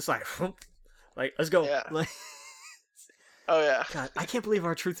 and she's just like, let's go. Yeah. Like, oh yeah. God, I can't believe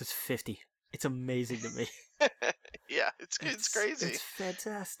our Truth is 50. It's amazing to me. Yeah, it's crazy. It's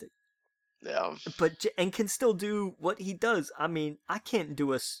fantastic. Yeah. And can still do what he does. I mean, I can't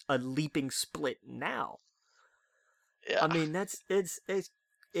do a leaping split now. Yeah. I mean, it's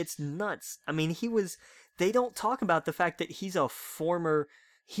nuts. I mean, they don't talk about the fact that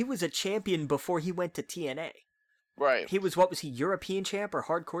he was a champion before he went to TNA. Right. He was, what was he, European champ or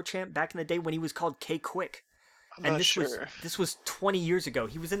hardcore champ back in the day when he was called K-Quick? I'm not sure. This was 20 years ago.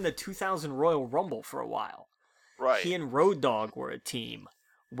 He was in the 2000 Royal Rumble for a while. Right. He and Road Dogg were a team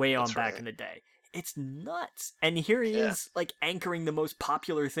way on back in the day. It's nuts. And here he is, like, anchoring the most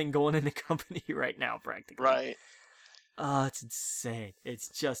popular thing going in the company right now, practically. Right. Oh, it's insane. It's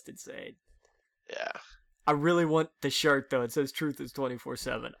just insane. Yeah. I really want the shirt, though. It says Truth is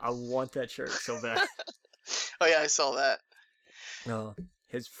 24/7. I want that shirt so bad. Oh, yeah, I saw that. Oh,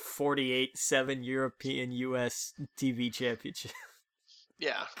 his 48-7 European US TV championship.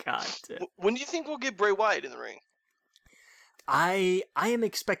 Yeah. God. When do you think we'll get Bray Wyatt in the ring? I am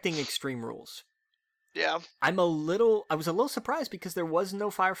expecting Extreme Rules. Yeah. I was a little surprised because there was no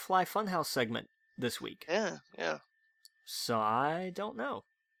Firefly Funhouse segment this week. Yeah. So I don't know.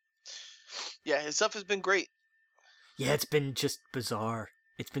 Yeah, his stuff has been great. Yeah, it's been just bizarre.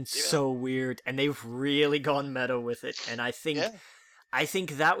 It's been so weird, and they've really gone meta with it. And I think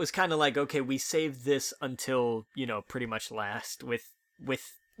that was kind of like, okay, we saved this until pretty much last with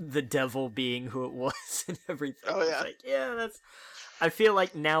the devil being who it was and everything. Oh yeah, that's. I feel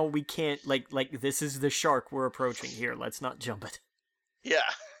like now we can't like this is the shark we're approaching here. Let's not jump it. Yeah.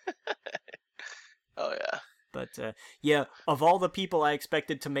 Oh yeah. But of all the people I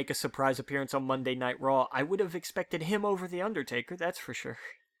expected to make a surprise appearance on Monday Night Raw, I would have expected him over The Undertaker, that's for sure.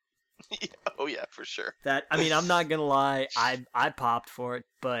 Oh yeah, for sure. I'm not gonna lie, I popped for it,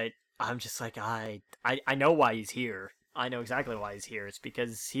 but I'm just like, I know why he's here. I know exactly why he's here. It's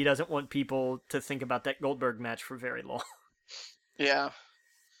because he doesn't want people to think about that Goldberg match for very long. Yeah.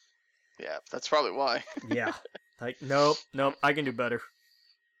 Yeah, that's probably why. Yeah. Like, nope, I can do better.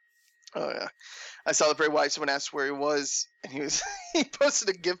 Oh yeah, I saw the Bray Wyatt. Someone asked where he was, and he posted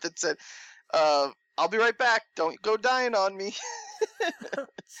a GIF that said, "I'll be right back. Don't go dying on me."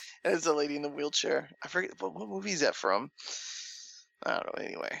 And it's a lady in the wheelchair. I forget what movie is that from. I don't know.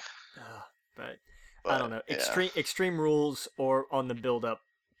 Anyway, but I don't know. Extreme Rules or on the build up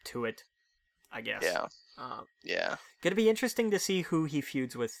to it, I guess. Yeah. Yeah. Gonna be interesting to see who he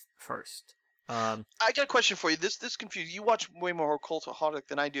feuds with first. I got a question for you. This confused. You watch way more Cultaholic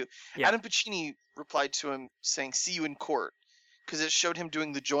than I do. Yeah. Adam Pacini replied to him saying, "See you in court," because it showed him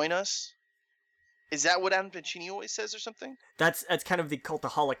doing the "Join Us." Is that what Adam Pacini always says, or something? That's kind of the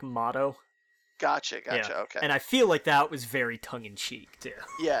Cultaholic motto. Gotcha. Yeah. Okay. And I feel like that was very tongue in cheek too.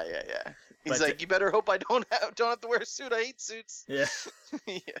 Yeah. He's like, you better hope I don't have to wear a suit. I hate suits. Yeah.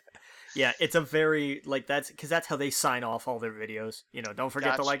 Yeah, it's a very, because that's how they sign off all their videos. Don't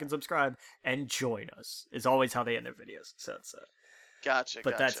forget to like and subscribe and join us is always how they end their videos. So it's Gotcha.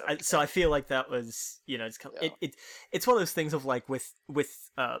 But so I feel like that was, it's kind of, it's one of those things of with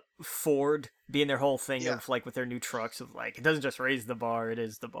Ford being their whole thing of with their new trucks of it doesn't just raise the bar, it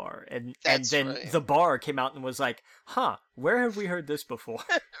is the bar. And then the bar came out and was like, where have we heard this before?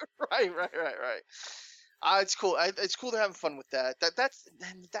 Right. It's cool. It's cool to have fun with that. That's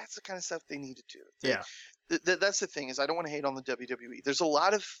the kind of stuff they need to do. That's the thing is I don't want to hate on the WWE. There's a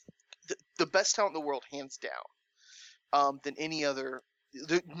lot of the best talent in the world, hands down, than any other.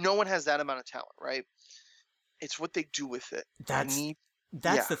 No one has that amount of talent, right? It's what they do with it. That's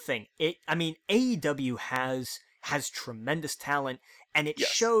the thing. AEW has tremendous talent, and it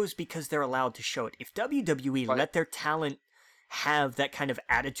shows because they're allowed to show it. If WWE let their talent have that kind of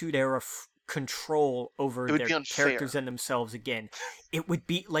Attitude Era control over their characters and themselves again, it would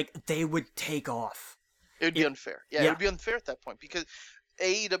be they would take off. It would be unfair. Yeah, it would be unfair at that point because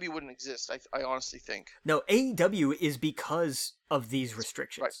AEW wouldn't exist. I honestly think. No, AEW is because of these Right.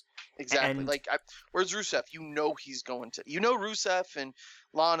 restrictions. Exactly. And Like, where's Rusev? You know he's going to. You know Rusev and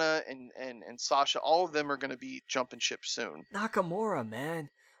Lana and Sasha. All of them are going to be jumping ship soon. Nakamura, man.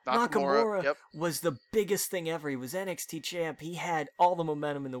 Nakamura. Nakamura Yep. was the biggest thing ever. He was NXT champ. He had all the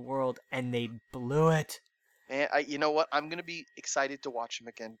momentum in the world, and they blew it. And you know what? I'm gonna be excited to watch him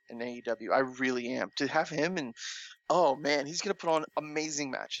again in AEW. I really am. To have him and oh man, he's gonna put on amazing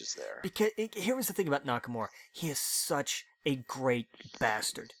matches there. Because here was the thing about Nakamura. He is such a great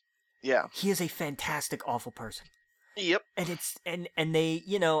bastard. Yeah. He is a fantastic, awful person. Yep. And it's and they,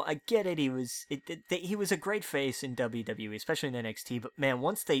 you know, I get it. He was a great face in WWE, especially in NXT. But man,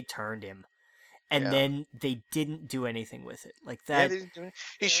 once they turned him, and then they didn't do anything with it like that. Yeah, they didn't do it.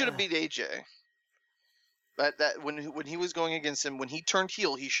 He should have beat AJ. That when he was going against him, when he turned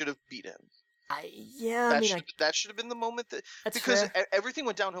heel, he should have beat him. That should have been the moment because everything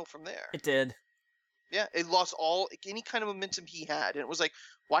went downhill from there. It did. Yeah, it lost any kind of momentum he had, and it was like,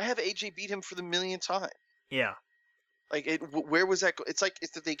 why have AJ beat him for the millionth time? Yeah. Like, where was that? It's like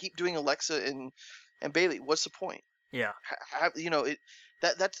if they keep doing Alexa and Bailey. What's the point? Yeah.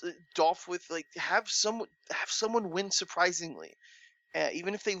 That's Dolph with like have someone win surprisingly.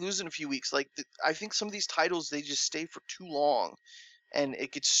 Even if they lose in a few weeks, like I think some of these titles they just stay for too long, and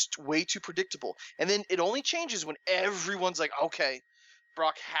it gets way too predictable. And then it only changes when everyone's like, okay,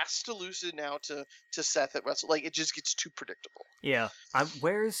 Brock has to lose it now to Seth at Wrestle. Like it just gets too predictable. Yeah.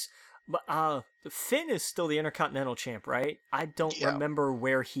 Finn is still the Intercontinental Champ, right? I don't remember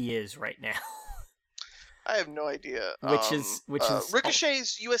where he is right now. I have no idea. Which is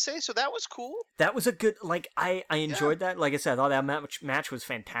Ricochet's USA, so that was cool. That was a good I enjoyed that. Like I said, I thought that match was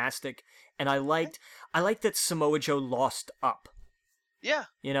fantastic, and I liked that Samoa Joe lost up. Yeah.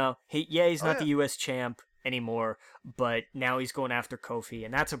 You know, he's not the US champ anymore, but now he's going after Kofi,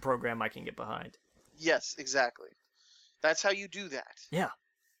 and that's a program I can get behind. Yes, exactly. That's how you do that. Yeah.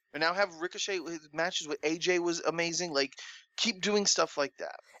 And now have Ricochet matches with AJ was amazing. Like, keep doing stuff like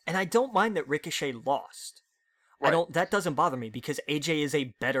that. And I don't mind that Ricochet lost. Right. That doesn't bother me because AJ is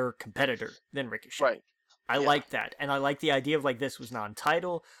a better competitor than Ricochet. Right. I like that. And I like the idea of like this was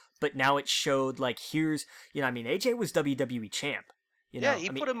non-title, but now it showed like here's, AJ was WWE champ. He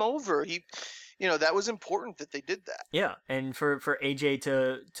put him over. That was important that they did that. Yeah, and for AJ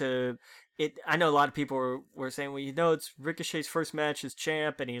to I know a lot of people were saying, well, it's Ricochet's first match as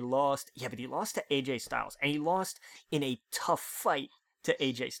champ, and he lost. Yeah, but he lost to AJ Styles, and he lost in a tough fight to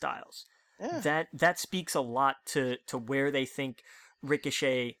AJ Styles. Yeah. That speaks a lot to where they think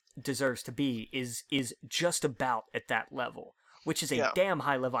Ricochet deserves to be is just about at that level, which is a damn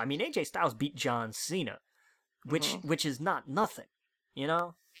high level. I mean, AJ Styles beat John Cena, which is not nothing,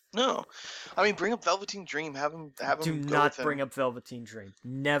 No, I mean, bring up Velveteen Dream. Have him. Do not bring up Velveteen Dream.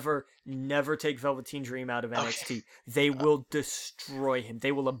 Never take Velveteen Dream out of NXT. Okay. They will destroy him.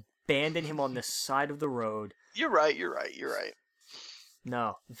 They will abandon him on the side of the road. You're right.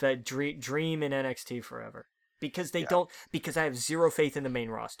 No, the Dream in NXT forever. Because they don't. Because I have zero faith in the main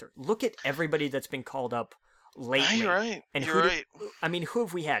roster. Look at everybody that's been called up lately. You're right. And you're right. Who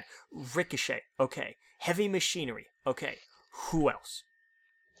have we had? Ricochet. Okay. Heavy Machinery. Okay. Who else?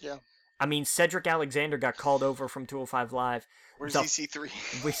 Yeah. I mean, Cedric Alexander got called over from 205 Live. Where's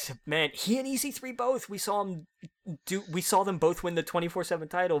EC3? Man, he and EC3 both. We saw them both win the 24/7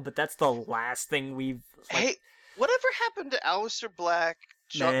 title, but that's the last thing we've. Hey, whatever happened to Aleister Black?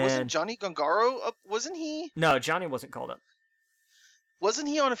 Wasn't Johnny Gongaro up? Wasn't he? No, Johnny wasn't called up. Wasn't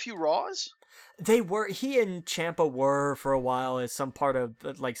he on a few Raws? They were. He and Ciampa were for a while as some part of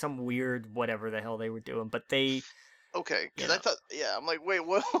like some weird whatever the hell they were doing, but they. Okay, because I thought, I'm like, wait,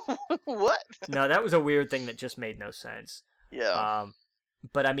 what? What? No, that was a weird thing that just made no sense. Yeah.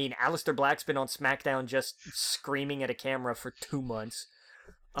 But I mean, Aleister Black's been on SmackDown just screaming at a camera for 2 months.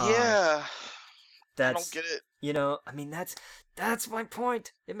 I don't get it. I mean, that's my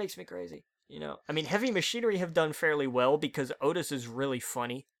point. It makes me crazy. I mean, Heavy Machinery have done fairly well because Otis is really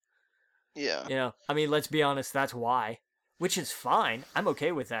funny. Yeah. I mean, let's be honest, that's why. Which is fine. I'm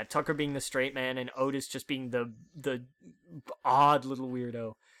okay with that. Tucker being the straight man and Otis just being the odd little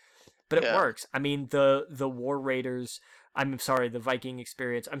weirdo. But it works. I mean, the War Raiders, the Viking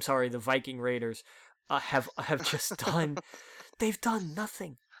Experience, the Viking Raiders have just done they've done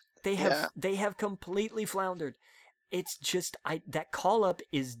nothing. They have completely floundered. It's just that call up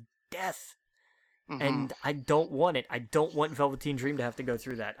is death. Mm-hmm. And I don't want it. I don't want Velveteen Dream to have to go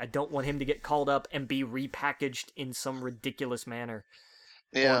through that. I don't want him to get called up and be repackaged in some ridiculous manner.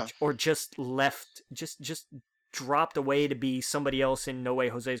 Yeah. Or just left, just dropped away to be somebody else in No Way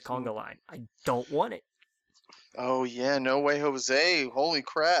Jose's conga line. I don't want it. Oh yeah, No Way Jose. Holy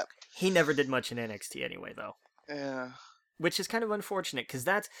crap. He never did much in NXT anyway, though. Yeah. Which is kind of unfortunate because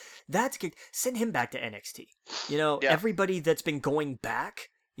that's good. Send him back to NXT. Yeah. Everybody that's been going back.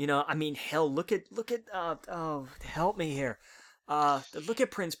 I mean, hell, look at oh, help me here. Look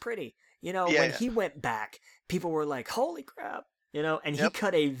at Prince Pretty. Yeah, When yeah. he went back, people were like, "Holy crap!" And he Yep.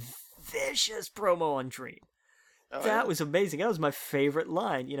 cut a vicious promo on Dream. Oh That yeah. was amazing. That was my favorite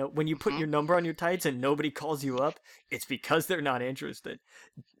line. When you put Hmm. your number on your tights and nobody calls you up, it's because they're not interested.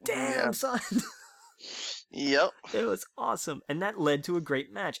 Yeah. Damn, son. Yep. It was awesome, and that led to a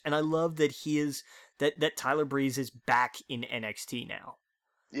great match. And I love that he is that Tyler Breeze is back in NXT now.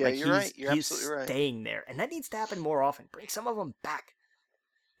 Yeah, Like you're right. You're he's absolutely right. staying there, and that needs to happen more often. Bring some of them back,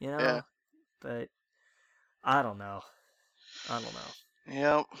 Yeah. But I don't know. I don't know.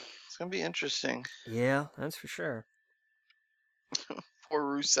 Yep. It's gonna be interesting. Yeah, that's for sure. Poor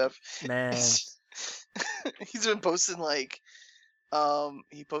Rusev. Man. He's been posting like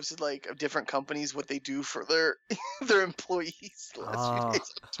he posted like of different companies what they do for their their employees the last few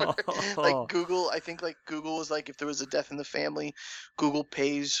days on Twitter. Like Google, I think like Google was like if there was a death in the family, Google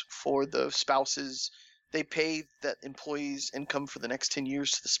pays for the spouses. They pay that employee's income for the next 10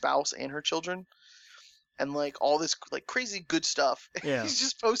 years to the spouse and her children. And like all this like crazy good stuff. Yeah. He's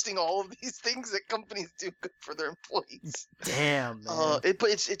just posting all of these things that companies do good for their employees. Damn, man. But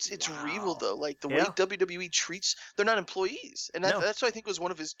it's Wow. real though. Like the way WWE treats, they're not employees, and that's what I think was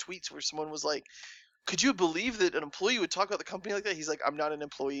one of his tweets where someone was like, "Could you believe that an employee would talk about the company like that?" He's like, "I'm not an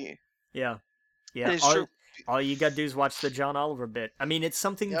employee." Yeah. And Yeah. it's true. All you gotta do is watch the John Oliver bit. I mean, it's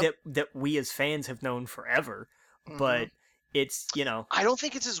something Yep. that we as fans have known forever, but it's I don't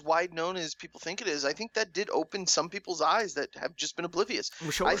think it's as wide known as people think it is. I think that did open some people's eyes that have just been oblivious.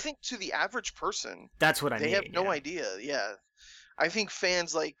 Sure. I think to the average person, that's what I mean. They have no idea. Yeah, I think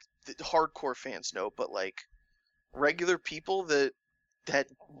fans like hardcore fans know, but like regular people that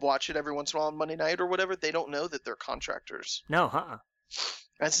watch it every once in a while on Monday night or whatever, they don't know that they're contractors. No, huh?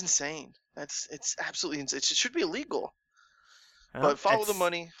 That's insane. It's absolutely insane. It should be illegal. Well, but follow the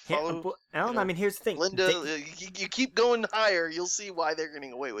money. Follow. Alan, I mean, here's the thing. Linda, you keep going higher, you'll see why they're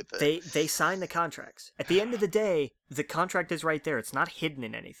getting away with it. They sign the contracts. At the end of the day, the contract is right there. It's not hidden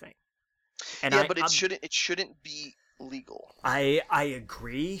in anything. And yeah, but it shouldn't be legal. I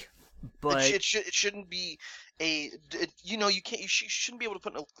agree, but it shouldn't be you shouldn't be able to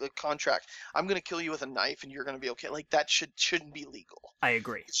put in a contract. I'm gonna kill you with a knife and you're gonna be okay. Like that shouldn't be legal. I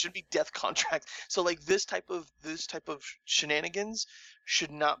agree. It should be death contract. So like this type of shenanigans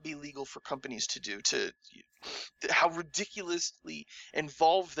should not be legal for companies to do. How ridiculously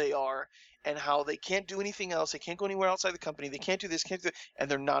involved they are, and how they can't do anything else. They can't go anywhere outside the company. They can't do this, can't do that, and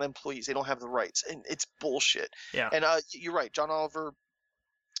they're not employees. They don't have the rights, and it's bullshit. Yeah. And you're right. John Oliver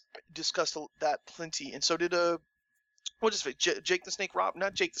discussed that plenty, and so did what is it? Jake the Snake Rob,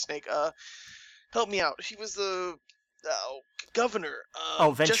 not Jake the Snake. Help me out. He was the governor.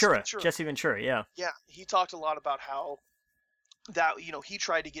 Ventura. Jesse Ventura. Yeah. Yeah, he talked a lot about how that he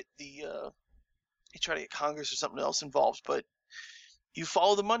tried to get Congress or something else involved, but you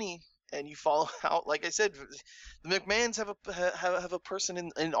follow the money and you follow out. Like I said, the McMahons have a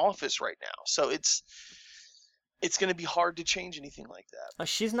person in office right now, so it's going to be hard to change anything like that.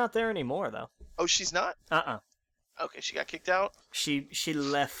 She's not there anymore, though. Oh, she's not? Okay, she got kicked out? She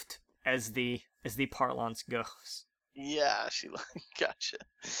left, as the parlance goes. Yeah, gotcha.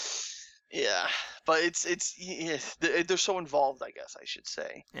 Yeah, but they're so involved, I guess I should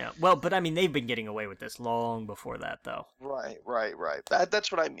say. Yeah, well, but I mean, they've been getting away with this long before that, though. Right. That's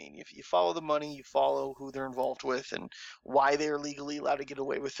what I mean. If you follow the money, you follow who they're involved with and why they're legally allowed to get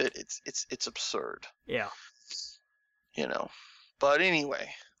away with it. It's absurd. Yeah. But anyway,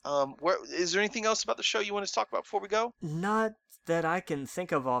 is there anything else about the show you want to talk about before we go? Not that I can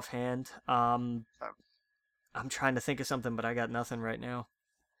think of offhand. I'm trying to think of something, but I got nothing right now.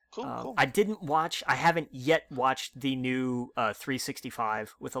 Cool. I haven't yet watched the new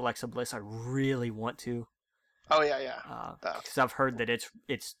 365 with Alexa Bliss. I really want to. Oh yeah. Because I've heard that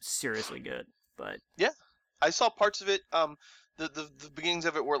it's seriously good. But yeah, I saw parts of it. The beginnings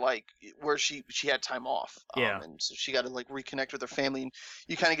of it were like where she had time off. And so she got to like reconnect with her family, and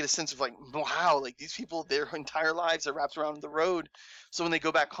you kind of get a sense of like, wow, like these people, their entire lives are wrapped around the road. So when they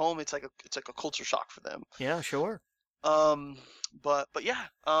go back home, it's like a culture shock for them. Yeah, sure. But yeah,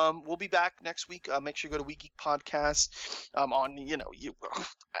 we'll be back next week. Make sure you go to We Geek Podcast on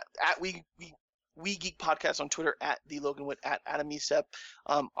at We Geek Podcast on Twitter, at the Logan Witt, at Adam Esep.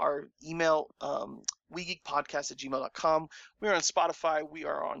 Our email wegeekpodcast@gmail.com. We are on Spotify. We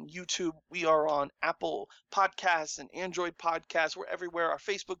are on YouTube. We are on Apple Podcasts and Android Podcasts. We're everywhere. Our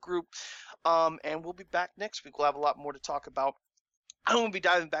Facebook group. And we'll be back next week. We'll have a lot more to talk about. I'm going to be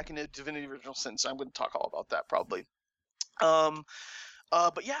diving back into Divinity Original Sin, so I'm going to talk all about that probably.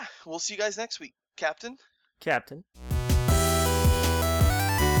 But yeah, we'll see you guys next week. Captain? Captain.